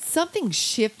 something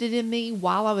shifted in me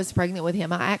while I was pregnant with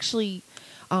him. I actually,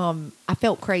 I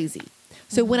felt crazy.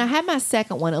 So when I had my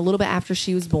second one, a little bit after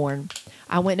she was born,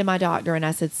 I went to my doctor and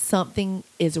I said, something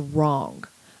is wrong.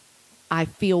 I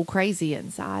feel crazy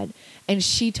inside. And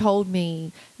she told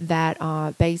me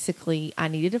that basically I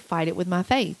needed to fight it with my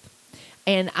faith.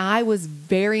 And I was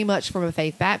very much from a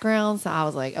faith background. So I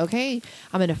was like, okay,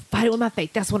 I'm going to fight it with my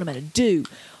faith. That's what I'm going to do.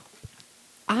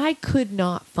 I could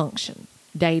not function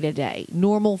day to day.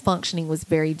 Normal functioning was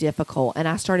very difficult. And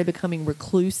I started becoming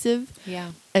reclusive.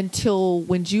 Yeah. Until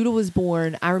when Judah was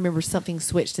born, I remember something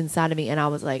switched inside of me. And I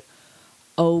was like,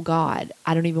 oh God,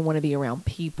 I don't even want to be around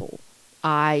people.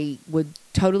 I would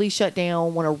totally shut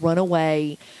down, want to run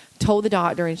away. Told the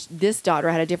doctor, and this doctor,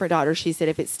 I had a different doctor. She said,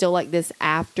 if it's still like this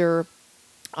after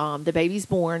the baby's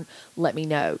born, let me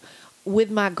know.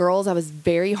 With my girls, I was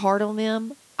very hard on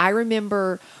them. I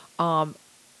remember,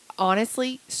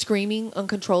 honestly, screaming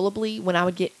uncontrollably when I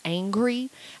would get angry.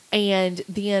 And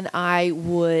then I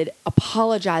would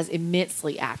apologize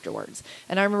immensely afterwards.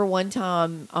 And I remember one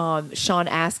time Shawn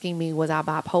asking me, was I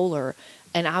bipolar?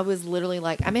 And I was literally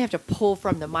like, I may have to pull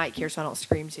from the mic here so I don't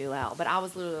scream too loud. But I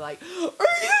was literally like, are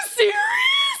you serious?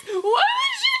 Why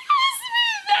would she ask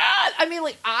me that? I mean,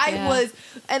 like, I was,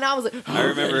 and I was like, I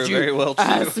remember it very well too.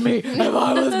 ask me if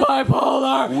I was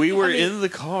bipolar. We were in the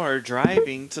car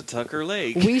driving to Tucker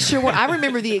Lake. We sure were. I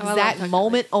remember the love exact Tucker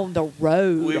moment on the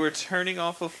road. We were turning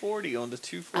off of 40 on the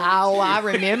 242. Oh, I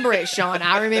remember it, Shawn.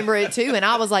 I remember it too. And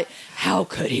I was like, how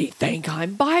could he think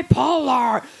I'm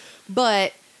bipolar?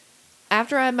 But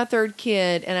after I had my third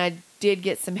kid and I did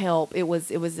get some help, it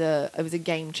was a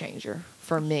game changer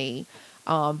for me.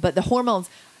 But the hormones,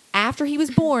 after he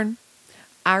was born,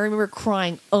 I remember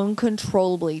crying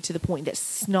uncontrollably to the point that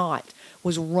snot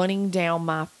was running down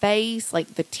my face.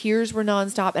 Like the tears were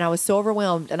nonstop. And I was so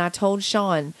overwhelmed. And I told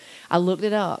Shawn, I looked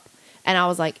it up. And I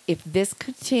was like, if this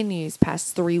continues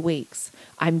past 3 weeks,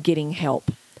 I'm getting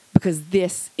help because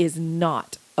this is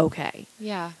not okay.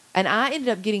 Yeah. And I ended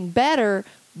up getting better,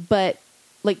 but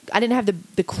like I didn't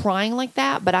have the crying like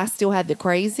that, but I still had the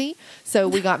crazy. So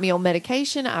we got me on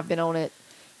medication. I've been on it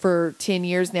for 10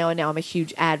 years now, and now I'm a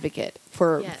huge advocate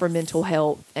for mental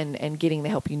health and getting the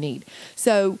help you need.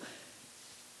 So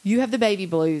you have the baby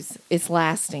blues. It's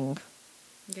lasting.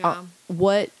 Yeah.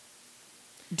 What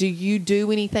do you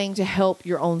do anything to help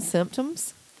your own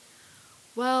symptoms?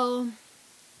 Well,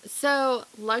 so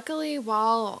luckily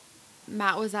while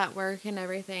Matt was at work and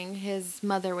everything, his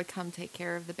mother would come take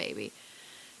care of the baby.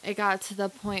 It got to the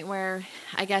point where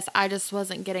I guess I just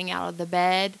wasn't getting out of the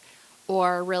bed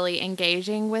or really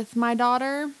engaging with my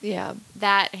daughter. Yeah.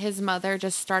 That his mother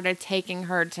just started taking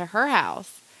her to her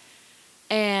house.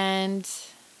 And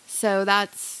so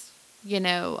that's,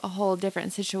 a whole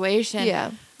different situation.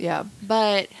 Yeah. Yeah.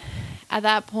 But at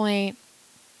that point,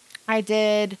 I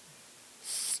did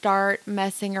start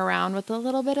messing around with a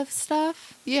little bit of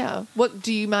stuff. Yeah. What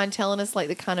do you mind telling us? Like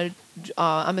the kind of,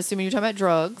 I'm assuming you're talking about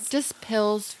drugs. Just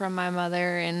pills from my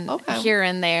mother and Okay. here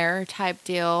and there type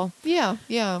deal. Yeah.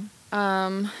 Yeah.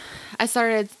 I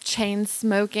started chain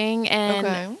smoking and,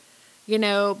 Okay.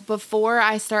 before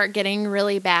I start getting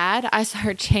really bad, I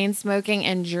start chain smoking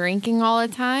and drinking all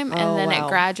the time. And Oh, then wow. it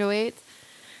graduates.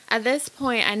 At this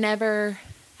point,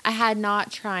 I had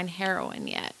not tried heroin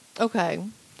yet. Okay.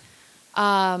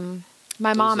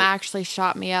 My mom actually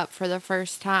shot me up for the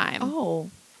first time. Oh,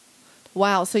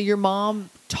 wow! So your mom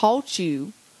taught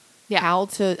you how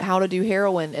to do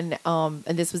heroin, and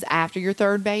this was after your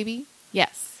third baby.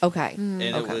 Yes. Okay. And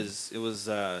Okay. it was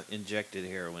injected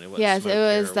heroin. It wasn't Yes, it smoked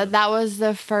was heroin. that was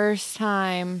the first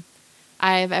time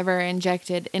I've ever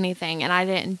injected anything, and I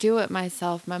didn't do it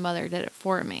myself. My mother did it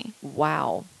for me.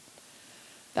 Wow.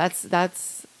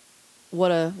 That's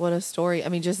what a story. I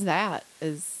mean, just that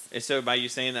is. And so by you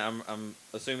saying that, I'm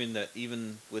assuming that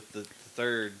even with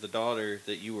the daughter,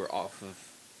 that you were off of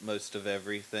most of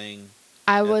everything.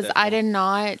 I did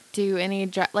not do any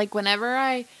like whenever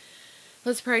I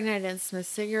was pregnant, I didn't smoke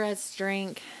cigarettes,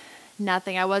 drink,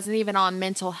 nothing. I wasn't even on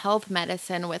mental health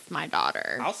medicine with my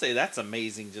daughter. I'll say that's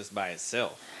amazing just by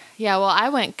itself. Yeah,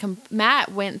 well,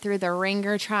 Matt went through the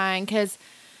ringer trying because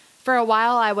for a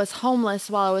while I was homeless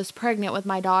while I was pregnant with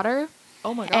my daughter.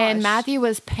 Oh my gosh. And Matthew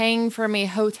was paying for me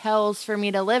hotels for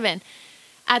me to live in.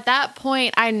 At that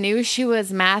point, I knew she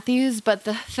was Matthew's, but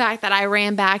the fact that I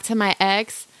ran back to my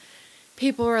ex,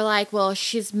 people were like, well,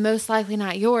 she's most likely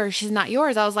not yours. She's not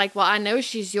yours. I was like, well, I know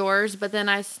she's yours. But then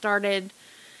I started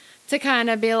to kind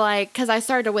of be like, because I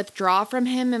started to withdraw from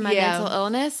him in my mental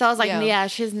illness. So I was like, yeah,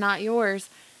 she's not yours.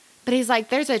 But he's like,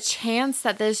 there's a chance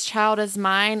that this child is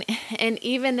mine. And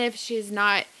even if she's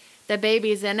not, the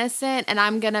baby's innocent, and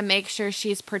I'm going to make sure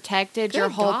she's protected your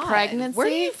whole pregnancy. Where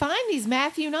do you find these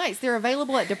Matthew Knights? They're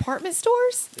available at department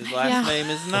stores? His last name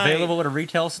is Knight. Available at a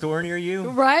retail store near you.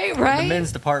 Right. The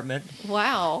men's department.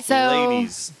 Wow. So,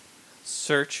 ladies,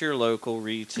 search your local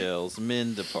retail's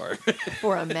men department.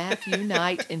 For a Matthew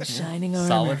Knight in shining armor.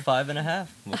 Solid 5.5.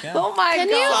 Look out. Oh my can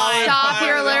God. you stop?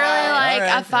 You're literally like All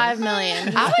right. a 5 million.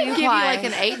 I Just would be give you quiet. like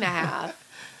an 8.5.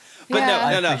 But Yeah.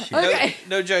 no, I appreciate it. Okay.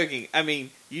 no joking. I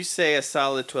mean, you say a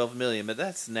solid 12 million, but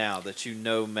that's now that you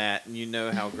know Matt and you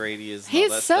know how great he is. And all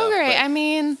He's that so stuff. great. But I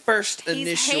mean, first He's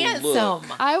initial handsome.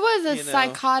 look. I was a You know.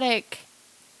 psychotic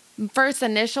first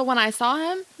initial when I saw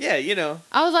him. Yeah, you know.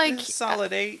 I was like,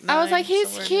 Solid 8, 9. I was like, he's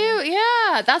somewhere in cute. there.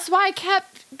 Yeah, that's why I kept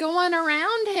going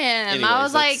around him. Anyways, I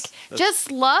was like, that's-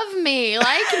 just love me,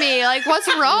 like me. Like, what's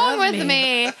wrong Love with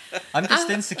me. me? I'm just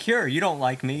insecure. You don't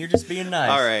like me. You're just being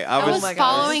nice. All right. I was my gosh.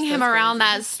 following him That's around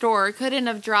crazy. that store. Couldn't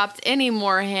have dropped any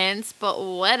more hints, but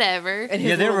whatever. And Yeah,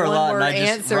 his there little were a lot, and one-word I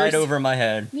just answers. right over my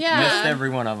head. Yeah. Missed every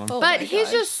one of them. Oh But my he's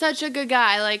gosh. just such a good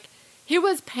guy. Like, he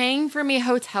was paying for me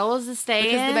hotels to stay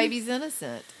Because in. the baby's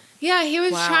innocent. Yeah, he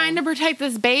was Wow. trying to protect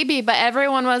this baby, but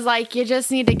everyone was like, you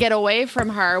just need to get away from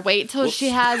her. Wait till she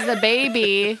has the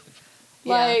baby.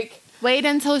 Yeah. Like, wait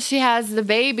until she has the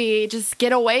baby. Just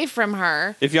get away from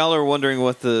her. If y'all are wondering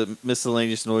what the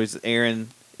miscellaneous noise, Erin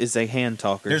is a hand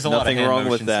talker. There's a lot of Nothing hand wrong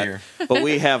with motions that. here. But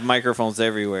we have microphones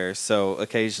everywhere, so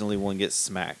occasionally one gets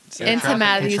smacked. So. Yeah. Into traffic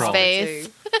Matthew's control. face.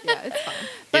 Yeah, it's fine.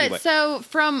 But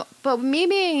Anyway. but me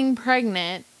being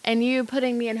pregnant and you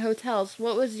putting me in hotels,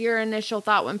 what was your initial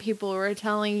thought when people were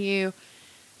telling you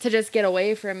to just get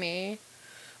away from me?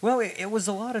 Well, it was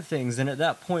a lot of things, and at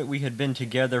that point we had been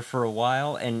together for a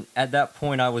while, and at that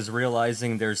point I was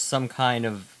realizing there's some kind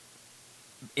of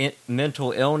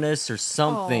mental illness or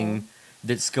something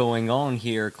that's going on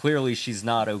here. Clearly she's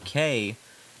not okay,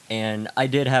 and I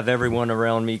did have everyone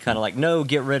around me kind of like, no,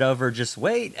 get rid of her, just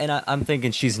wait, and I'm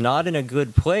thinking she's not in a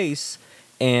good place,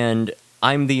 and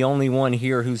I'm the only one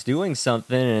here who's doing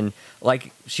something, and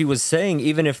like she was saying,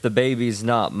 even if the baby's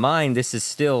not mine, this is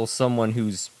still someone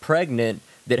who's pregnant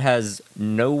that has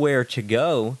nowhere to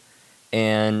go,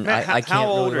 and Matt, I can't how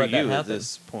old really are let that you at happen.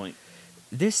 this point?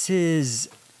 This is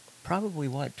probably,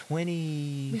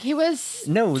 20... He was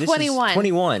No, this 21. is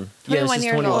 21. Yeah, this 21 is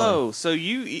years old. 21. Whoa, so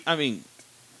I mean,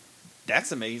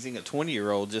 that's amazing. A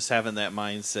 20-year-old just having that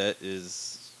mindset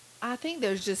is... I think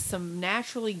there's just some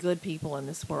naturally good people in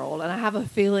this world, and I have a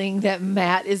feeling that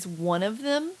Matt is one of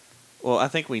them. Well, I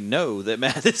think we know that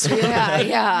Matt is one of Yeah, them.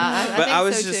 yeah. I But think I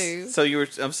was so just... too. So you were...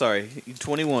 I'm sorry. You're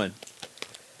 21.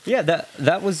 Yeah,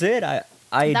 that was it. I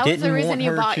That didn't was the reason want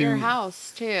you her bought to... your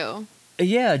house, too.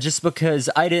 Yeah, just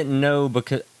because I didn't know,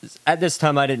 because at this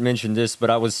time I didn't mention this, but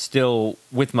I was still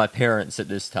with my parents at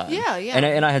this time. Yeah, yeah.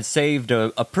 And I had saved a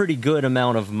pretty good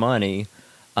amount of money,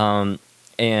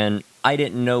 and I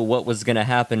didn't know what was going to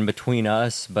happen between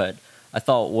us, but I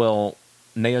thought, well,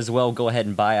 may as well go ahead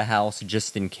and buy a house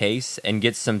just in case and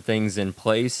get some things in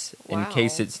place in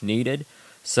case Wow. it's needed.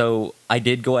 So I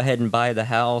did go ahead and buy the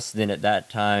house. Then at that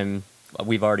time,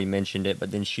 we've already mentioned it,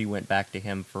 but then she went back to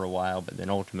him for a while, but then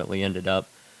ultimately ended up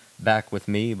back with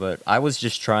me. But I was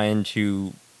just trying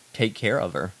to take care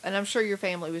of her. And I'm sure your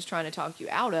family was trying to talk you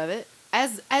out of it.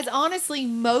 As honestly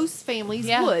most families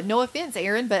Yeah. would. No offense,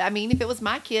 Erin, but I mean, if it was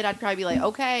my kid, I'd probably be like,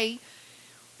 okay,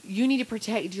 you need to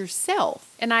protect yourself.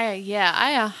 And I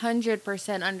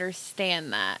 100%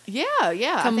 understand that. Yeah,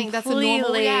 yeah. I think that's a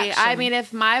normal reaction. I mean,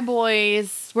 if my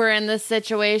boys were in this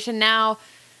situation now,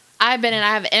 I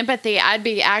have empathy. I'd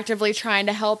be actively trying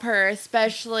to help her,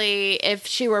 especially if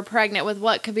she were pregnant with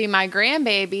what could be my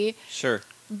grandbaby. Sure.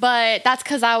 But that's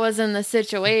because I was in the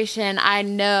situation. I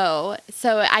know.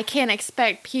 So I can't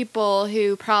expect people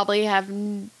who probably have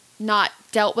not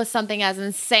dealt with something as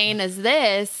insane as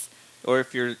this. Or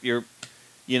if you're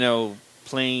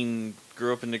plain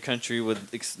grew up in the country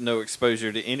with no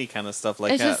exposure to any kind of stuff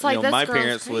like It's that. just like, this my girl's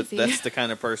parents would. crazy. That's the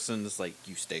kind of person that's like,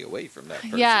 you stay away from that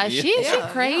person. Yeah, she's Yeah,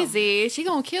 crazy. She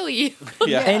gonna kill you.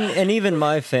 Yeah. And even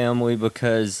my family,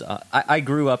 because I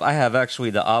grew up, I have actually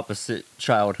the opposite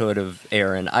childhood of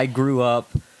Erin. I grew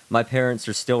up, my parents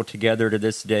are still together to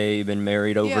this day, been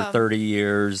married over Yeah. 30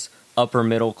 years, upper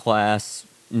middle class,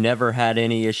 never had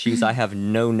any issues. I have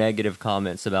no negative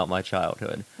comments about my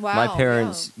childhood. Wow, My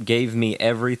parents gave me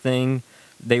everything.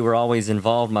 They were always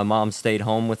involved. My mom stayed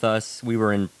home with us. We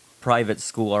were in private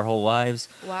school our whole lives.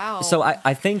 Wow. So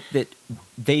I think that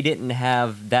they didn't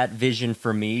have that vision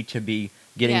for me to be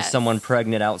getting Yes. someone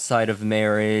pregnant outside of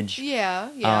marriage. Yeah,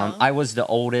 yeah. I was the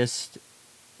oldest,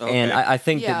 Okay. and I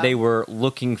think Yeah. that they were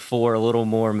looking for a little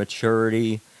more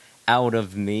maturity out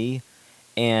of me,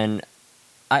 and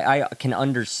I can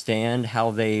understand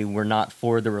how they were not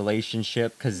for the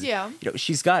relationship, because Yeah.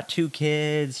 she's got 2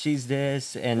 kids, she's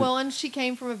this, and Well, and she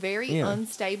came from a very Yeah.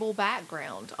 unstable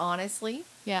background, honestly,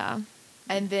 Yeah.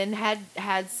 and then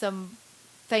had some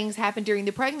things happen during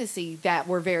the pregnancy that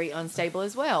were very unstable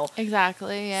as well.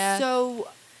 Exactly. Yeah. So,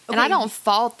 And I okay, don't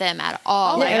fault them at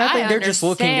all. Yeah, yeah, and I think they're just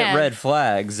looking at understand. red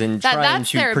flags and trying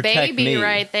That's to their protect baby me.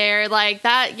 right there. Like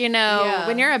that, Yeah.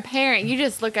 when you're a parent, you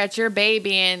just look at your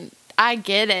baby, and I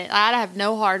get it. I have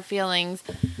no hard feelings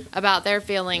about their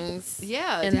feelings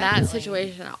Yeah, in that definitely.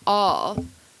 situation at all.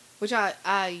 Which I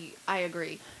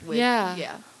agree with. Yeah.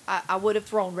 Yeah. I would have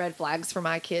thrown red flags for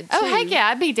my kid too. Oh, heck yeah.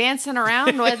 I'd be dancing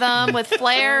around with them with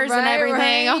flares and Right,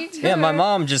 everything. right. Yeah, my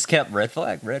mom just kept red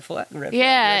flag, red flag, red flag.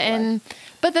 Yeah, red flag.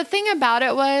 but the thing about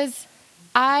it was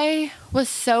I was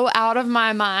so out of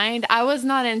my mind. I was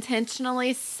not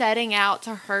intentionally setting out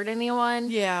to hurt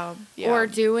anyone Yeah. or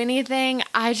do anything.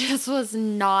 I just was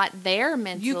not there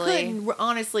mentally. You couldn't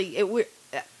honestly. It would.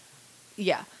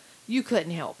 Yeah, you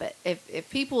couldn't help it. If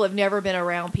people have never been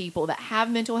around people that have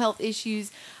mental health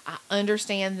issues, I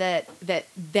understand that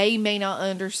they may not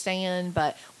understand.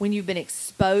 But when you've been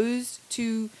exposed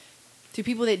to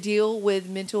people that deal with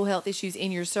mental health issues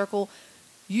in your circle,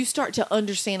 you start to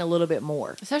understand a little bit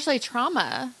more. Especially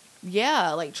trauma.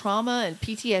 Yeah, like trauma and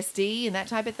PTSD and that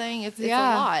type of thing. It's a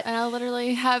lot. And I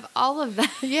literally have all of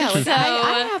that. Yeah, like So-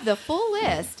 I have the full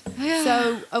list. Yeah.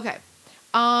 So, okay.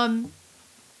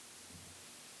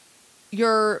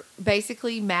 You're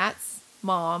basically Matt's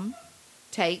mom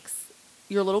takes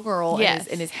your little girl Yes.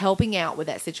 and is helping out with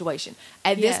that situation.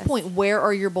 At Yes. this point, where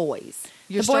are your boys?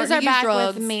 You're the boys starting are to use back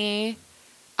drugs. with me.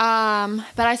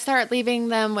 But I start leaving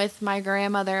them with my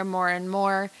grandmother more and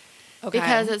more. Okay.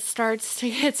 Because it starts to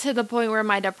get to the point where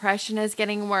my depression is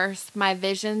getting worse. My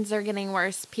visions are getting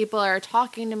worse. People are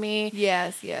talking to me.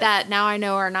 Yes. That now I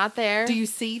know are not there. Do you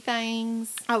see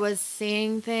things? I was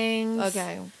seeing things.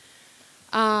 Okay.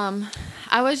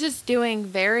 I was just doing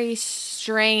very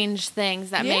strange things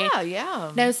that made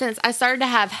no sense. I started to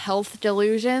have health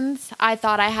delusions. I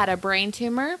thought I had a brain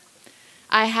tumor.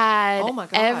 I had Oh my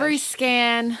gosh. every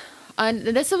scan.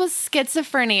 This was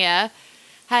schizophrenia.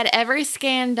 Had every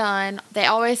scan done. They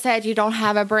always said you don't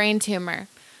have a brain tumor.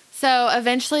 So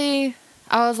eventually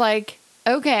I was like,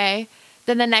 okay.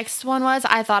 Then the next one was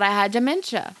I thought I had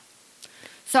dementia.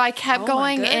 So I kept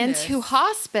going into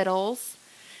hospitals,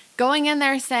 going in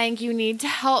there saying, you need to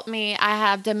help me. I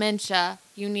have dementia.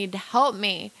 You need to help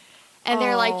me. And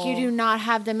they're like, you do not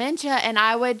have dementia. And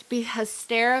I would be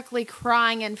hysterically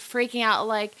crying and freaking out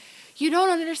like, you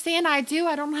don't understand. I do.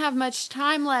 I don't have much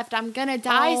time left. I'm going to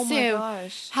die soon. My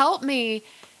gosh. Help me.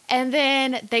 And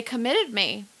then they committed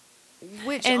me.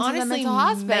 Which into the honestly mental may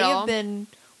hospital. have been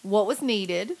what was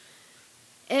needed.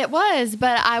 It was,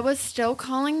 but I was still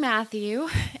calling Matthew.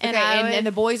 And And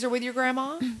the boys are with your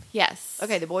grandma? Yes.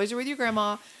 Okay, the boys are with your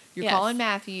grandma. You're Yes. calling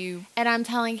Matthew. And I'm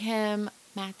telling him,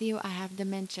 Matthew, I have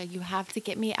dementia. You have to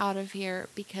get me out of here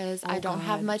because I don't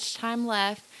have God. much time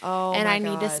left. Oh, and my I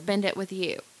need to God. spend it with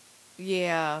you.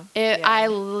 Yeah. I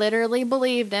literally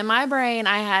believed in my brain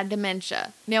I had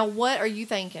dementia. Now, what are you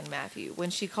thinking, Matthew,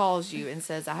 when she calls you and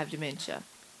says, I have dementia?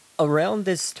 Around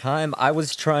this time, I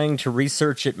was trying to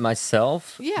research it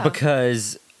myself. Yeah.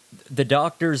 Because the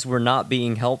doctors were not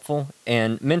being helpful,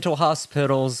 and mental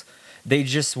hospitals, they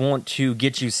just want to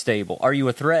get you stable. Are you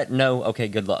a threat? No. Okay,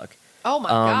 good luck. Oh, my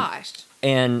gosh.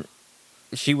 And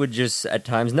she would just, at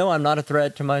times, no, I'm not a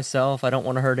threat to myself. I don't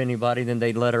want to hurt anybody. Then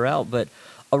they'd let her out. But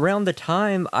around the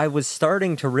time I was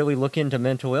starting to really look into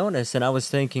mental illness, and I was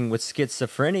thinking with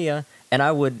schizophrenia, and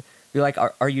I would be like,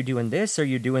 are you doing this? Are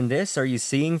you doing this? Are you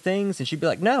seeing things? And she'd be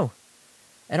like, no.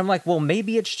 And I'm like, well,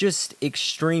 maybe it's just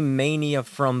extreme mania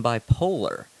from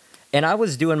bipolar. And I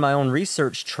was doing my own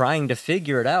research trying to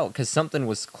figure it out because something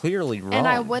was clearly wrong. And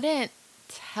I wouldn't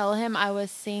tell him I was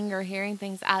seeing or hearing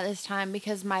things at this time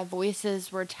because my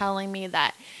voices were telling me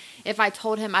that if I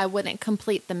told him I wouldn't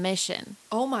complete the mission.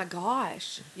 Oh, my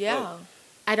gosh. Yeah.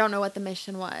 I don't know what the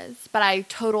mission was, but I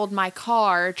totaled my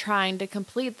car trying to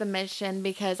complete the mission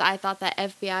because I thought that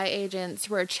FBI agents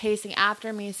were chasing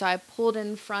after me. So I pulled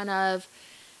in front of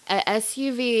a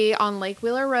SUV on Lake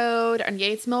Wheeler Road and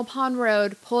Yates Mill Pond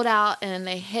Road, pulled out, and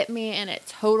they hit me, and it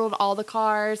totaled all the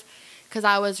cars because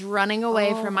I was running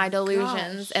away from my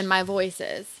delusions gosh. and my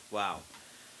voices. Wow.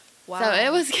 Wow. So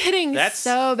it was getting That's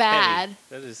so bad. heavy.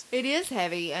 That is. It is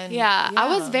heavy. And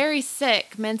I was very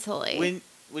sick mentally.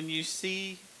 When you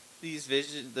see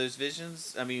those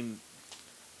visions, I mean,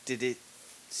 did it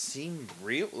seem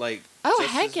real? Like, oh,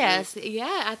 just heck as yes. real?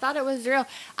 Yeah, I thought it was real.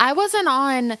 I wasn't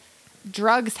on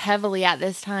drugs heavily at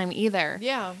this time either.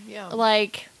 Yeah.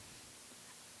 Like,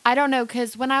 I don't know,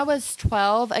 because when I was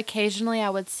 12, occasionally I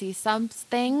would see some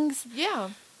things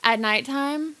Yeah. at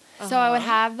nighttime. So I would Uh-huh.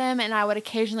 have them, and I would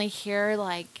occasionally hear,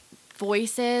 like,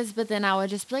 voices, but then I would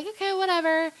just be like, okay,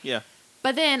 whatever. Yeah.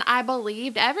 But then I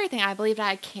believed everything. I believed I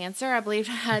had cancer. I believed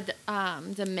I had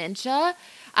dementia.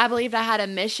 I believed I had a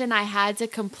mission I had to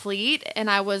complete, and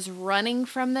I was running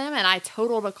from them, and I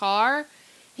totaled a car.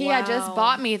 He had just Wow.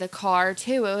 bought me the car,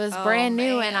 too. It was Oh, brand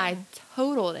new, and I man.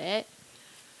 totaled it.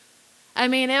 I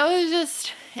mean, it was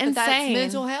just insane. But that's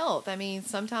mental health. I mean,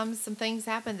 sometimes some things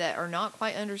happen that are not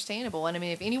quite understandable. And I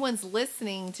mean, if anyone's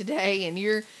listening today and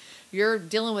you're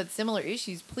dealing with similar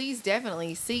issues, please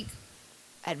definitely seek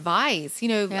advice. You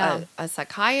know, Yeah. a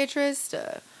psychiatrist,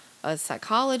 a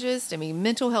psychologist. I mean,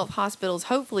 mental health hospitals.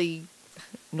 Hopefully,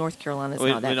 North Carolina's We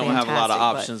not that don't have a lot of fantastic,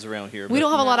 but options around here. We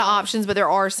don't have a lot of No. options, but there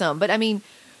are some. But I mean,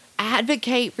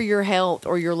 advocate for your health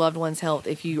or your loved one's health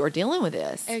if you are dealing with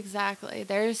this. Exactly.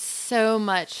 There's so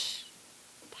much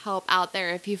help out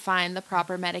there if you find the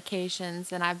proper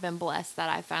medications, and I've been blessed that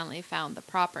I finally found the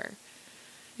proper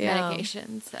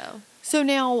medication. So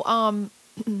now,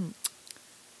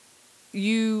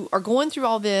 you are going through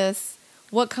all this.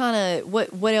 What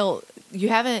else?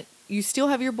 You still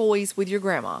have your boys with your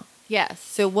grandma. Yes.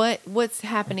 So what's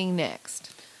happening next?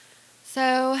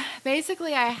 So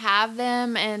basically, I have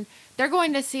them, and they're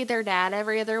going to see their dad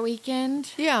every other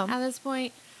weekend. Yeah. At this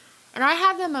point, and I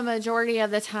have them a majority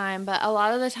of the time, but a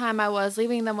lot of the time I was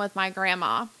leaving them with my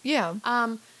grandma. Yeah.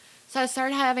 So I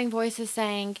started having voices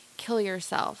saying, "Kill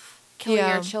yourself, kill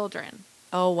Yeah. your children,"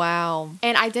 Oh, wow.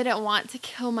 and I didn't want to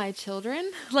kill my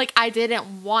children. Like, I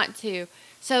didn't want to,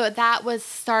 So that was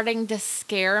starting to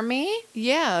scare me.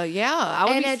 Yeah, yeah. I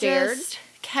would And be it scared. just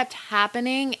kept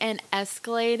happening and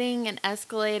escalating and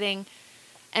escalating.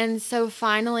 And so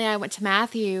finally I went to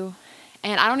Matthew,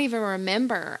 and I don't even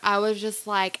remember. I was just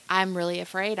like, I'm really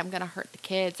afraid I'm going to hurt the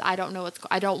kids. I don't know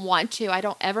I don't want to. I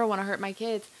don't ever want to hurt my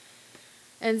kids.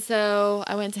 And so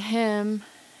I went to him,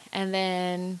 and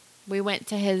then we went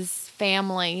to his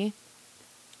family,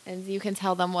 and you can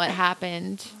tell them what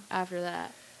happened after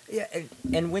that. Yeah,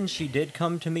 and when she did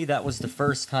come to me, that was the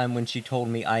first time when she told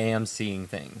me I am seeing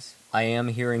things. I am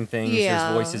hearing things.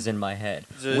 Yeah. There's voices in my head.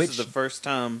 So this is the first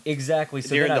time. Exactly. So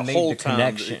During then I the made whole the time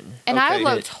connection. And I Okay.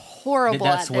 looked horrible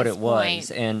That's at what this it was.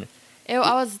 point. And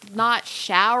I was not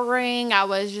showering. I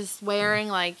was just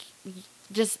wearing I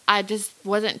just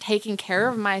wasn't taking care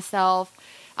of myself.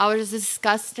 I was just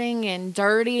disgusting and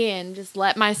dirty and just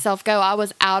let myself go. I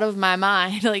was out of my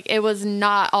mind. Like, it was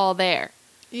not all there.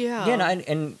 Yeah. yeah,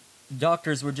 and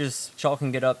doctors were just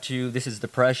chalking it up to this is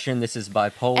depression, this is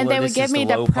bipolar, And they would this give is me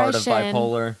the low part of depression.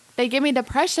 bipolar. They give me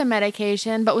depression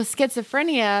medication, but with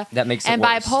schizophrenia That makes it and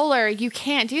worse. bipolar, you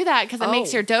can't do that because it makes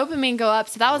Oh. your dopamine go up.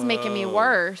 So that was making me Whoa.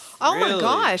 worse. Oh my Really?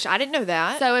 gosh, I didn't know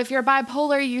that. So if you're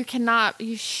bipolar,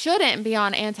 you shouldn't be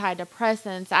on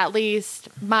antidepressants. At least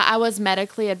I was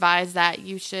medically advised that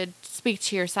you should speak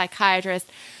to your psychiatrist.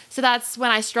 So that's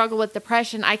when I struggle with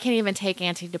depression. I can't even take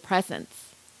antidepressants.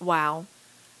 Wow.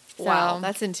 So- Wow,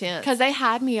 that's intense. Because they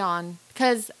had me on.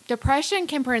 Because depression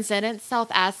can present itself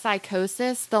as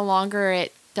psychosis the longer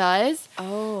it does.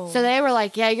 Oh. So they were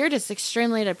like, yeah, you're just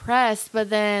extremely depressed. But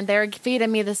then they're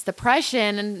feeding me this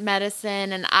depression and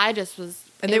medicine. And I just was.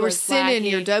 and it they were was sending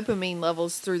wacky. your dopamine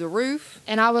levels through the roof.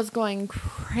 And I was going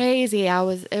crazy. It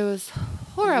was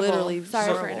horrible. Literally Sorry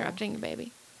for horrible. interrupting you,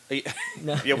 baby.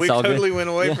 No, Yeah, we it's all good. totally went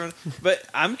away Yeah. from. But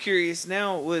I'm curious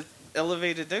now with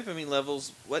elevated dopamine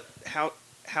levels.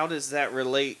 How does that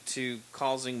relate to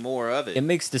causing more of it? It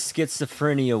makes the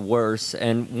schizophrenia worse.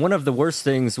 And one of the worst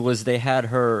things was they had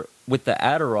her with the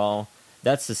Adderall.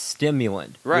 That's a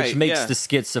stimulant, Right, which makes yeah. the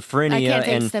schizophrenia I can't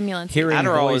take and stimulants. hearing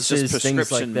Adderall is voices, just things like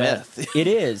prescription that. meth. It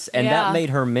is, and Yeah. that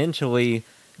made her mentally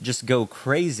just go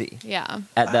crazy Yeah.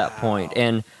 at that point.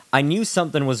 And I knew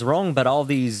something was wrong, but all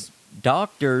these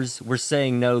doctors were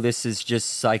saying, no, this is just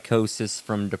psychosis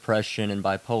from depression and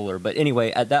bipolar. But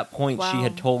anyway, at that point, she Wow.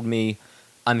 had told me,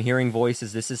 I'm hearing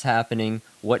voices, this is happening,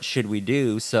 what should we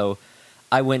do? So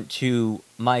I went to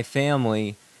my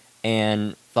family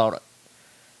and thought,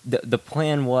 the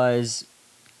plan was,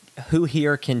 who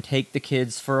here can take the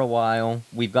kids for a while?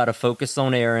 We've got to focus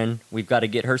on Erin. We've got to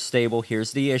get her stable.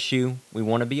 Here's the issue. We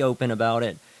want to be open about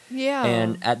it. Yeah.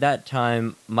 And at that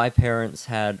time, my parents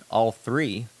had all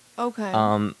three okay.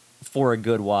 for a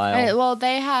good while. Well,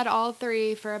 they had all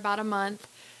three for about a month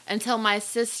until my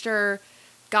sister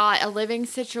got a living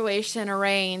situation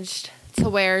arranged to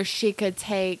where she could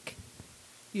take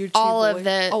Your two all boys. of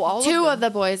the all two of of the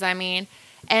boys, I mean.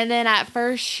 And then at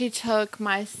first she took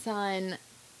my son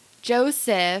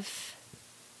Joseph,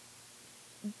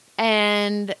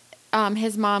 and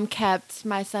his mom kept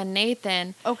my son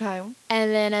Nathan. Okay.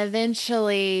 And then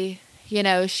eventually,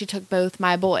 she took both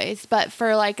my boys. But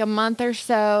for like a month or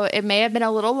so, it may have been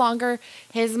a little longer,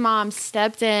 his mom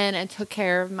stepped in and took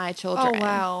care of my children. Oh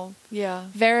wow. Yeah.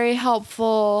 Very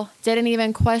helpful. Didn't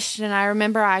even question. I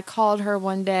remember I called her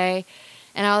one day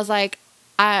and I was like,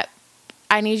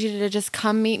 I need you to just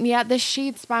come meet me at the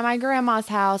Sheets by my grandma's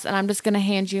house, and I'm just going to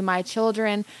hand you my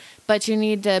children, but you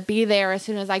need to be there as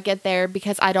soon as I get there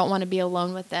because I don't want to be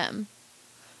alone with them.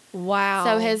 Wow.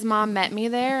 So his mom met me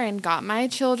there and got my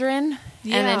children,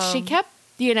 and then she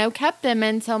Yeah. kept them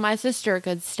until my sister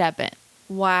could step in.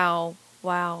 Wow.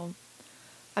 Wow.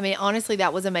 I mean, honestly,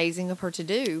 that was amazing of her to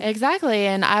do. Exactly,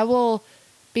 and I will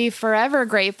be forever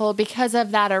grateful because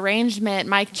of that arrangement.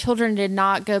 My children did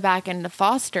not go back into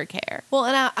foster care. Well,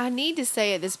 and I need to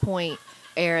say at this point,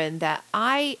 Erin, that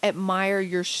I admire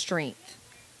your strength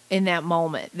in that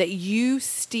moment. That you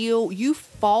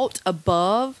fought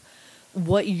above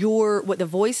what the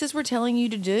voices were telling you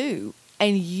to do,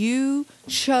 and you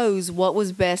chose what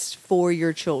was best for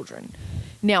your children.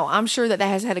 Now, I'm sure that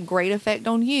has had a great effect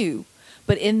on you,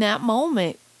 but in that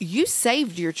moment, you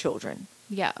saved your children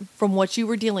Yeah. from what you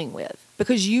were dealing with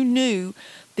because you knew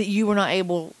that you were not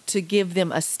able to give them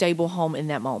a stable home in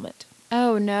that moment.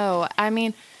 Oh no. I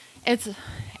mean,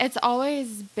 it's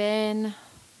always been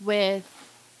with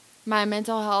my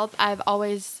mental health. I've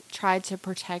always tried to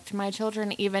protect my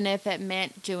children, even if it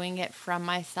meant doing it from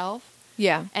myself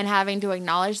Yeah. and having to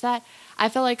acknowledge that. I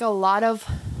feel like a lot of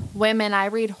women, I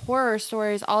read horror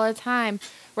stories all the time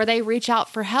where they reach out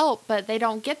for help, but they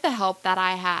don't get the help that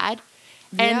I had.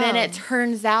 And then Yeah. it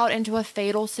turns out into a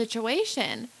fatal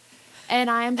situation. And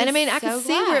I am just And I mean, I so can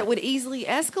see where glad. it would easily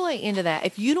escalate into that.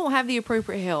 If you don't have the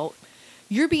appropriate help,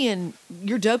 your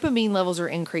dopamine levels are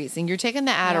increasing. You're taking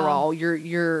the Adderall.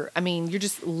 You're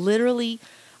just literally,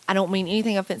 I don't mean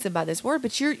anything offensive by this word,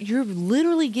 but you're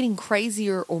literally getting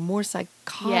crazier or more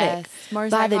psychotic more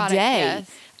by the psychotic, day.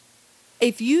 yes.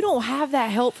 If you don't have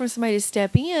that help from somebody to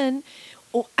step in,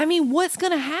 I mean, what's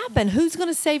going to happen? Who's going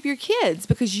to save your kids?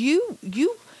 Because you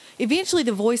eventually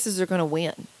the voices are going to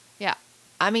win. Yeah.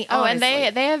 I mean, Oh, honestly.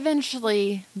 and they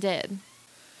eventually did.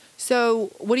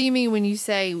 So, what do you mean when you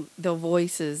say the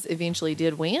voices eventually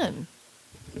did win?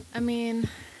 I mean,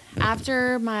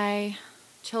 after my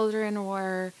children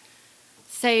were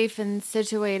safe and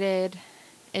situated,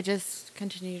 it just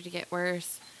continued to get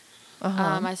worse.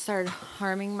 I started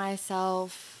harming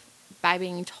myself by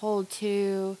being told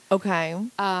to. Okay.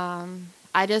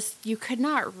 You could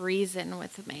not reason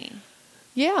with me.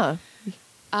 Yeah.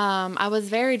 I was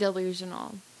very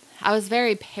delusional. I was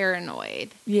very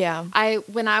paranoid. Yeah.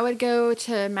 When I would go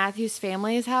to Matthew's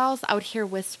family's house, I would hear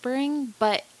whispering,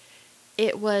 but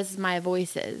it was my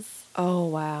voices. Oh,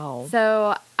 wow.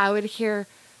 So I would hear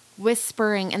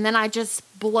whispering, and then I'd just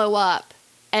blow up,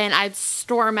 and I'd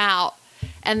storm out,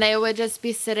 and they would just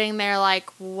be sitting there like,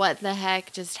 what the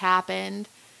heck just happened?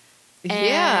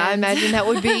 Yeah, I And- imagine that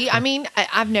would be. I mean,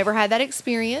 I've never had that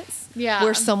experience. Yeah.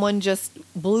 Where someone just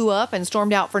blew up and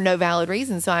stormed out for no valid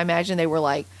reason. So I imagine they were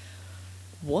like,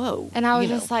 "Whoa!" And I was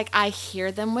you just know. like, I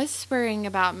hear them whispering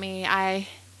about me. I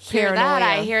hear that.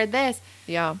 Paranoia. I hear this.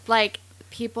 "Yeah, Like,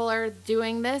 people are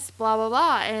doing this, blah, blah,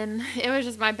 blah. And it was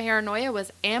just my paranoia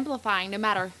was amplifying no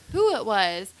matter who it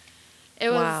was. It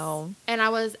was, Wow. And I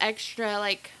was extra,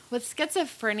 like, with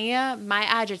schizophrenia, my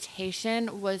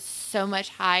agitation was so much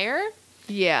higher.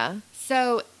 yeah,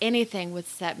 So anything would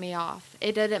set me off.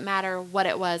 It didn't matter what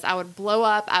it was. I would blow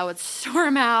up. I would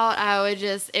storm out.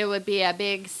 It would be a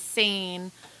big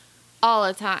scene all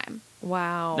the time.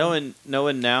 wow."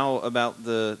 Knowing now about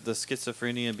the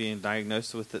schizophrenia, being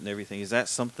diagnosed with it and everything, is that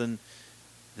something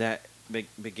that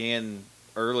began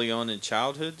early on in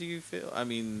childhood, do you feel? I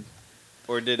mean,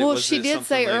 or did it? Well, was she it did something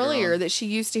say later earlier on? that she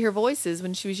used to hear voices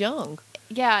when she was young.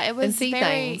 Yeah, it was see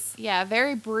very, things.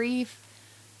 very brief,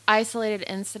 isolated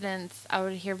incidents. I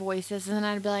would hear voices, and then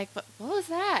I'd be like, what was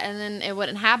that? And then it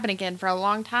wouldn't happen again for a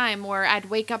long time, where I'd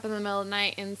wake up in the middle of the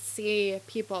night and see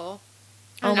people.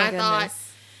 Oh And my I thought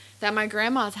goodness. that my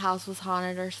grandma's house was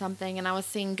haunted or something, and I was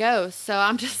seeing ghosts. So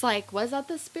I'm just like, was that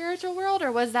the spiritual world,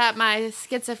 or was that my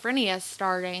schizophrenia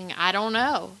starting? I don't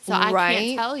know. So I Right.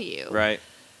 can't tell you. Right.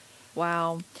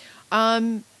 Wow.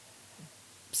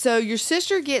 So your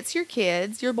sister gets your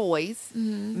kids, your boys.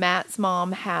 Mhm. Matt's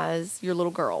mom has your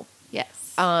little girl.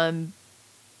 Yes.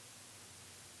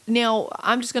 Now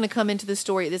I'm just going to come into the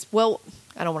story.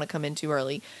 I don't want to come in too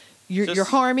early. You're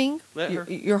Just harming. let her.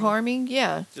 You're harming.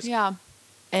 Yeah. Just, yeah.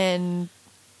 And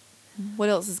what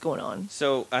else is going on?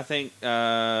 So I think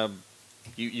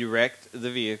you wrecked the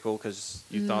vehicle because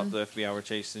you thought the FBI were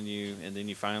chasing you, and then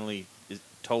you finally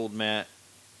told Matt,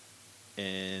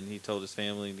 and he told his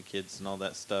family and the kids and all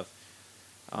that stuff.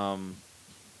 Are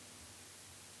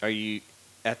you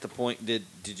at the point? Did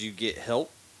you get help?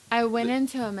 I went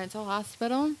into a mental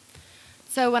hospital.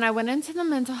 So when I went into the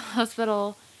mental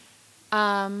hospital,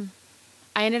 I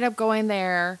ended up going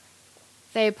there.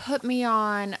 They put me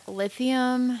on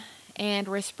lithium and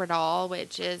Risperdal,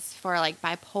 which is for like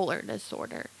bipolar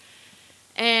disorder.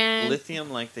 And Lithium,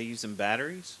 like they use in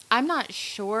batteries? I'm not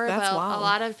sure, That's but wild. a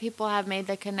lot of people have made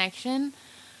the connection.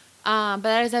 But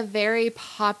that is a very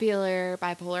popular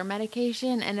bipolar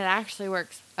medication, and it actually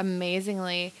works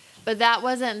amazingly. But that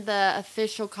wasn't the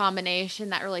official combination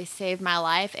that really saved my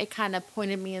life. It kind of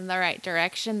pointed me in the right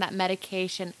direction. That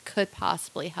medication could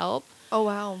possibly help. Oh,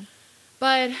 wow.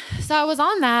 But so I was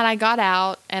on that. I got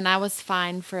out, and I was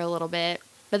fine for a little bit.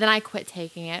 But then I quit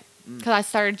taking it because I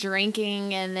started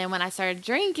drinking. And then when I started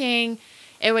drinking,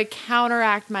 it would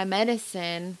counteract my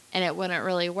medicine, and it wouldn't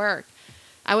really work.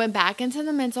 I went back into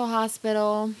the mental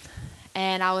hospital,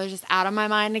 and I was just out of my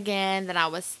mind again. Then I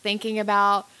was thinking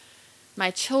about my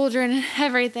children and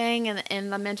everything. And in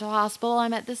the mental hospital, I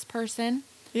met this person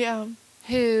Yeah.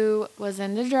 who was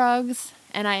into drugs,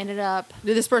 and I ended up...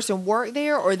 Did this person work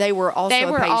there, or they were also They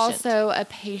a were patient? also a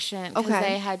patient because Okay.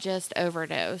 they had just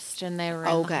overdosed, and they were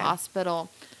in Okay. the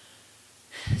hospital.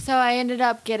 So I ended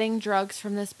up getting drugs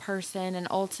from this person, and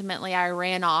ultimately I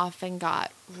ran off and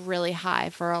got really high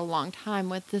for a long time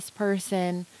with this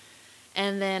person.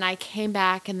 And then I came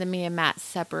back, and then me and Matt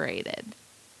separated.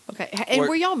 Okay. And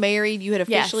were y'all married? You had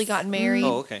officially Yes. gotten married?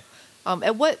 Oh, okay.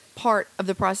 At what part of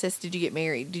the process did you get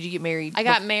married? Did you get married? I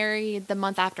got married the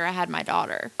month after I had my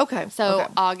daughter. Okay. So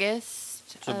okay.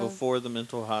 August. So before the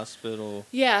mental hospital.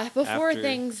 Yeah, before after,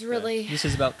 things really. This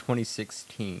is about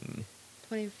 2016.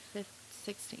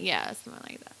 2016. Yeah, something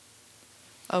like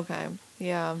that. Okay.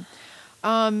 Yeah.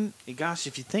 Gosh,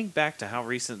 if you think back to how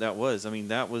recent that was, I mean,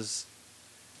 that was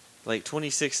like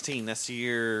 2016. That's the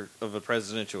year of a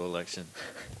presidential election.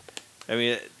 I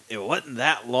mean, it wasn't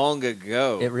that long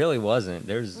ago. It really wasn't.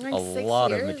 There's Like a 6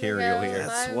 lot of years material ago, here.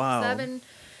 That's 5, wild. 7.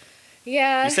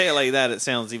 Yeah. You say it like that, it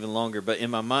sounds even longer. But in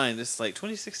my mind, it's like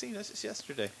 2016. That's just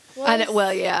yesterday. I know,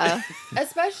 well, yeah.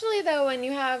 Especially though when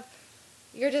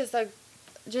you're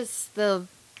just the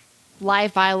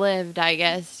life I lived, I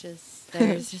guess.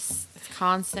 There's just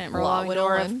constant A lot went revolving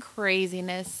door on. of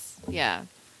craziness. Yeah.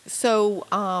 So,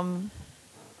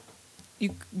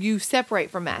 you separate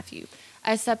from Matthew.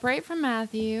 I separate from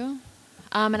Matthew,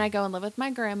 and I go and live with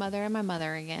my grandmother and my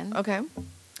mother again. Okay.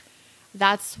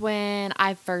 That's when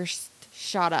I first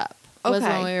shot up. Was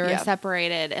Okay, when we were yeah.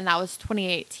 separated, and that was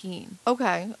 2018.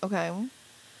 Okay. Okay.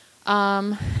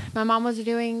 My mom was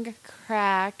doing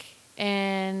crack,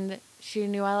 and she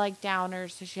knew I liked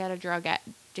downers, so she had a drug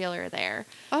dealer there.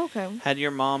 Okay. Had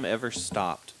your mom ever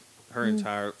stopped her Mm.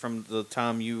 entire from the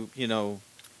time you She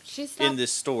in stopped.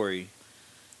 this story?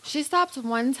 She stopped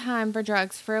one time for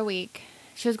drugs for a week.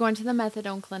 She was going to the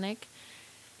methadone clinic.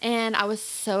 And I was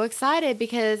so excited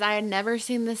because I had never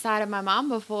seen this side of my mom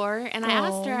before. And I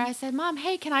asked her, Aw. I said, Mom,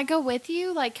 hey, can I go with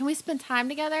you? Like, can we spend time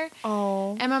together?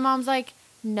 Oh. And my mom's like,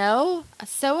 no,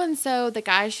 so-and-so, the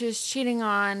guy she was cheating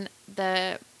on,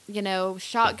 the,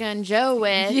 Shotgun Joe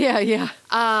with, Yeah.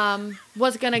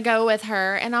 was going to go with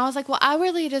her. And I was like, well, I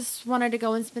really just wanted to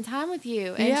go and spend time with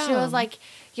you. And she Yeah. was like,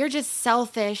 you're just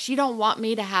selfish. You don't want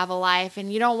me to have a life,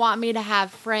 and you don't want me to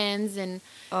have friends and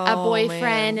a Oh,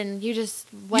 boyfriend, man. and you just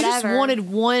You whatever. just wanted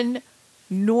one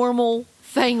normal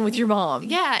thing with your mom.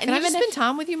 Yeah, and Can I even just if- spend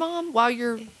time with you, Mom, while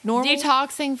you're normal?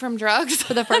 detoxing from drugs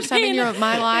For the first time in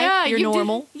my life, you're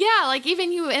normal? Yeah, like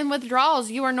even you in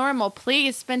withdrawals, you are normal.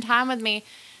 Please spend time with me.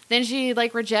 Then she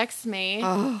rejects me.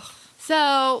 Oh.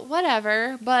 So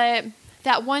whatever. But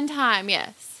that one time,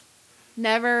 yes,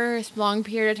 never a long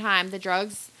period of time. The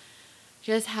drugs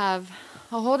just have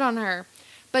a hold on her.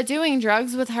 But doing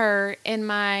drugs with her in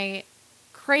my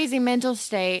crazy mental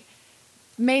state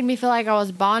made me feel like I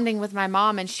was bonding with my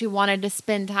mom, and she wanted to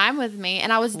spend time with me.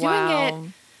 And I was doing it,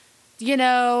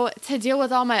 to deal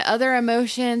with all my other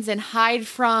emotions and hide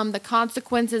from the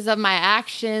consequences of my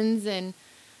actions and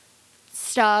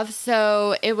stuff.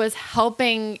 So it was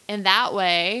helping in that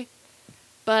way.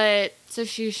 But so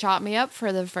she shot me up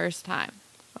for the first time.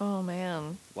 Oh,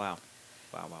 man. Wow.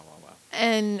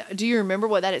 And do you remember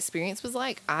what that experience was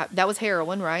like? That was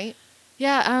heroin, right?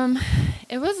 Yeah,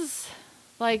 it was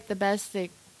like the best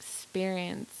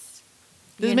experience.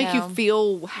 Does it make you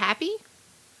feel happy?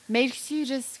 Makes you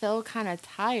just feel kind of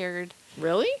tired.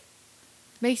 Really?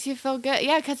 Makes you feel good.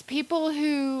 Yeah, because people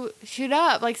who shoot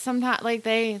up, sometimes,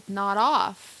 they nod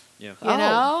off. Yeah. You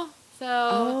know? So,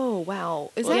 Oh,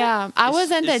 wow. Is that? yeah. I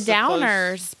was into it's supposed-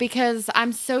 downers because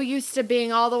I'm so used to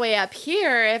being all the way up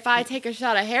here. If I take a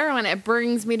shot of heroin, it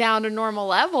brings me down to normal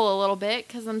level a little bit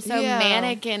because I'm so Yeah.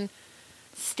 manic and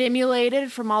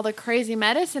stimulated from all the crazy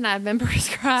medicine I've been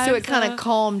prescribed. So it kind of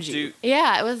calmed you.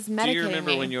 Yeah, it was medicating Do you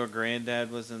remember me. when your granddad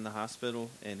was in the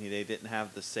hospital and they didn't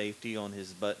have the safety on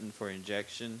his button for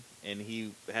injection, and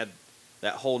he had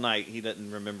that whole night he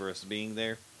doesn't remember us being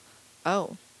there?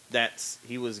 Oh.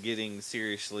 He was getting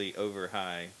seriously over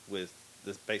high with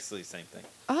basically the same thing.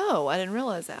 Oh, I didn't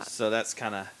realize that. So that's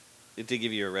kind of it to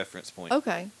give you a reference point.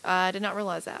 Okay. I did not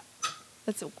realize that.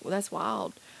 That's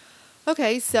wild.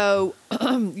 Okay, so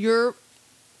you're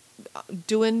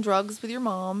doing drugs with your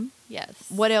mom. Yes.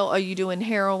 What else? Are you doing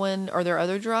heroin? Are there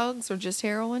other drugs or just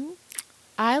heroin?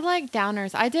 I like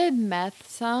downers. I did meth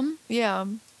some, Yeah.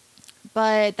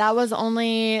 but that was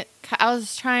only, I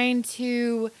was trying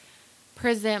to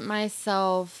present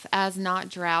myself as not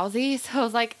drowsy. So I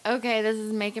was like, okay, this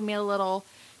is making me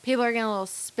people are getting a little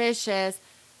suspicious.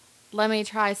 Let me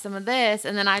try some of this.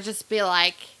 And then I just be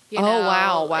like,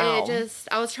 wow.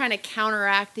 I was trying to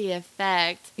counteract the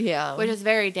effect. Yeah. Which is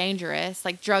very dangerous.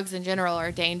 Like drugs in general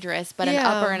are dangerous, but an Yeah.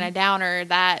 upper and a downer,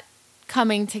 that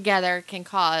coming together can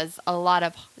cause a lot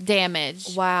of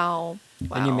damage. Wow.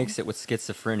 And you mix it with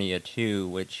schizophrenia too,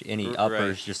 which any upper Right.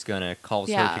 is just gonna cause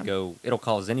her Yeah. to go. It'll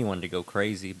cause anyone to go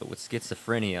crazy. But with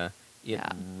schizophrenia, it Yeah.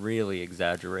 really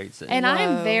exaggerates it. And I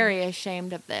am Whoa. very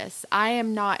ashamed of this. I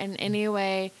am not in any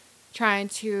way trying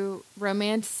to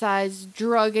romanticize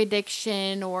drug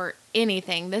addiction or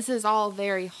anything. This is all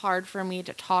very hard for me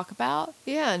to talk about.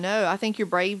 Yeah, no, I think you're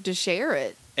brave to share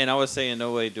it. And I would say in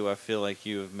no way do I feel like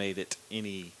you have made it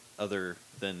any other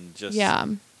than just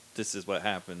this is what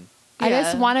happened. I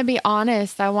just want to be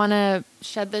honest. I want to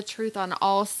shed the truth on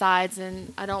all sides,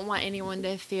 and I don't want anyone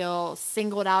to feel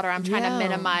singled out, or I'm trying to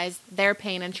minimize their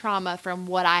pain and trauma from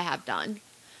what I have done.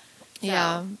 So.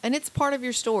 Yeah, and it's part of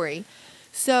your story.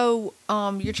 So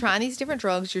you're trying these different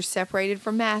drugs. You're separated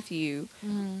from Matthew.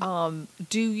 Mm.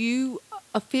 Do you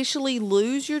officially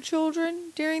lose your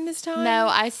children during this time? No,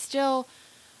 I still...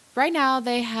 Right now,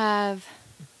 they have...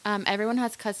 everyone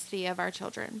has custody of our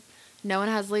children. No one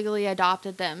has legally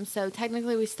adopted them. So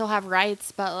technically we still have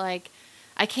rights, but like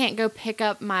I can't go pick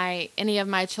up any of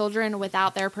my children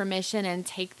without their permission and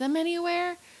take them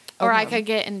anywhere, or I could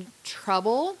get in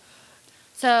trouble.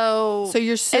 So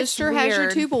your sister has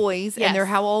your two boys, and they're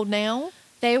how old now?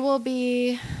 They will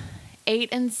be 8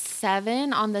 and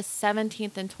 7 on the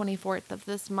 17th and 24th of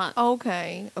this month.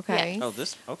 Okay.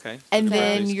 Yes. Okay. And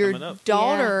then your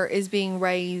daughter is being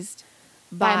raised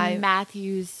by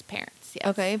Matthew's parents. Yes.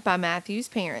 Okay, by Matthew's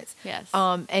parents. Yes.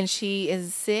 And she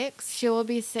is 6? She will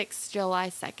be 6 July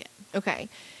 2nd. Okay.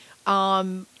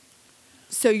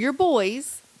 So your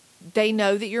boys, they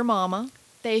know that your mama.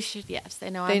 They should, yes. They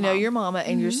know They know your mama,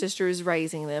 and your sister is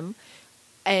raising them.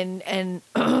 And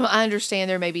I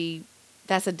understand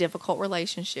that's a difficult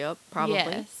relationship, probably.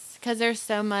 Yes, because there's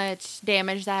so much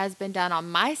damage that has been done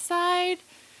on my side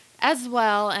as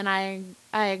well, and I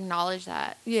acknowledge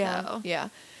that. Yeah, yeah.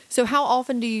 So how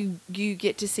often do you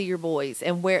get to see your boys,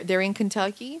 and where they're in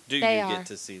Kentucky? Do you get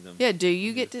to see them? Yeah, do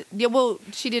you get to? Yeah, well,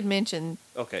 she did mention.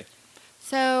 Okay.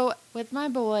 So with my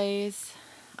boys,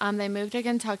 they moved to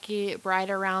Kentucky right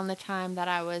around the time that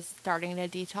I was starting to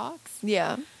detox.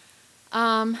 Yeah.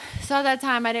 So at that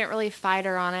time, I didn't really fight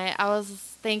her on it. I was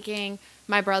thinking,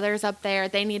 my brother's up there.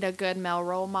 They need a good male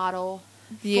role model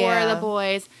for the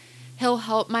boys. He'll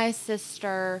help my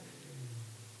sister.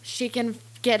 She can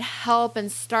get help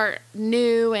and start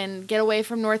new and get away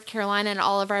from North Carolina and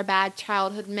all of our bad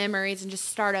childhood memories and just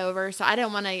start over. So I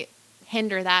didn't want to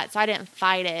hinder that, so I didn't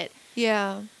fight it.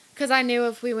 Yeah. Because I knew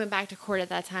if we went back to court at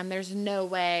that time, there's no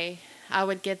way I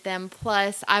would get them.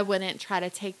 Plus, I wouldn't try to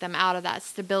take them out of that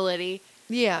stability.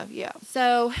 Yeah.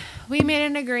 So we made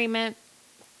an agreement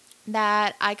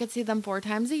that I could see them 4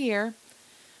 times a year.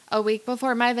 A week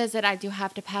before my visit, I do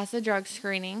have to pass a drug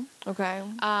screening. Okay.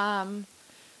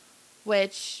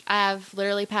 Which I have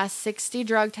literally passed 60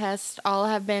 drug tests. All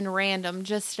have been random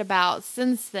just about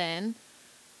since then.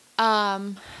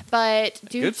 But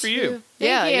good for you.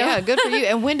 Yeah, good for you.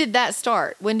 And when did that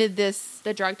start? When did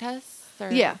the drug tests?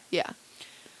 Yeah.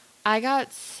 I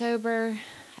got sober,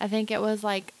 I think it was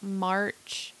like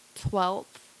March 12th.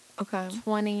 Okay.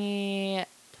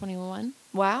 2021.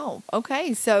 Wow.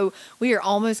 Okay. So we are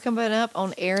almost coming up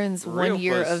on Erin's 1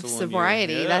 year of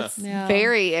sobriety. Yeah. That's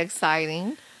very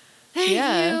exciting. Thank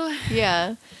you.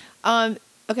 Yeah.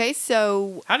 Okay.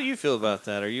 So how do you feel about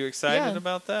that? Are you excited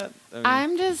about that? I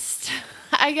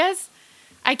guess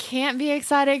I can't be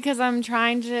excited because I'm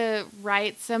trying to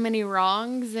right so many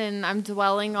wrongs, and I'm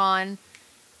dwelling on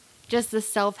just the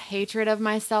self-hatred of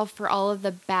myself for all of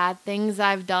the bad things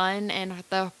I've done and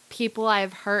the people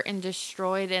I've hurt and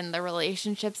destroyed and the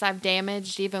relationships I've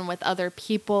damaged, even with other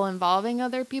people involving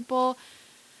other people.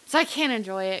 So I can't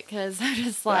enjoy it because I'm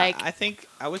just like...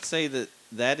 I would say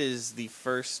that is the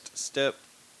first step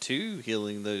to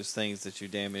healing those things that you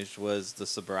damaged was the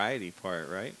sobriety part,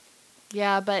 right?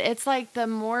 Yeah, but it's like the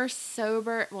more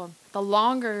sober... Well, the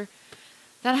longer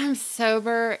that I'm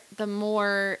sober, the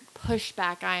more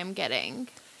pushback I am getting.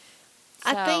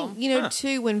 So, I think,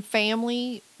 too, when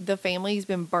the family's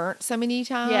been burnt so many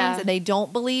times and they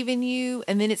don't believe in you,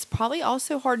 and then it's probably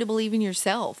also hard to believe in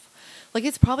yourself. Like,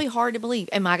 it's probably hard to believe,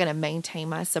 am I going to maintain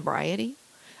my sobriety?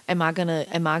 Am I going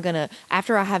to,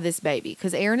 after I have this baby?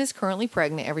 Because Erin is currently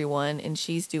pregnant, everyone, and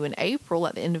she's due in April,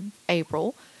 at the end of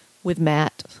April, with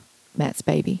Matt's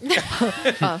baby.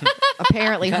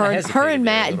 Apparently, her and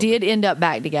Matt did end up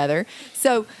back together.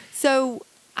 So,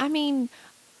 I mean,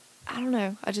 I don't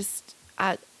know.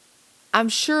 I'm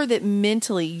sure that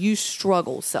mentally you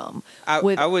struggle some. I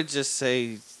would just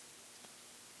say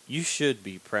you should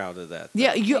be proud of that.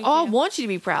 Yeah, I want you to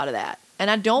be proud of that. And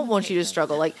I don't want you to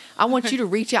struggle. Like, I want you to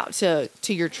reach out to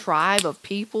your tribe of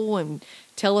people and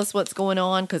tell us what's going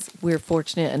on, because we're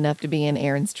fortunate enough to be in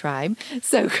Erin's tribe.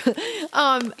 So,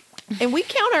 and we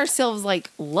count ourselves like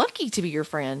lucky to be your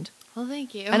friend. Well,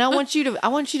 thank you. And I want you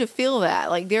to feel that.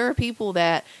 Like, there are people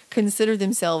that consider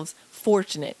themselves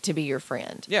fortunate to be your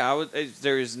friend. Yeah,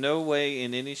 there is no way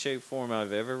in any shape, form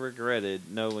I've ever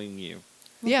regretted knowing you.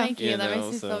 Well, Yeah. thank you. You That know,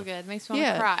 makes me so- feel good. Makes me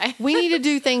want to cry. We need to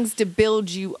do things to build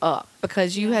you up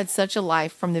because you had such a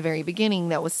life from the very beginning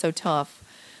that was so tough,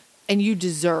 and you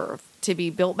deserve to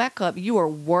be built back up. You are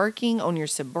working on your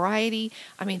sobriety.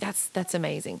 I mean, that's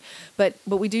amazing. But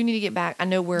we do need to get back. I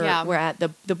know we're at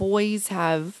the boys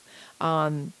have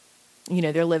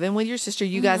they're living with your sister.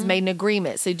 You guys made an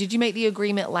agreement. So did you make the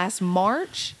agreement last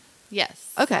March?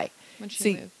 Yes. Okay. When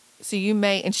she moved. So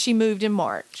and she moved in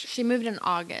March. She moved in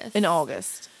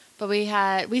August. But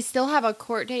we still have a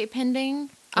court date pending.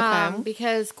 Okay.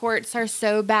 Because courts are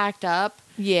so backed up.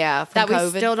 Yeah, from that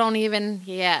COVID. we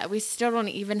still don't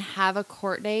even have a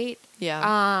court date.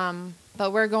 Yeah.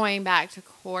 But we're going back to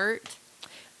court.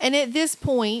 And at this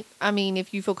point, I mean,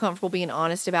 if you feel comfortable being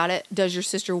honest about it, does your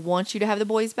sister want you to have the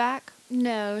boys back?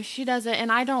 No, she doesn't,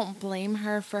 and I don't blame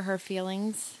her for her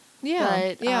feelings.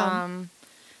 Yeah. But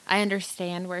I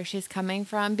understand where she's coming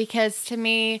from because to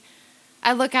me,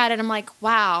 I look at it, I'm like,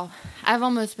 wow, I've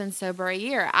almost been sober a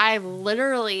year. I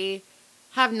literally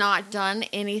have not done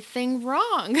anything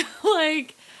wrong.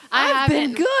 Like, I've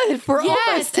been good for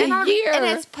almost a year. And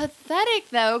it's pathetic,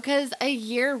 though, because a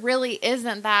year really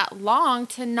isn't that long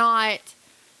to not...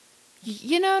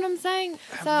 You know what I'm saying?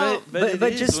 So,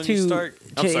 but just to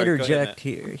interject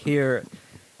here,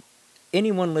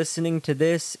 anyone listening to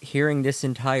this, hearing this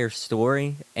entire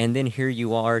story, and then here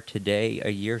you are today, a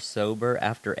year sober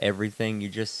after everything you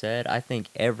just said, I think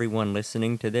everyone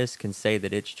listening to this can say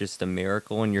that it's just a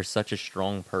miracle and you're such a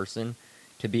strong person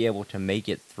to be able to make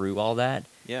it through all that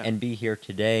and be here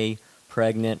today,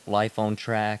 pregnant, life on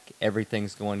track,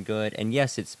 everything's going good. And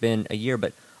yes, it's been a year,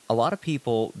 but a lot of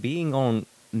people being on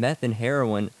meth and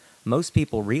heroin, most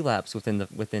people relapse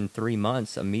within 3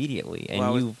 months immediately,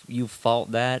 and you've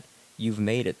fought that, you've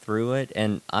made it through it,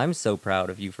 and I'm so proud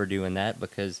of you for doing that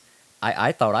because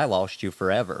I thought I lost you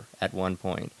forever at one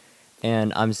point,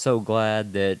 and I'm so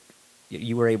glad that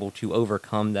you were able to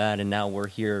overcome that, and now we're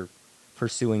here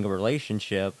pursuing a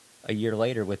relationship a year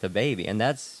later with a baby, and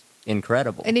that's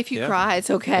incredible. And if you cry, it's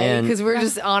okay because we're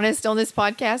just honest on this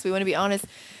podcast. We want to be honest.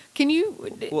 Can you?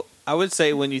 Well, I would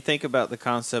say when you think about the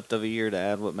concept of a year, to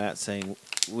add what Matt's saying,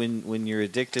 when you're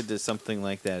addicted to something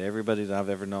like that, everybody that I've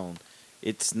ever known,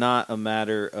 it's not a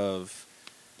matter of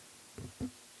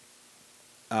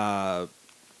the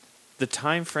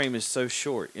time frame is so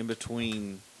short in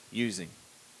between using.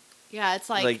 Yeah, it's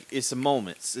like it's a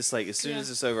moments. It's like as soon as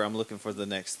it's over, I'm looking for the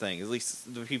next thing. At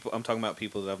least the people I'm talking about,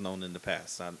 people that I've known in the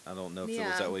past. I don't know if it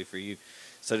was that way for you.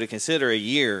 So to consider a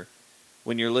year,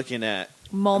 when you're looking at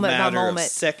moment a by matter moment,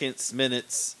 of seconds,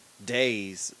 minutes,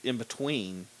 days in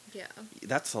between,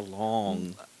 that's a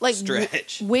long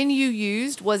stretch. When you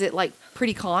used, was it like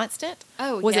pretty constant?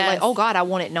 Was it like, oh God, I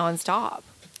want it nonstop?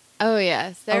 Oh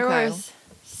yes, there was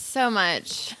so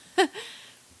much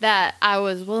that I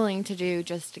was willing to do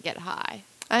just to get high.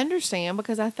 I understand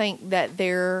because I think that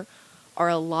there are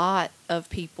a lot of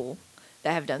people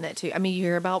that have done that too. I mean, you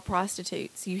hear about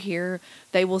prostitutes. You hear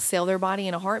they will sell their body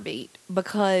in a heartbeat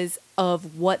because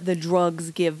of what the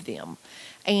drugs give them.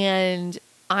 And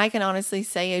I can honestly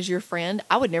say, as your friend,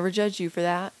 I would never judge you for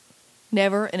that.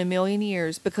 Never in a million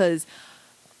years, because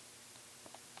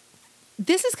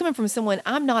this is coming from someone,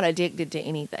 I'm not addicted to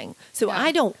anything. So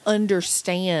I don't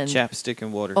understand. Chapstick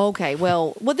and water. Okay,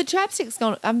 well, the chapstick's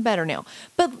gone. I'm better now.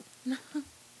 But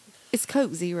it's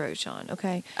Coke Zero, Shawn,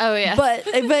 okay? Oh, yeah.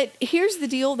 But here's the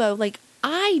deal, though. Like,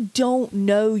 I don't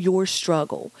know your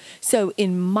struggle. So,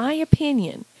 in my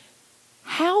opinion,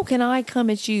 how can I come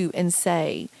at you and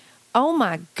say, oh,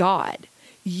 my God,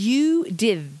 you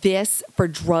did this for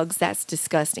drugs? That's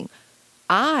disgusting.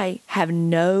 I have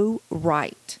no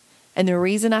right. And the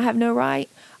reason I have no right,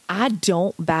 I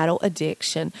don't battle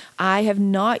addiction. I have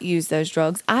not used those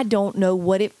drugs. I don't know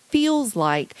what it feels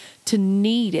like to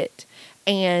need it.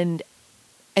 And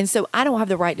so I don't have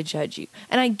the right to judge you.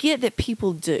 And I get that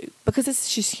people do because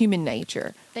it's just human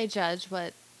nature. They judge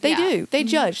what... They do. They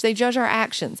judge. They judge our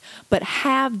actions. But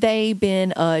have they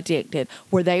been addicted?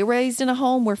 Were they raised in a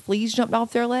home where fleas jumped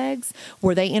off their legs?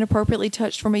 Were they inappropriately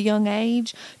touched from a young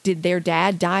age? Did their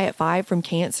dad die at 5 from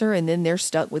cancer and then they're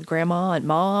stuck with grandma and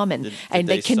mom and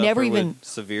they can never even...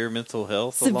 Severe mental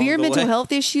health Severe mental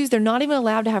health issues. They're not even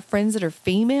allowed to have friends that are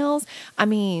females. I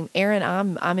mean, Erin,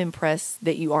 I'm impressed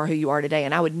that you are who you are today,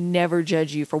 and I would never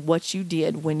judge you for what you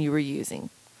did when you were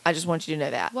using. I just want you to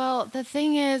know that. Well, the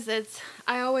thing is,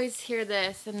 I always hear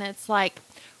this, and it's like,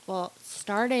 well,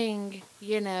 starting,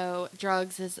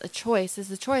 drugs is a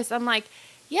choice. I'm like,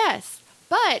 yes,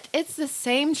 but it's the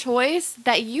same choice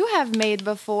that you have made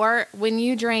before when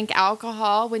you drank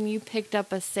alcohol, when you picked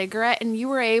up a cigarette, and you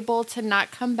were able to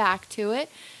not come back to it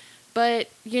But,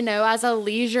 as a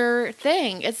leisure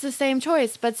thing, it's the same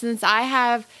choice. But since I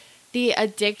have the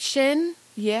addiction,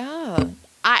 Yeah.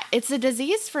 it's a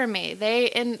disease for me.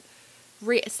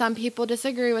 Some people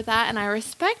disagree with that, and I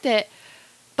respect it.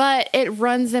 But it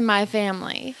runs in my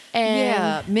family.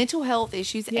 And mental health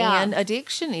issues and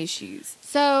addiction issues.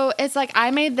 So it's like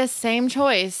I made the same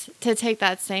choice to take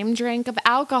that same drink of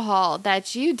alcohol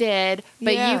that you did,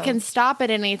 but you can stop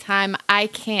at any time. I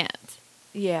can't.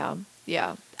 Yeah.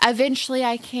 Eventually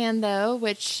I can, though,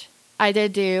 which I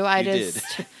did do. Did.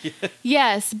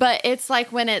 Yes, but it's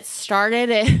like when it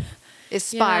started, It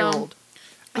spiraled.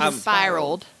 It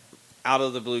spiraled. Out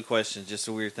of the blue question, just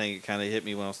a weird thing. It kind of hit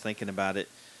me when I was thinking about it.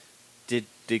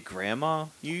 Did Grandma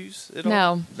use it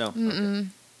all? No. Okay.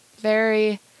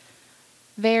 Very,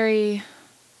 very.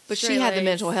 But she had the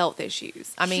mental health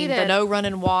issues. I mean, the no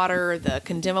running water, the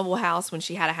condemnable house when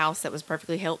she had a house that was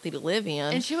perfectly healthy to live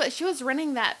in. And she was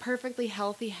renting that perfectly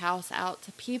healthy house out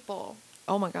to people.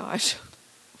 Oh my gosh.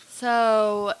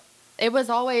 So it was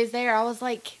always there. I was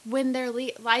like, when they're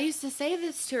I used to say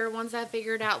this to her once I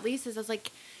figured out leases. I was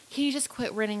like, can you just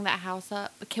quit renting that house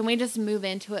up? Can we just move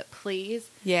into it, please?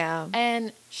 Yeah.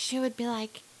 And she would be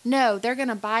like, no, they're going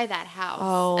to buy that house.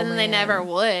 Oh, and then they man. never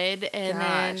would. And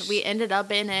then Gosh. we ended up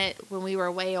in it when we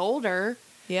were way older.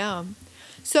 Yeah.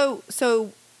 So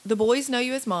the boys know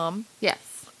you as mom.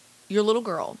 Yes. Your little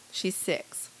girl, she's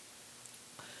 6.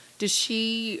 Does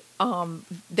she, do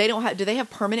they have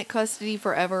permanent custody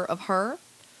forever of her?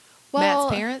 Well,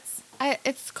 Matt's parents?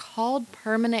 It's called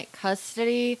permanent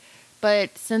custody,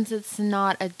 but since it's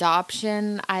not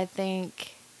adoption, I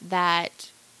think that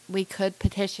we could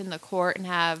petition the court and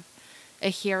have a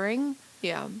hearing.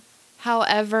 Yeah.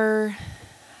 However,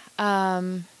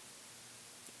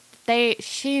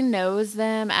 she knows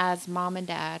them as mom and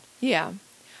dad. Yeah.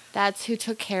 That's who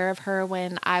took care of her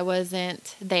when I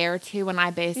wasn't there when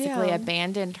I basically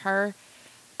abandoned her.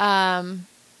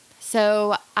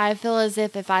 So I feel as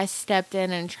if I stepped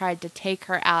in and tried to take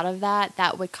her out of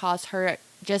that would cause her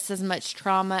just as much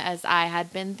trauma as I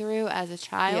had been through as a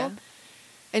child. Yeah.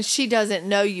 And she doesn't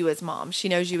know you as mom. She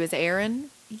knows you as Erin?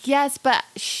 Yes, but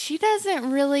she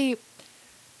doesn't really.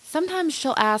 Sometimes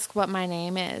she'll ask what my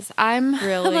name is. I'm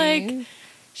really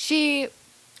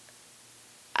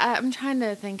I'm trying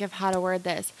to think of how to word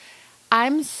this.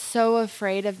 I'm so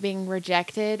afraid of being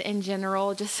rejected in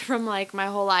general, just from like my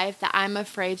whole life, that I'm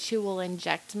afraid she will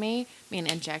inject me.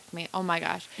 Oh my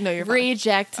gosh. No, you're fine.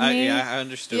 Reject me. I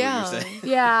understood what you're saying.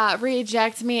 Yeah,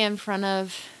 reject me in front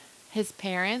of his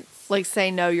parents. Like say,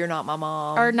 no, you're not my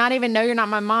mom. Or not even, no, you're not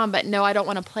my mom, but no, I don't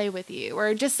want to play with you.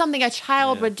 Or just something a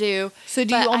child would do. So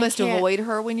do you almost avoid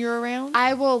her when you're around?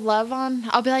 I will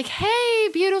I'll be like, hey,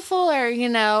 beautiful,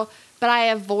 or, but I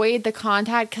avoid the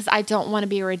contact because I don't want to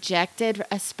be rejected,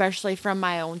 especially from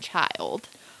my own child.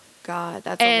 God,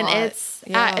 that's a lot.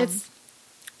 And it's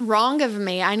wrong of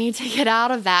me. I need to get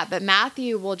out of that. But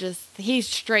Matthew he's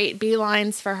straight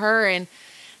beelines for her, and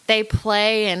they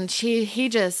play, and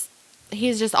he's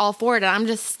just all for it. And I'm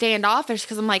just standoffish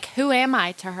because I'm like, who am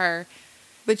I to her?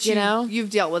 But you've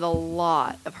dealt with a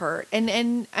lot of hurt,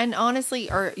 and honestly,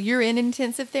 you're in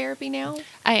intensive therapy now?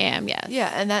 I am, yes.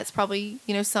 Yeah, and that's probably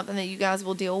something that you guys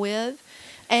will deal with.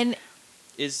 And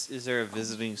is there a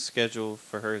visiting schedule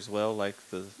for her as well, like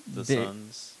the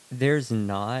sons? There's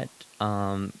not.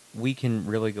 We can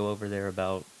really go over there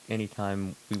about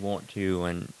anytime we want to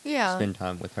and spend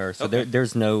time with her. So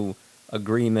there's no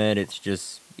agreement. It's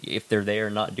just if they're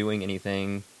there not doing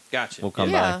anything, gotcha. We'll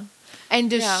come by. And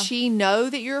does she know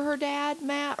that you're her dad,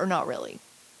 Matt, or not really?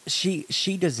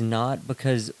 She does not,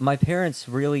 because my parents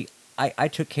really, I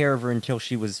took care of her until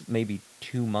she was maybe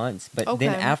 2 months. But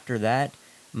then after that,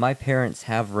 my parents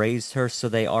have raised her, so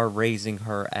they are raising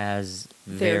her as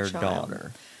their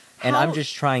daughter. And I'm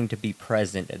just trying to be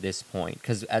present at this point,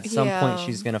 because at some point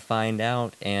she's going to find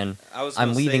out, and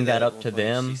I'm leaving that up to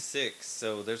them. She's 6,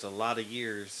 so there's a lot of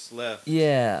years left.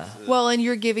 Yeah. Well, and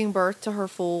you're giving birth to her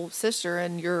full sister,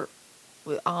 and your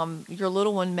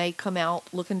little one may come out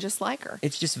looking just like her.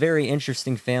 It's just very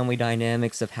interesting family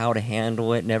dynamics of how to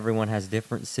handle it, and everyone has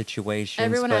different situations.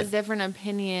 Everyone has different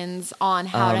opinions on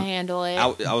how to handle it.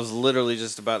 I was literally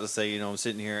just about to say, I'm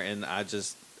sitting here, and I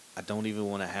don't even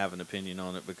want to have an opinion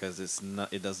on it because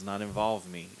it does not involve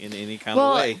me in any kind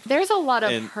of way. There's a lot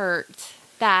of hurt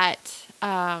that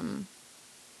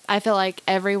I feel like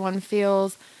everyone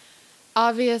feels.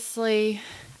 Obviously,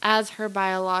 as her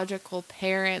biological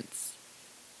parents,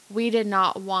 we did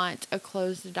not want a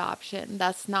closed adoption.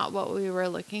 That's not what we were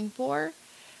looking for.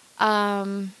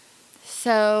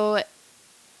 So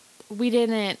we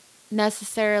didn't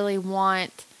necessarily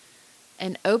want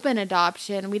an open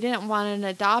adoption. We didn't want an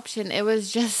adoption. It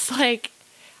was just like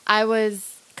I was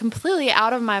completely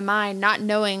out of my mind, not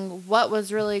knowing what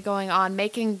was really going on,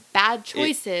 making bad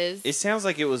choices. It sounds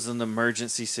like it was an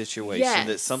emergency situation, Yes.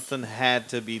 that something had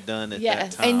to be done at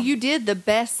Yes. that time. And you did the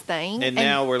best thing. And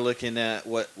now we're looking at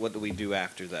what do we do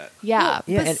after that? Yeah.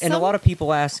 Yeah, But and a lot of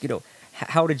people ask,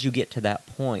 how did you get to that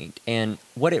point? And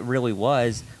what it really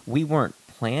was, we weren't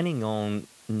planning on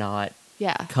not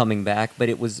Yeah. coming back, but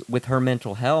it was with her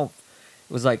mental health.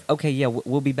 It was like, okay, yeah,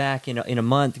 we'll be back in a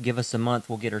month. Give us a month,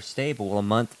 we'll get her stable. Well, a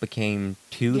month became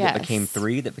 2, Yes. that became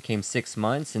 3, that became 6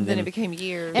 months, and then then it became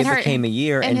years. it became a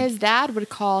year. And his dad would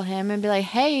call him and be like,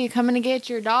 "Hey, you coming to get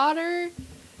your daughter?"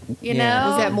 You Yeah. know?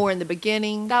 Was that more in the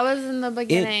beginning? That was in the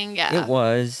beginning, yeah. It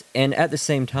was, and at the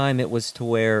same time, it was to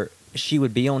where she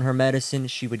would be on her medicine,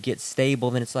 she would get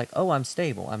stable, then it's like, oh, I'm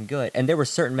stable, I'm good. And there were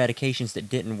certain medications that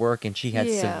didn't work, and she had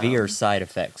Yeah. severe side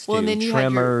effects too. Well, and then you had your-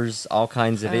 Tremors, all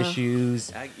kinds of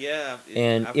issues.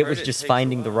 And I've it heard was just takes a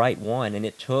finding the while. right one, and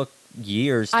it took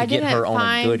years I to get didn't her on a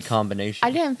find- good combination.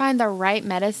 I didn't find the right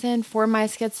medicine for my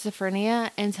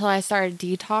schizophrenia until I started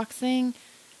detoxing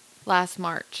last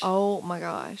March. Oh my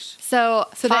gosh. So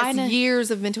So that's finding-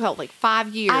 years of mental health, like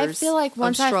 5 years. I feel like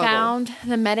once of I struggle. found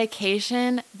the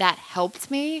medication that helped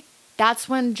me, that's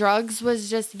when drugs was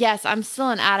just, yes, I'm still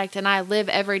an addict and I live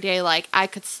every day like I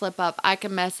could slip up, I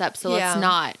could mess up, so Yeah. let's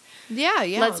not. Yeah,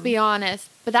 yeah. Let's be honest.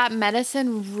 But that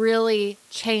medicine really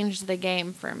changed the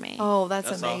game for me. Oh, that's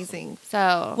That's amazing.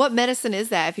 So, What medicine is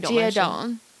that, if you don't mind sharing?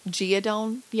 Geodone.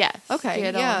 Geodone? Yes. Okay,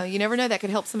 Geodone. yeah. You never know. That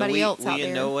could help somebody else out we there.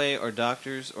 in no way are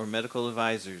doctors or medical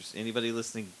advisors. Anybody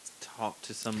listening, talk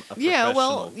to a Yeah,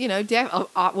 well,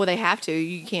 professional. well, they have to.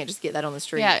 You can't just get that on the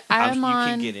street. Yeah, I'm You on.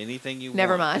 can get anything you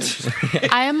Never want. mind.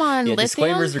 I am on Yeah, lithium.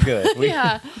 disclaimers are good.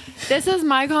 Yeah, this is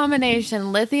my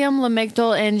combination: lithium,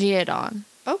 lamictal, and geodon.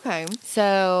 Okay.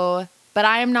 So, but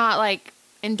I am not like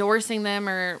endorsing them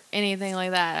or anything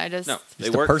like that. I just No, they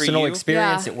Just a work for personal you.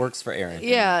 experience, Yeah. it works for Erin.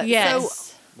 Yeah. yes.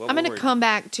 So I'm going to come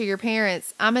back to your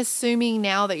parents. I'm assuming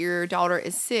now that your daughter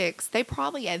is 6, they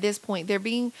probably at this point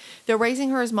they're raising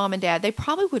her as mom and dad. They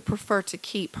probably would prefer to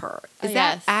keep her. Is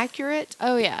that Yes. accurate?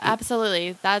 Oh yeah,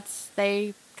 absolutely.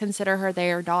 They consider her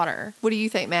their daughter. What do you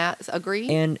think, Matt? Agree?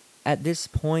 And at this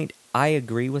point, I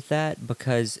agree with that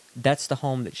because that's the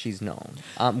home that she's known.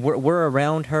 We're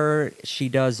around her. She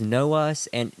does know us,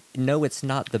 and no, it's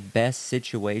not the best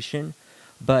situation,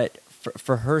 but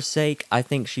for her sake, I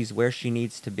think she's where she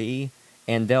needs to be,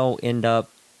 and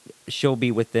she'll be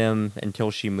with them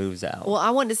until she moves out. Well, I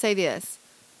want to say this.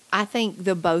 I think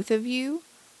the both of you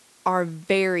are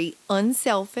very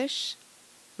unselfish,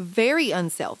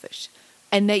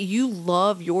 and that you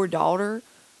love your daughter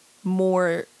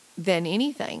more than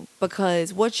anything,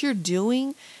 because what you're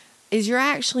doing is you're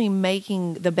actually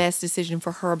making the best decision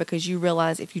for her, because you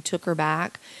realize if you took her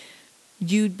back,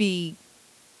 you'd be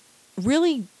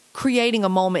really creating a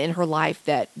moment in her life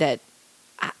that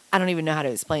I don't even know how to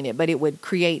explain it, but it would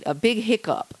create a big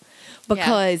hiccup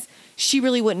because she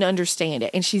really wouldn't understand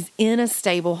it. And she's in a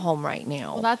stable home right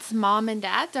now. Well, that's mom and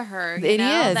dad to her. It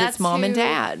is. It's mom and who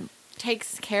dad.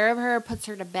 Takes care of her, puts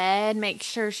her to bed, makes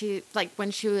sure she, like when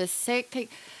she was sick.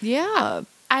 Yeah.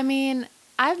 I mean,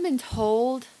 I've been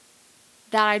told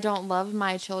that I don't love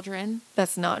my children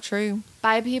That's not true.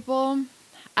 by people.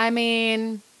 I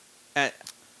mean,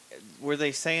 Were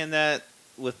they saying that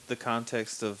with the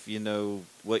context of,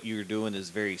 what you're doing is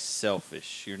very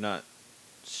selfish? You're not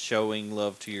showing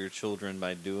love to your children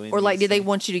by doing Or like, these did they things?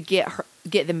 want you to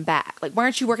get them back? Like, why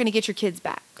aren't you working to get your kids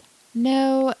back?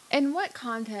 no. In what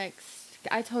context?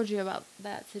 I told you about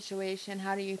that situation.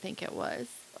 How do you think it was?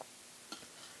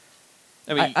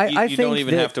 I mean, I you don't think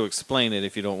even that- have to explain it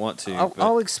if you don't want to.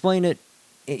 I'll explain it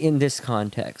in this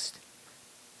context.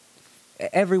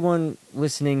 Everyone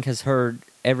listening has heard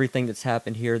everything that's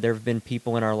happened here. There have been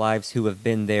people in our lives who have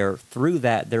been there through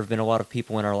that. There have been a lot of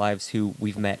people in our lives who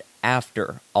we've met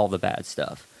after all the bad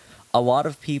stuff. A lot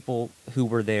of people who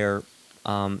were there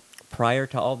prior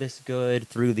to all this good,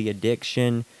 through the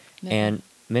addiction Yeah. and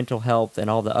mental health and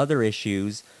all the other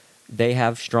issues, they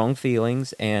have strong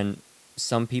feelings, and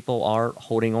some people are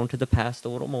holding on to the past a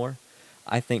little more.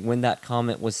 I think when that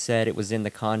comment was said, it was in the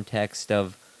context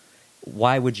of,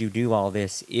 why would you do all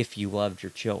this if you loved your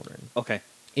children? Okay.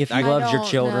 If you I loved your don't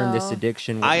children, this know.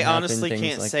 addiction wouldn't I happen, honestly things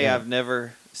can't like say that. I've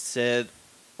never said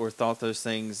or thought those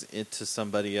things into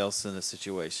somebody else in a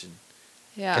situation.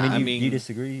 Yeah. I mean, I you, mean- you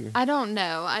disagree? Or? I don't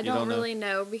know. I You don't don't know? really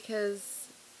know because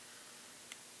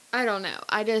I don't know.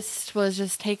 I just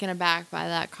was taken aback by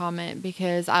that comment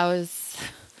because I was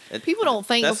People don't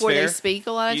think That's before fair. they speak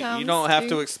a lot of times. You don't have too.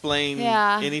 to explain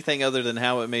Yeah. anything other than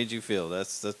how it made you feel.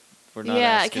 That's We're not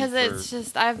Yeah, asking because for- it's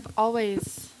just, I've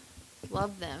always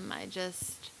loved them. I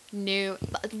just knew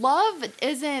love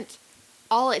isn't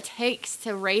all it takes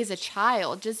to raise a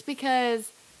child. Just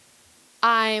because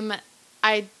I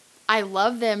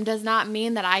love them does not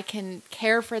mean that I can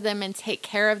care for them and take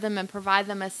care of them and provide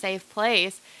them a safe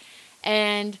place.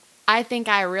 And I think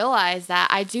I realize that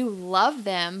I do love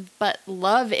them, but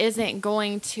love isn't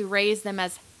going to raise them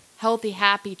as healthy,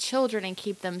 happy children and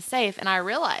keep them safe. And I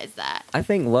realize that. I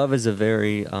think love is a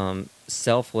very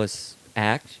selfless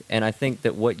act, and I think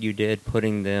that what you did,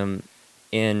 putting them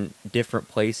in different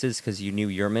places because you knew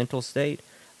your mental state,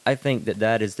 I think that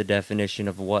that is the definition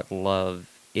of what love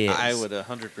is. I would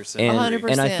 100% and,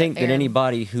 agree. and I think that Aaron.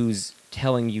 anybody who's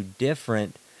telling you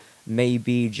different may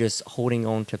be just holding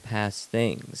on to past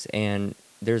things. And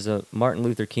there's a Martin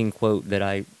Luther King quote that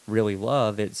I really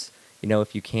love. It's,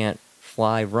 if you can't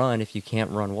fly, run. If you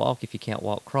can't run, walk. If you can't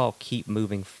walk, crawl. Keep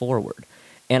moving forward.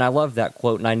 And I love that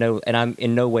quote, and I know, and I'm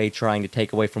in no way trying to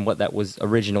take away from what that was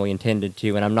originally intended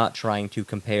to, and I'm not trying to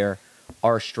compare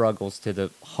our struggles to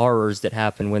the horrors that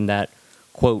happened when that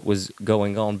quote was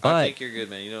going on. But I think you're good,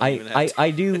 man. You don't even have to.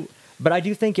 I do, but I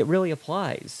do think it really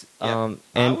applies. Yeah,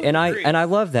 And I I would agree. and I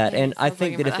love that, Yeah, and I sounds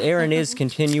think like that if that. Erin is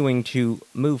continuing to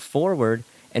move forward,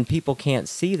 and people can't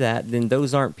see that, then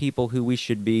those aren't people who we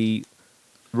should be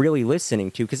really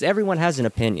listening to, because everyone has an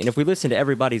opinion. If we listen to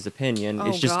everybody's opinion, Oh,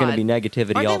 it's just going to be God.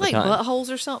 negativity Aren't all they the like time. buttholes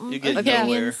or something? You get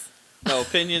Opinions? nowhere. No,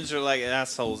 opinions are like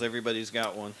assholes. Everybody's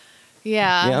got one.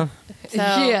 Yeah. Yeah. So,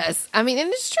 Yes. I mean, and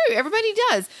it's true. Everybody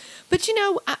does. But,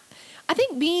 I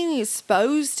think being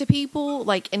exposed to people,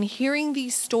 and hearing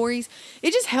these stories,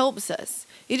 it just helps us.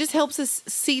 It just helps us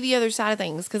see the other side of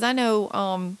things. Because I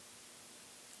know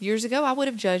years ago, I would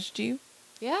have judged you.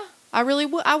 Yeah. I really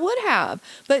would. I would have.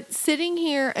 But sitting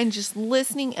here and just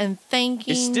listening and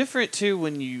thinking. It's different too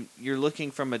when you're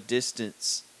looking from a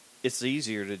distance. It's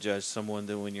easier to judge someone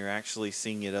than when you're actually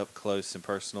seeing it up close and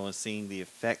personal and seeing the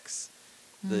effects.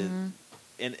 And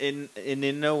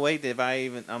in no way did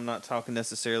I'm not talking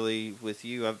necessarily with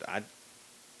you.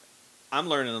 I'm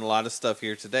learning a lot of stuff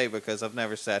here today because I've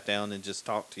never sat down and just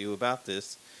talked to you about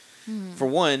this. For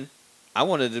one, I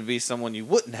wanted to be someone you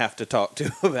wouldn't have to talk to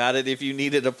about it if you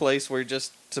needed a place where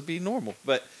just to be normal.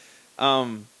 But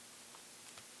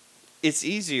it's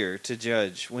easier to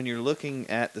judge when you're looking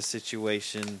at the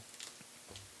situation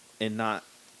and not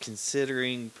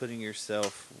considering putting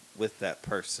yourself with that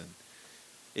person.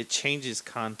 It changes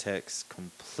context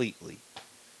completely.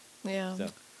 Yeah. So,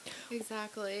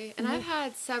 Exactly. And I've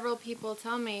had several people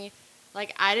tell me,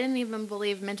 I didn't even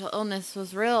believe mental illness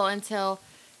was real until,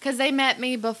 because they met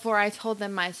me before I told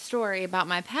them my story about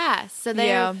my past. So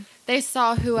they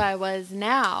saw who I was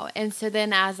now. And so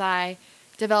then as I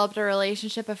developed a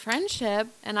relationship, a friendship,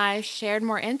 and I shared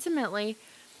more intimately,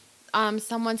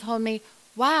 someone told me,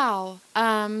 wow,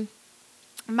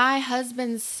 my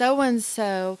husband's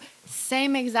so-and-so,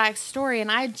 same exact story, and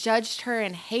I judged her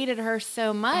and hated her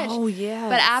so much. Oh, yes.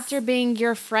 But after being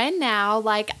your friend now,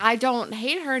 I don't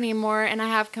hate her anymore, and I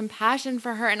have compassion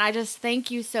for her, and I just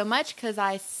thank you so much because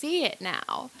I see it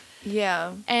now.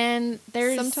 Yeah. And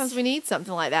Sometimes we need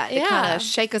something like that to Yeah. kind of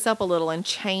shake us up a little and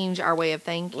change our way of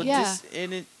thinking. well, Yeah.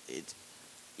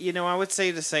 I would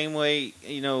say the same way,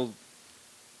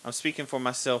 I'm speaking for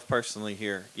myself personally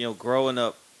here. Growing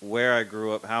up, where I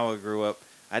grew up, how I grew up,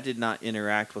 I did not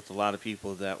interact with a lot of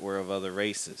people that were of other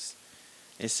races.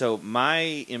 And so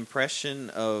my impression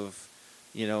of,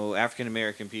 African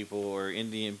American people or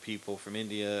Indian people from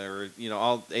India or,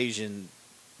 all Asian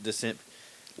descent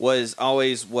was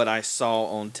always what I saw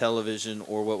on television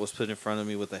or what was put in front of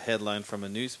me with a headline from a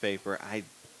newspaper. I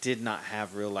did not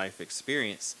have real life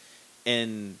experience.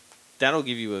 And that'll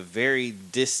give you a very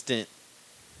distant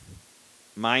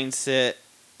mindset,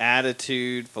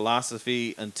 attitude,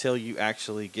 philosophy until you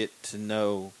actually get to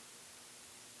know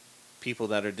people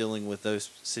that are dealing with those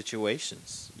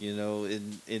situations.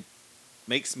 It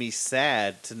makes me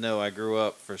sad to know I grew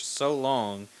up for so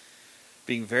long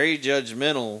being very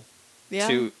judgmental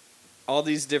to all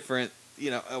these different,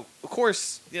 of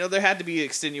course, there had to be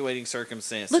extenuating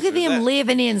circumstances. Look at them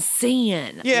living in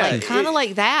sin. Yeah, Kind of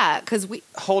like that. Because we.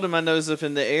 holding my nose up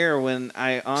in the air when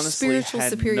I honestly Spiritual had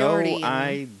superiority no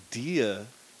idea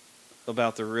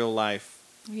about the real life.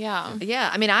 Yeah. Yeah.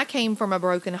 I mean, I came from a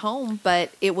broken home,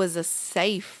 but it was a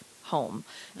safe home.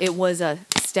 It was a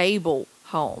stable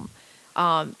home.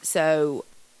 So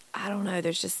I don't know.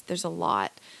 There's a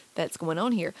lot that's going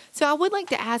on here. So I would like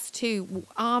to ask too,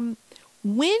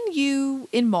 when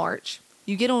in March,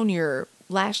 you get on your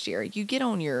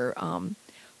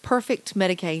perfect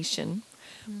medication,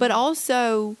 but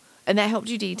also And that helped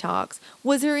you detox.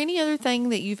 Was there any other thing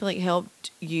that you feel like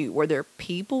helped you? Were there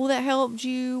people that helped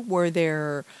you? Were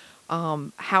there,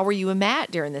 how were you and Matt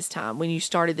during this time when you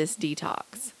started this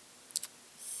detox?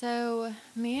 So,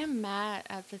 me and Matt,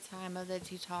 at the time of the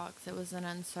detox, it was an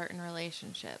uncertain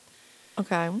relationship.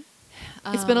 Okay.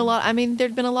 It's been a lot. I mean,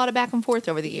 there'd been a lot of back and forth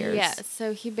over the years. Yeah,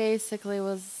 so he basically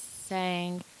was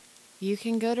saying, you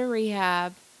can go to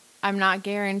rehab. I'm not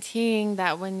guaranteeing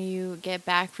that when you get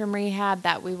back from rehab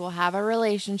that we will have a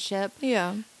relationship.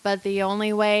 Yeah. But the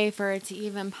only way for it to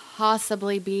even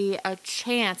possibly be a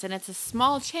chance, and it's a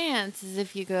small chance, is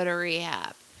if you go to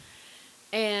rehab.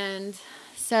 And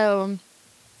so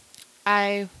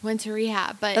I went to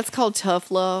rehab, but That's called tough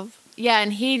love. yeah,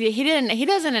 and he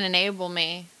doesn't enable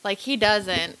me. Like, he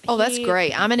doesn't. Oh, that's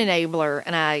great. I'm an enabler,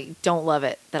 and I don't love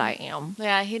it that I am.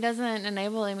 Yeah, he doesn't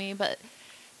enable me, but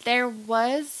there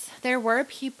were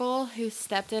people who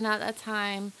stepped in at that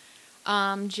time.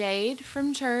 Jade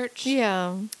from church.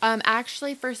 Yeah.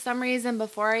 Actually, for some reason,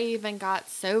 before I even got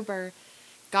sober,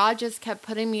 God just kept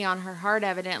putting me on her heart,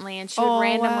 evidently, and she would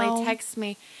randomly text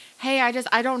me, "Hey,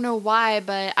 I don't know why,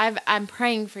 but I'm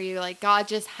praying for you. Like, God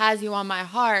just has you on my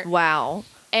heart." Wow.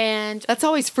 And That's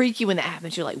always freaky when that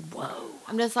happens. You're like, whoa.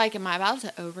 I'm just like, am I about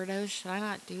to overdose? Should I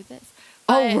not do this?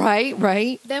 Oh, But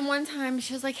right. then one time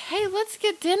she was like, "Hey, let's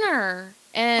get dinner."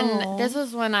 And this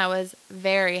was when I was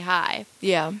very high.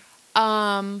 Yeah.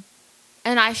 And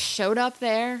I showed up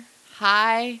there,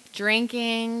 high,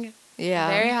 drinking, Yeah.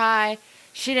 very high.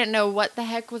 She didn't know what the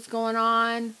heck was going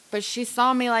on, but she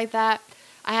saw me like that.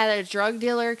 I had a drug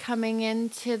dealer coming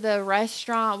into the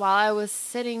restaurant while I was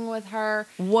sitting with her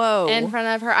Whoa. in front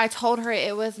of her. I told her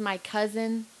it was my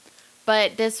cousin,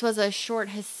 but this was a short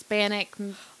Hispanic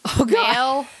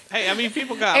male. Hey, I mean,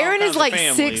 people got all Erin kinds is like of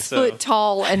family, 6 foot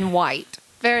tall and white.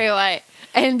 Very white.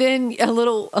 And then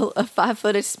a 5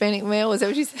 foot Hispanic male. Is that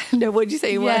what you said? No, what'd you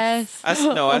say he was? Yes. I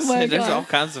Oh my said there's God. all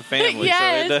kinds of family. Yes.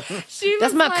 So it doesn't. She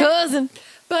That's was my like- cousin.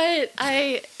 But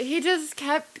he just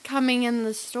kept coming in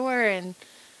the store and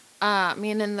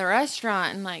in the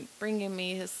restaurant and like bringing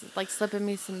me slipping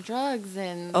me some drugs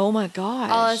and Oh my gosh.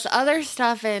 all this other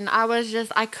stuff. And I was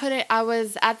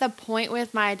at the point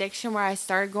with my addiction where I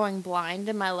started going blind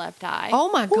in my left eye.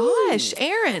 Oh my gosh,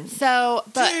 Erin. So,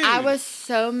 but I Dude. was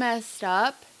so messed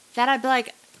up that I'd be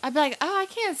like, oh, I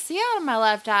can't see out of my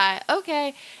left eye.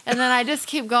 Okay. And then I just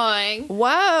keep going.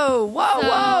 Whoa.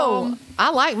 So- I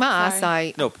like my Sorry.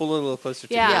 eyesight. No, pull it a little closer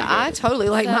to Yeah. you. Yeah, I totally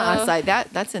like my So- eyesight.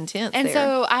 That's intense. And there.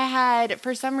 so I had,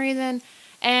 for some reason,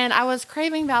 and I was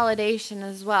craving validation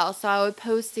as well. So I would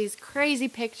post these crazy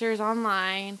pictures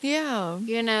online, yeah.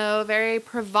 very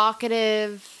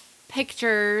provocative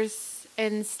pictures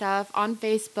and stuff on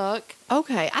Facebook.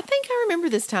 Okay, I think I remember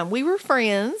this time. We were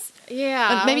friends.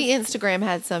 Yeah. Maybe Instagram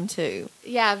had some too.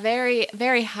 Yeah, very,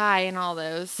 very high in all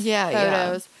those Yeah.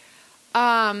 photos.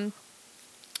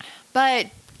 But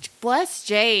bless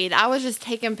Jade, I was just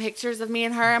taking pictures of me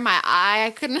and her and my eye. I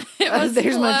couldn't. It was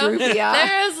There's my close. droopy eye.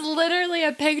 There is literally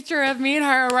a picture of me and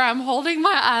her where I'm holding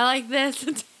my eye like this.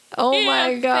 Oh Yeah,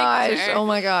 my gosh. picture. Oh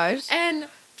my gosh. And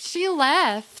she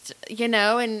left,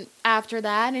 and after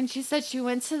that, and she said she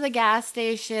went to the gas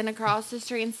station across the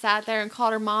street and sat there and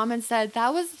called her mom and said,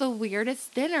 "That was the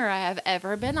weirdest dinner I have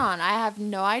ever been on. I have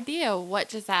no idea what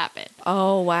just happened."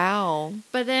 Oh wow.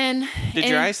 But then, Did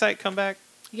your eyesight come back?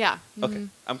 Yeah. Okay.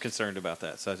 I'm concerned about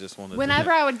that, so I just wanted Whenever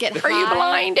to I would get Are you high-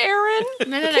 blind, Erin?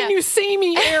 No. Can you see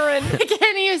me, Erin?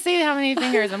 Can you see how many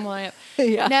fingers I'm holding up?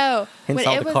 Yeah. No. Hence when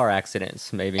all it the was- car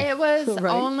accidents, maybe. It was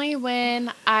Right. only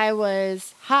when I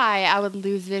was high I would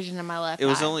lose vision in my left It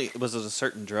was eye. was it a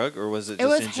certain drug or was it just It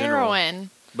was in general? heroin.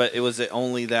 But was it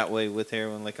only that way with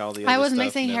heroin like all the other I was stuff?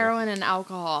 mixing Never- heroin and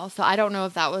alcohol, so I don't know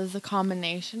if that was a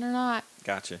combination or not.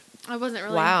 Gotcha. I wasn't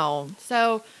really. Wow.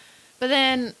 So, but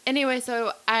then anyway,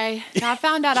 so I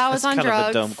found out I was That's on kind drugs.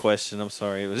 of a dumb question. I'm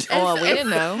sorry. It was. Oh, well, we didn't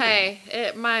know.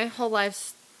 Hey, my whole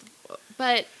life's.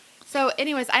 But so,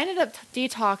 anyways, I ended up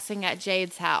detoxing at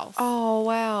Jade's house. Oh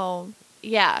wow.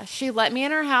 Yeah, she let me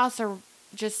in her house or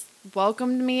just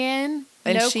welcomed me in.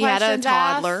 And no she had a questions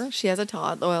toddler. asked. She has a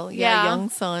toddler. Well, a Yeah.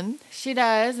 young son. She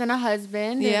does, and a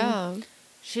husband. and Yeah.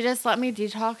 she just let me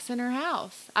detox in her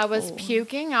house. I was Oh.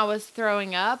 puking. I was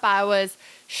throwing up. I was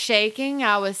shaking.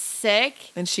 I was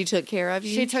sick. And she took care of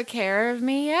you. She took care of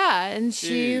me. Yeah, and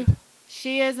Dude.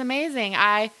 she is amazing.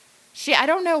 I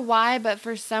don't know why, but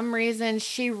for some reason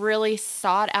she really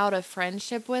sought out a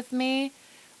friendship with me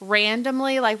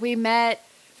randomly. Like we met.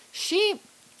 She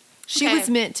okay. was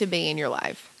meant to be in your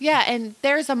life. Yeah, and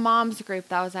there's a mom's group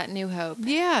that was at New Hope.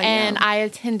 Yeah. And yeah. I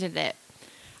attended it.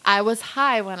 I was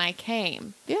high when I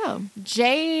came. Yeah.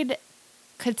 Jade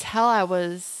could tell I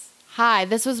was hi.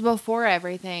 This was before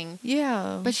everything.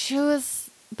 Yeah.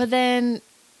 But then,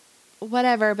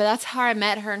 whatever. But that's how I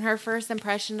met her. And her first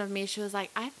impression of me, she was like,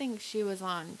 I think she was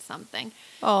on something.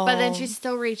 Oh. But then she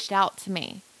still reached out to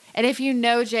me. And if you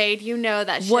know Jade, you know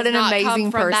that she What does an not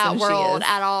amazing come from that person she world is.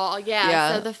 at all. Yeah.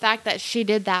 Yeah. So the fact that she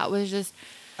did that was just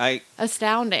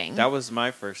astounding. That was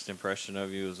my first impression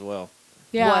of you as well.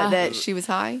 Yeah. What, that she was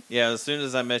high? Yeah, as soon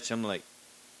as I met you, I'm like,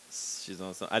 she's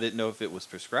on something. I didn't know if it was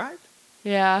prescribed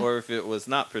Yeah. or if it was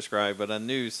not prescribed, but I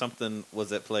knew something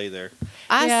was at play there.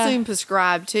 I Yeah. assumed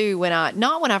prescribed too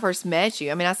not when I first met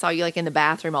you. I mean, I saw you like in the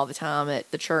bathroom all the time at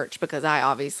the church because I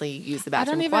obviously use the I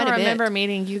bathroom don't quite even a bit. remember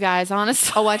meeting you guys,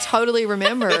 honestly. Oh, I totally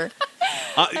remember.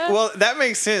 Well, that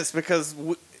makes sense because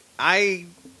I,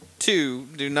 too,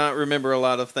 do not remember a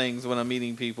lot of things when I'm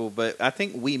meeting people, but I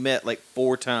think we met like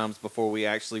 4 times before we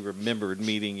actually remembered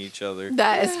meeting each other.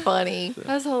 That is funny.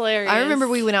 That's hilarious. I remember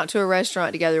we went out to a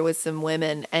restaurant together with some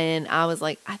women, and I was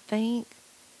like, I think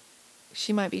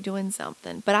she might be doing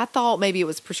something. But I thought maybe it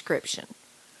was prescription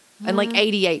and like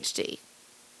ADHD.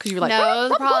 Because you were like, no, it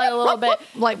was probably a little bit.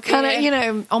 like kind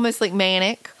of, almost like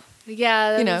manic.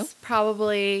 Yeah, that You know. was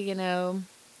probably,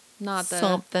 not the.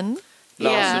 Something. But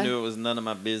I Yeah. also knew it was none of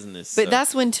my business. But so.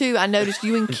 that's when, too, I noticed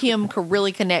you and Kim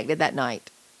really connected that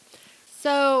night.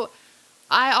 So,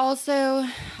 I also,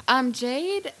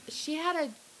 Jade, she had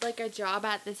a job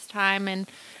at this time, and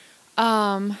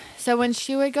so when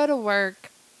she would go to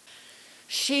work,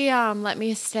 she let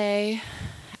me stay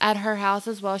at her house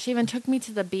as well. She even took me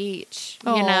to the beach.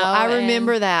 Oh, I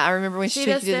remember that. I remember when she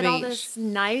took just you to did the all beach. this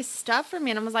nice stuff for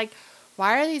me, and I was like,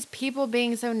 why are these people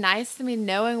being so nice to me,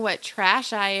 knowing what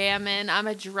trash I am, and I'm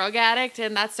a drug addict,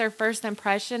 and that's their first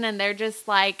impression, and they're just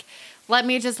like, let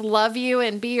me just love you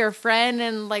and be your friend,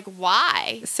 and like,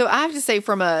 why? So I have to say,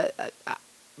 from a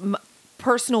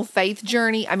personal faith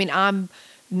journey, I mean, I'm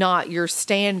not your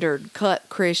standard cut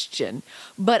Christian,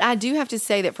 but I do have to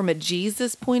say that from a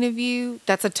Jesus point of view,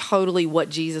 that's a totally what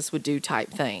Jesus would do type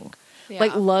thing. Yeah.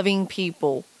 Like loving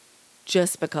people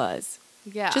just because.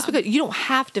 Yeah. Just because you don't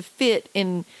have to fit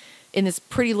in this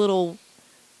pretty little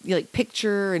like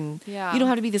picture, and Yeah. you don't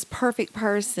have to be this perfect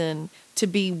person to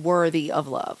be worthy of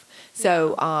love.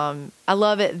 So I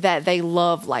love it that they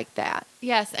love like that.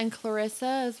 Yes, and Clarissa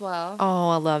as well. Oh,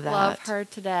 I love that. Love her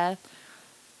to death.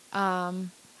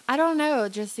 I don't know,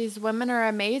 just these women are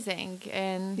amazing,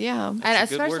 and Yeah. and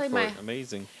That's a good especially word for it.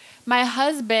 Amazing. my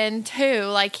husband too.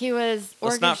 Like he was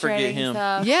Let's not forget orchestrating him.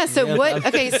 stuff. Yeah. So Yeah. what?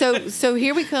 Okay. So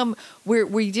here we come. We're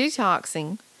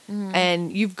detoxing,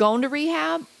 and you've gone to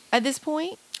rehab at this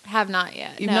point. Have not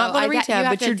yet. You've no, not gone to you rehab,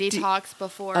 have but to you're detox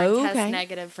before Oh, and test okay.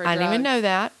 negative for I didn't even drugs know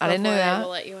that. I didn't know before that. They will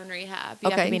let you in rehab. You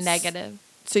have Okay. to be negative.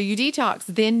 So you detox.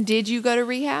 Then did you go to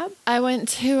rehab? I went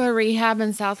to a rehab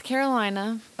in South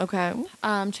Carolina, Okay.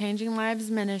 Changing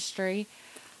Lives Ministry.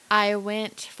 I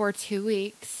went for 2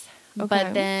 weeks, Okay.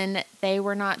 but then they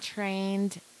were not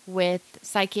trained with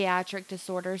psychiatric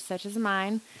disorders such as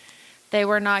mine. They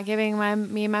were not giving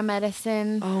me my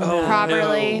medicine Oh,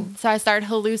 properly. no. So I started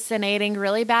hallucinating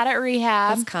really bad at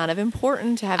rehab. That's kind of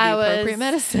important to have the I appropriate was-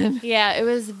 medicine. Yeah, it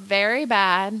was very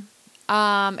bad.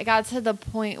 It got to the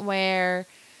point where,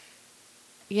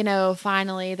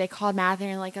 finally they called Matthew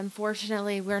and like,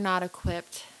 unfortunately, we're not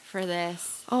equipped for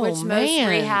this. Oh, which man. most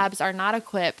rehabs are not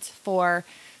equipped for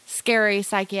scary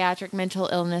psychiatric mental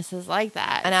illnesses like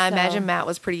that. And I So- imagine Matt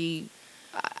was pretty.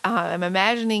 I'm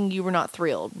imagining you were not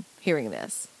thrilled hearing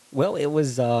this. Well, it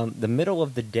was the middle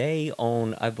of the day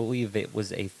on, I believe it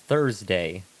was a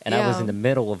Thursday, and I was Yeah. in the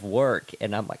middle of work,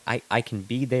 and I'm like, I can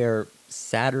be there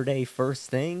Saturday first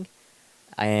thing,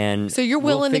 and So you're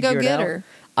we'll willing to go figure it get out. her?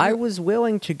 I was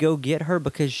willing to go get her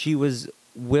because she was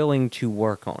willing to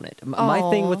work on it. My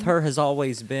thing with Aw. her has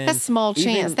always been That small chance.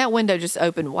 even- That window just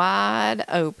opened wide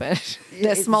open.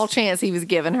 That small chance he was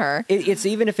giving her. It's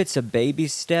even if it's a baby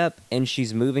step and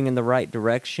she's moving in the right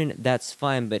direction, that's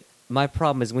fine. But my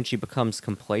problem is when she becomes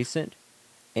complacent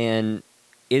and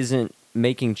isn't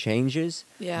making changes.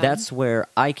 Yeah. That's where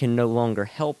I can no longer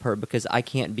help her because I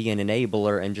can't be an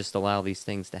enabler and just allow these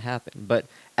things to happen. But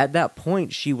at that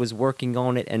point, she was working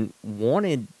on it and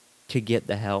wanted to get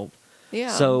the help.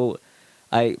 Yeah. So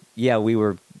we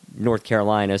were North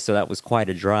Carolina, so that was quite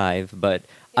a drive. But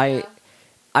Yeah.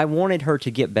 I wanted her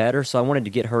to get better, so I wanted to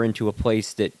get her into a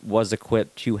place that was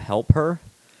equipped to help her.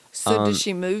 So did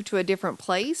she move to a different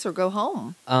place or go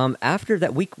home? After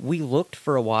that, we looked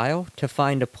for a while to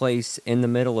find a place in the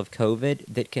middle of COVID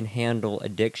that can handle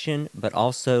addiction, but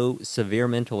also severe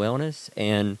mental illness.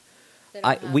 And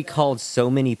we called so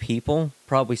many people,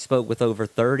 probably spoke with over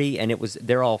 30, and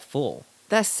they're all full.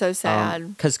 That's so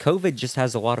sad. Because COVID just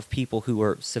has a lot of people who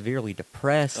are severely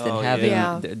depressed Oh, and having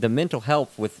yeah. the mental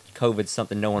health with COVID is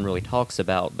something no one really talks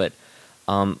about. But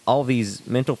all these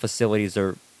mental facilities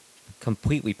are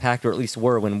completely packed, or at least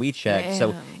were when we checked.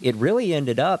 So Man. it really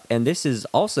ended up, and this is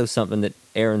also something that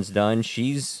Erin's done.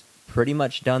 She's pretty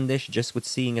much done this just with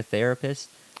seeing a therapist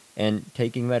and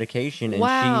taking medication, and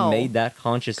Wow. she made that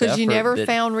conscious effort. Because you never that,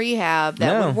 found rehab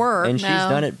that no, would work. and she's No.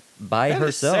 done it by That is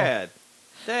herself. sad.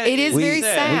 That It is very We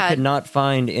sad. could not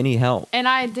find any help. And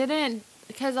I didn't,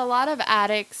 because a lot of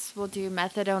addicts will do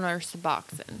methadone or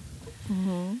Suboxone.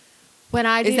 When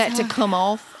I do Is that to come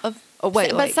off of? Oh,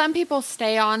 wait, but wait. some people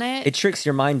stay on it. It tricks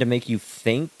your mind to make you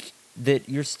think that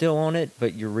you're still on it,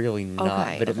 but you're really not.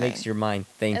 Okay, but it okay. makes your mind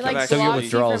think It it. like So your blocks you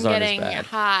withdrawals from aren't as getting bad.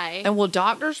 high. And will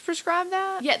doctors prescribe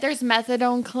that? Yeah, there's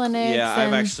methadone clinics. Yeah, I've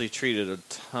and- actually treated a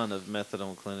ton of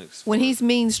methadone clinics. When for he's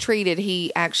means treated,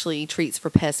 he actually treats for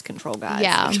pest control, guys.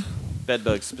 Yeah, bed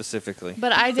bugs specifically.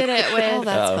 but I did it with. Oh,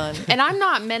 that's Oh. fun. And I'm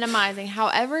not minimizing.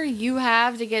 However you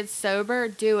have to get sober,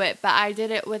 do it. But I did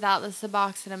it without the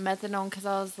Suboxone and methadone because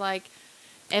I was like,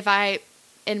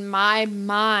 in my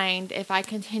mind, if I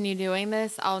continue doing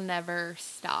this, I'll never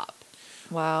stop.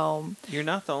 Wow. You're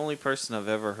not the only person I've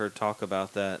ever heard talk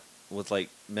about that with like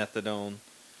methadone,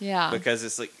 Yeah. because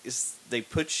it's like they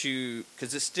put you,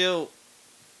 because it's still,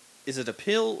 is it a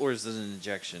pill or is it an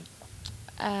injection?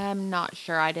 I'm not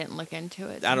sure. I didn't look into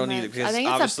it. I too don't either, much. I because think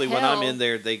it's a obviously when I'm pill. in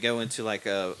there, they go into like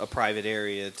a private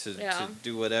area to Yeah.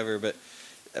 do whatever, but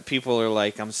people are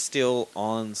like, I'm still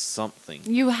on something.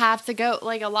 You have to go.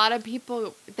 Like a lot of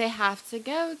people, they have to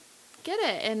go get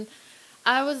it. And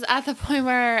I was at the point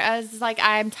where I was like,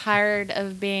 I'm tired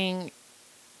of being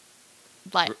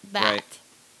like that. Right.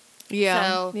 Yeah.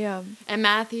 So- yeah. And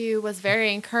Matthew was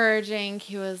very encouraging.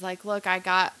 He was like, "Look,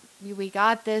 we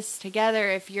got this together.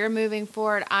 If you're moving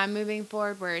forward, I'm moving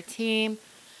forward. We're a team."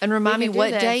 And remind me, can do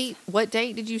what this. date? What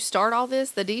date did you start all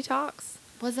this? The detox?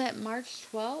 Was it March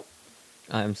 12th?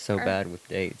 I'm so Or- bad with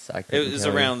dates. I It couldn't was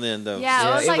tell you. around then, though.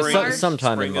 Yeah, it was like Spring- March-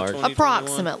 sometime in spring of March. 2021.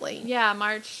 Approximately. Yeah,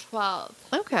 March 12th.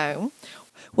 Okay.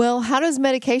 Well, how does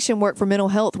medication work for mental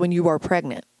health when you are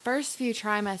pregnant? First few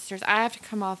trimesters, I have to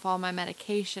come off all my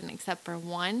medication except for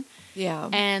one. Yeah.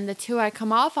 And the two I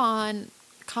come off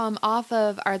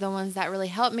of are the ones that really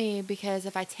help me, because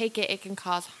if I take it, it can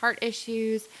cause heart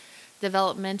issues,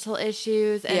 developmental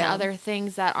issues, and Yeah. other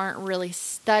things that aren't really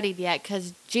studied yet,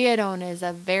 because Geodone is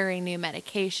a very new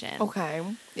medication. Okay.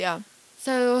 Yeah.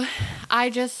 So I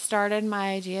just started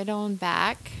my Geodone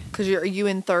back. Because are you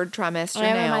in third trimester I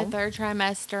am now? in my third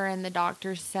trimester, and the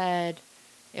doctor said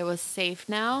it was safe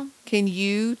now. Can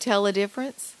you tell a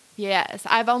difference? Yes,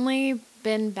 I've only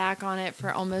been back on it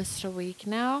for almost a week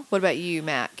now. What about you,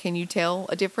 Matt? Can you tell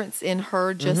a difference in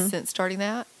her just since starting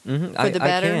that? Mm-hmm. For the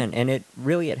better? I can, and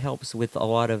it helps with a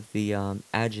lot of the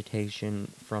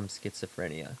agitation from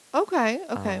schizophrenia. Okay.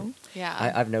 Okay.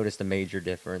 Yeah. I've noticed a major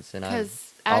difference, and I've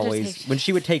 'Cause always, agitation- when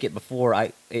she would take it before,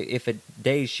 if a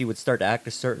day she would start to act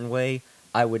a certain way,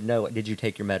 I would know, did you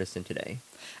take your medicine today?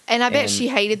 And I bet And- she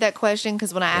hated that question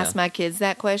because when I asked Yeah. my kids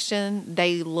that question,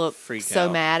 they look Freak so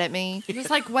out. mad at me. Just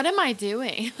like, what am I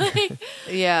doing? Like,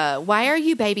 Yeah. Why are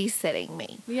you babysitting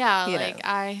me? yeah, You like know.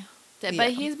 I did. Yeah.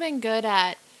 But he's been good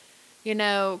at,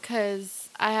 because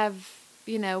I have,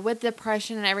 with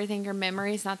depression and everything, your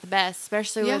memory is not the best,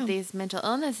 especially Yeah. with these mental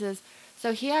illnesses.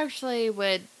 So he actually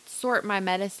would sort my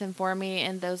medicine for me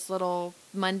in those little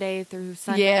Monday through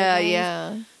Sunday Yeah. things.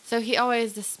 Yeah. So he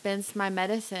always dispensed my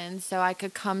medicine so I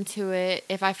could come to it.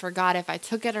 If I forgot if I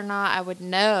took it or not, I would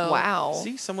know. Wow.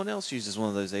 See, someone else uses one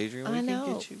of those, Adrian. We I can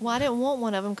know. get you. Well, I didn't want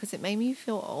one of them because it made me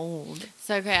feel old.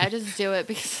 So, okay, I just do it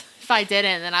because if I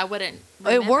didn't, then I wouldn't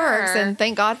It works, remember. and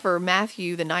thank God for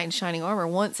Matthew, the knight in shining armor,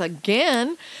 once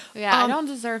again. Yeah, I Um, don't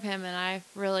deserve him, and I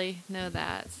really know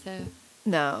that. So,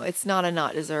 No, it's not a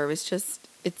not deserve. It's just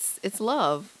it's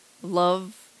love.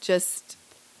 Love just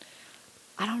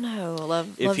I don't know.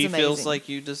 Love. If love's he feels amazing. like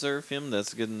you deserve him,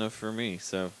 that's good enough for me.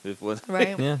 So if what?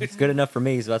 right, Yeah, it's good enough for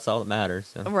me, so that's all that matters.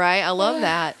 So. right. I love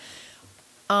that.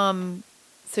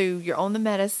 So you're on the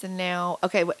medicine now.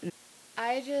 Okay,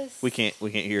 I just We can't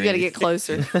hear. you got to get anything.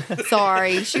 closer.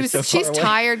 Sorry, she's So far away.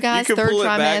 tired, guys. You can Third pull it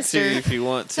back too trimester. if you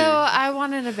want to. So I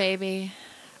wanted a baby.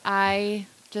 I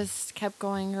just kept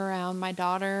going around my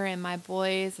daughter and my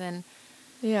boys and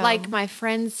Yeah, like my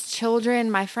friends' children.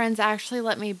 My friends actually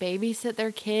let me babysit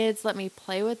their kids, let me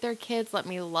play with their kids, let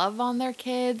me love on their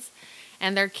kids,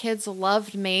 and their kids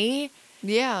loved me.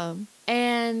 yeah,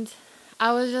 And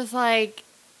I was just like,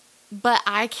 but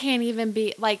I can't even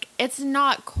be like, it's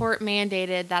not court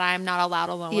mandated that I'm not allowed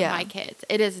alone Yeah. with my kids.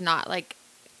 It is not like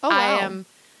Oh, I wow. am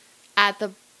at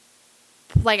the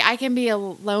like I can be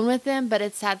alone with them, but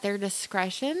it's at their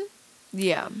discretion.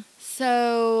 Yeah.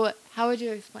 So how would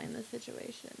you explain the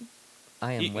situation?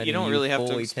 I am You letting don't really have to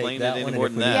fully explain take that it any one, more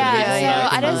and than if we that. need to Yeah, move so on, we I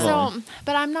can just move on. don't,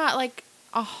 but I'm not like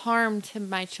a harm to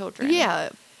my children. Yeah.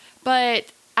 But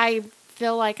I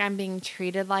feel like I'm being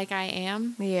treated like I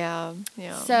am. Yeah.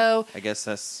 Yeah. So, I guess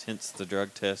that's hence the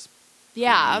drug test.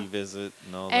 yeah. Visit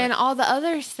and all And that. all the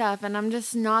other stuff, and I'm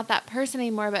just not that person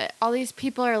anymore. But all these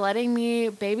people are letting me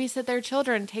babysit their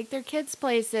children, take their kids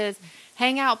places,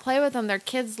 hang out, play with them. Their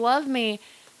kids love me.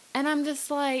 And I'm just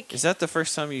like... Is that the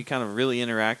first time you kind of really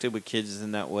interacted with kids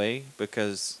in that way?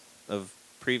 Because of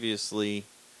previously,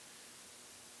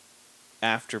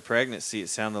 after pregnancy, it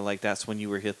sounded like that's when you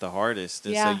were hit the hardest.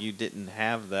 And Yeah. so you didn't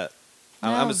have that.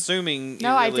 No. I'm assuming it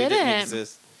No, I really didn't didn't.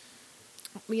 exist.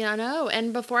 No.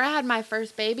 And before I had my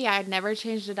first baby, I had never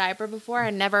changed a diaper before. I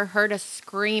never heard a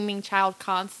screaming child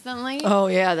constantly. Oh,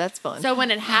 yeah, that's fun. So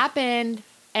when it happened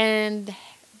and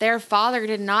their father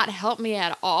did not help me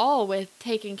at all with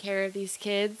taking care of these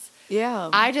kids, yeah.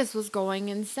 I just was going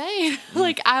insane.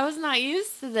 Like, I was not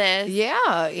used to this.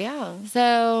 Yeah. Yeah.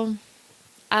 So,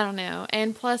 I don't know.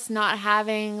 And plus, not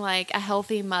having, like, a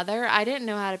healthy mother, I didn't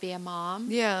know how to be a mom.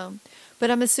 Yeah.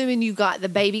 But I'm assuming you got the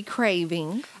baby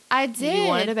craving. I did. You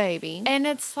wanted a baby. And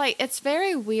it's, like, it's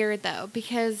very weird, though,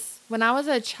 because when I was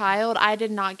a child, I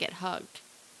did not get hugged.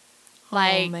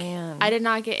 Like, oh, man. I did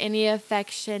not get any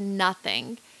affection,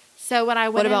 nothing. So when I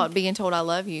went What about being told I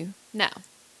love you? No.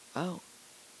 Oh.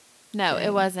 No, Dang.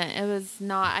 it wasn't. It was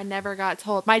not. I never got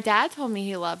told. My dad told me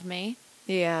he loved me.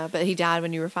 Yeah, but he died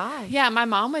when you were 5. Yeah, my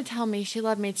mom would tell me she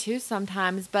loved me too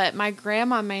sometimes, but my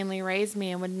grandma mainly raised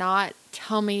me and would not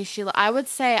tell me I would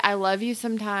say I love you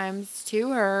sometimes to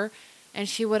her, and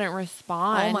she wouldn't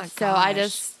respond. Oh, my So I gosh.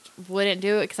 just wouldn't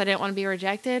do it because I didn't want to be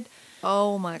rejected.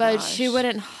 Oh, my But gosh. she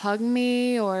wouldn't hug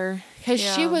me because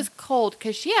she Yeah. was cold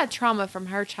because she had trauma from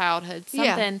her childhood.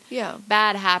 Yeah, Something yeah.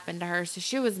 bad happened to her, so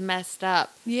she was messed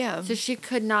up. Yeah. So she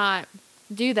could not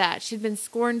do that. She'd been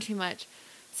scorned too much.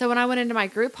 So when I went into my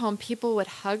group home, people would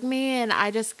hug me, and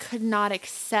I just could not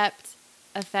accept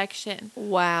affection.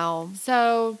 Wow.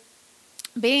 So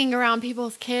being around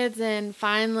people's kids and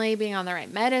finally being on the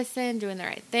right medicine, doing the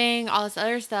right thing, all this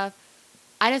other stuff,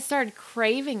 I just started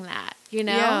craving that, you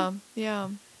know? Yeah. Yeah.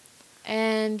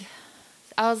 And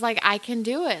I was like, I can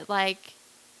do it. Like,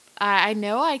 I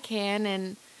know I can,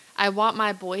 and I want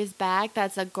my boys back.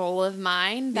 That's a goal of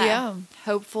mine. That Yeah.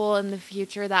 hopeful in the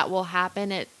future that will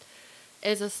happen. It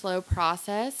is a slow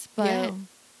process, but Yeah.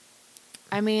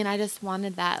 I mean, I just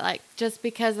wanted that. Like, just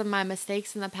because of my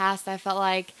mistakes in the past, I felt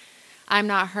like I'm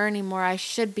not her anymore. I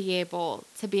should be able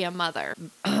to be a mother.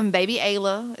 Baby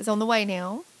Ayla is on the way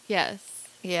now. Yes.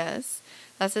 Yes.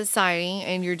 That's exciting.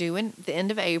 And you're doing the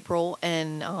end of April.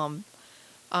 And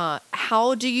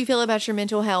how do you feel about your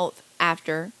mental health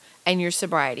after and your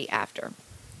sobriety after?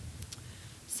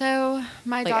 So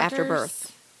my Like doctor after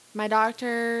birth. My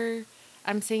doctor,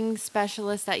 I'm seeing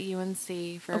specialists at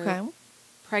UNC for Okay.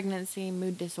 pregnancy,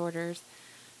 mood disorders.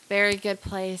 Very good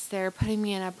place. They're putting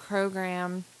me in a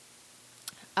program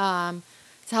to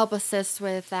help assist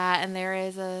with that. And there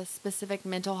is a specific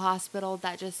mental hospital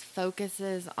that just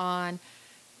focuses on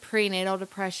prenatal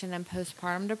depression and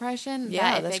postpartum depression.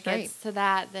 Yeah, that that's if it great. gets to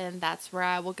that, then that's where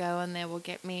I will go, and they will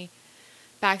get me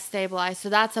back stabilized. So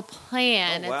that's a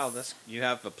plan. Oh, wow, It's- you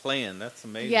have a plan. That's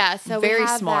amazing. yeah. So Very we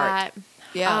have smart. that.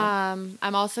 Yeah.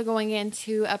 I'm also going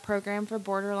into a program for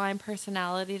borderline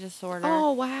personality disorder.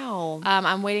 Oh, wow.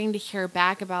 I'm waiting to hear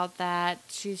back about that.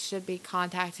 She should be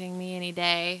contacting me any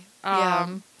day. Yeah.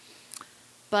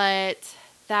 But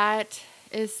that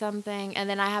is something. And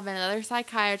then I have another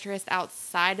psychiatrist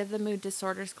outside of the mood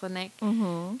disorders clinic.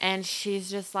 Mm-hmm. And she's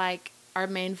just like, our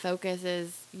main focus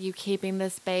is you keeping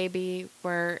this baby.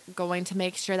 We're going to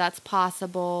make sure that's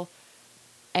possible.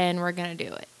 And we're going to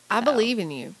do it. I So, believe in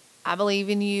you. I believe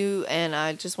in you, and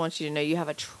I just want you to know you have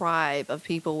a tribe of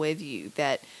people with you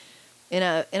that in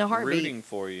a heartbeat. Rooting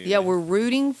for you. Yeah, we're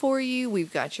rooting for you.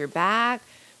 We've got your back.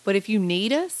 But if you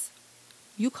need us,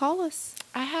 you call us.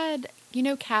 I had,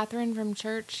 Catherine from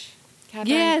church. Catherine?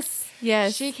 Yes.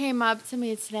 Yes. She came up to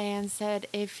me today and said,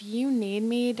 if you need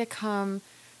me to come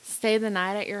stay the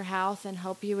night at your house and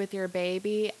help you with your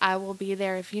baby, I will be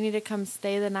there. If you need to come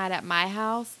stay the night at my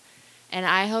house and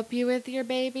I help you with your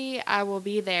baby, I will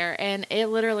be there. And it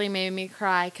literally made me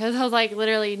cry because I was like,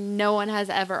 literally no one has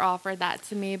ever offered that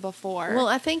to me before. Well,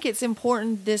 I think it's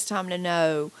important this time to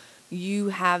know you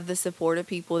have the support of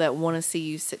people that want to see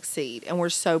you succeed. And we're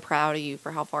so proud of you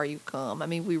for how far you've come. I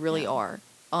mean, we really are,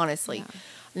 honestly. Yeah.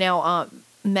 Now,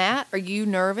 Matt, are you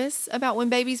nervous about when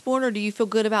baby's born, or do you feel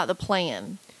good about the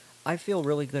plan? I feel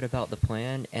really good about the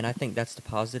plan, and I think that's the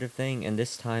positive thing. And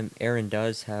this time, Erin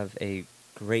does have a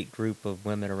great group of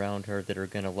women around her that are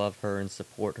going to love her and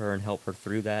support her and help her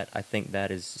through that. I think that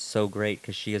is so great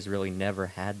because she has really never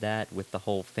had that with the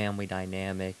whole family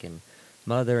dynamic and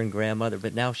mother and grandmother.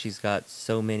 But now she's got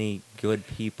so many good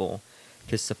people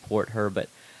to support her. But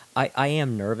I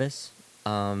am nervous.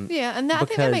 Yeah, and I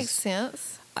think that makes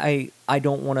sense. I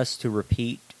don't want us to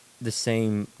repeat the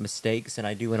same mistakes, and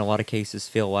I do in a lot of cases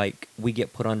feel like we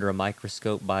get put under a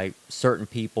microscope by certain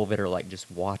people that are like just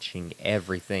watching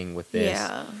everything with this.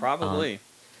 Yeah. Probably.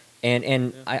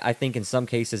 And I think in some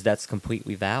cases that's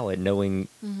completely valid, knowing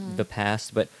the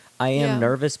past. But I am Yeah.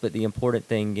 nervous. But the important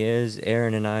thing is,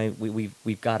 Erin and I,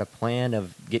 we've got a plan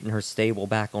of getting her stable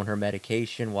back on her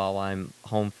medication while I'm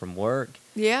home from work.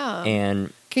 Yeah.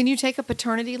 And can you take a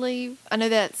paternity leave? I know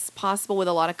that's possible with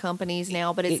a lot of companies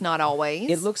now, but it's not always.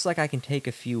 it looks like I can take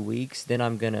a few weeks. Then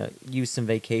I'm gonna use some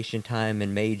vacation time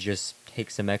and may just take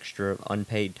some extra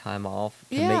unpaid time off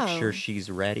to Yeah. make sure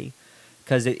she's ready.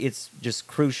 Because it's just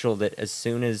crucial that as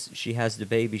soon as she has the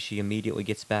baby, she immediately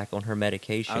gets back on her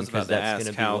medication. I was Because about to that's ask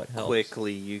going to be how what helps.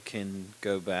 quickly you can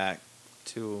go back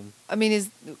to them. I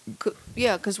mean,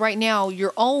 because right now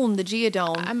you're on the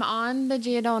Geodone. I'm on the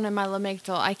Geodone and my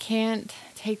Lamictal. I can't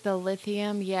take the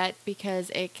lithium yet because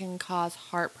it can cause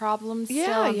heart problems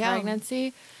still in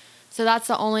pregnancy. So that's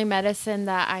the only medicine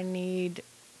that I need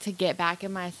to get back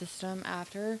in my system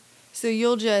after. So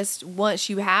you'll just, once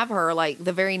you have her, like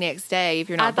the very next day, if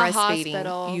you're not At the breastfeeding,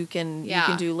 hospital. you can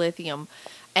do lithium,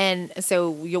 and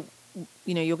so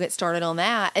you'll get started on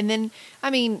that, and then I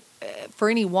mean, for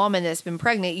any woman that's been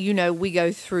pregnant, we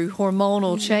go through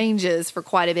hormonal changes for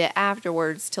quite a bit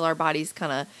afterwards till our bodies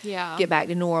kind of get back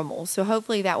to normal. So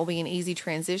hopefully that will be an easy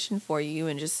transition for you,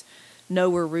 and just know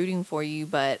we're rooting for you.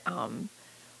 But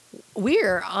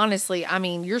we're honestly, I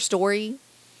mean, your story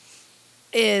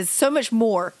is so much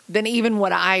more than even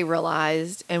what I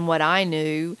realized and what I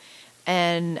knew.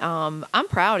 And I'm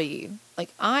proud of you.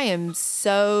 Like, I am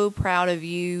so proud of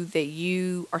you that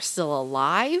you are still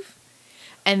alive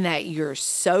and that you're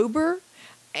sober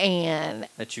and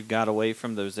That you got away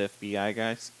from those FBI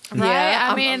guys. Right? Yeah,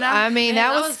 I mean,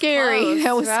 that was scary. close.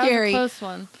 That was scary. A close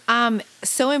one. I'm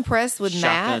so impressed with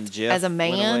Shotgun Matt Jeff as a went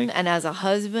man away. and as a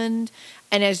husband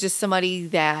and as just somebody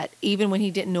that even when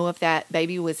he didn't know if that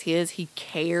baby was his, he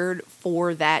cared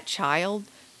for that child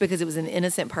because it was an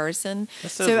innocent person. That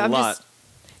says a lot.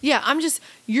 I'm just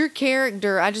your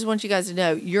character. I just want you guys to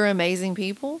know you're amazing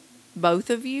people, both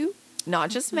of you, not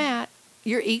just Matt.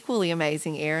 You're equally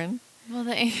amazing, Erin. Well,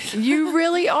 thanks. You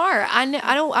really are.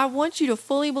 I want you to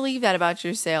fully believe that about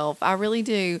yourself. I really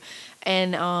do.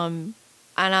 And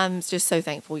I'm just so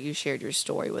thankful you shared your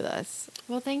story with us.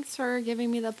 Well, thanks for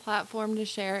giving me the platform to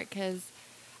share it, because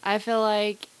I feel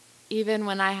like even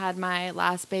when I had my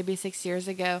last baby 6 years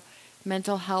ago,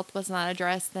 mental health was not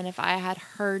addressed. And if I had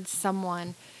heard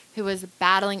someone who was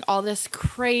battling all this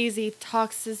crazy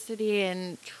toxicity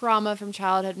and trauma from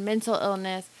childhood, mental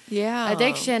illness,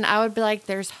 addiction, I would be like,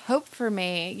 there's hope for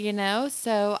me,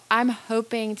 So I'm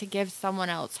hoping to give someone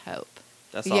else hope.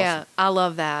 That's awesome. Yeah, I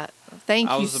love that. Thank you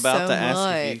so much. I was about to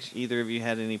ask if either of you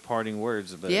had any parting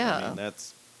words, but I mean,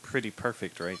 that's pretty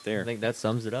perfect right there. I think that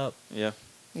sums it up. Yeah.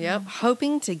 Yep.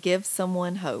 Hoping to give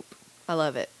someone hope. I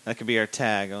love it. That could be our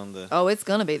tag on the... Oh, it's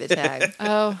going to be the tag.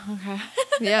 Oh, okay.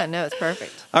 Yeah, no, it's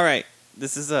perfect. All right.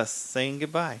 This is us saying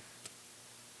goodbye.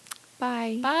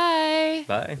 Bye. Bye.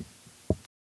 Bye.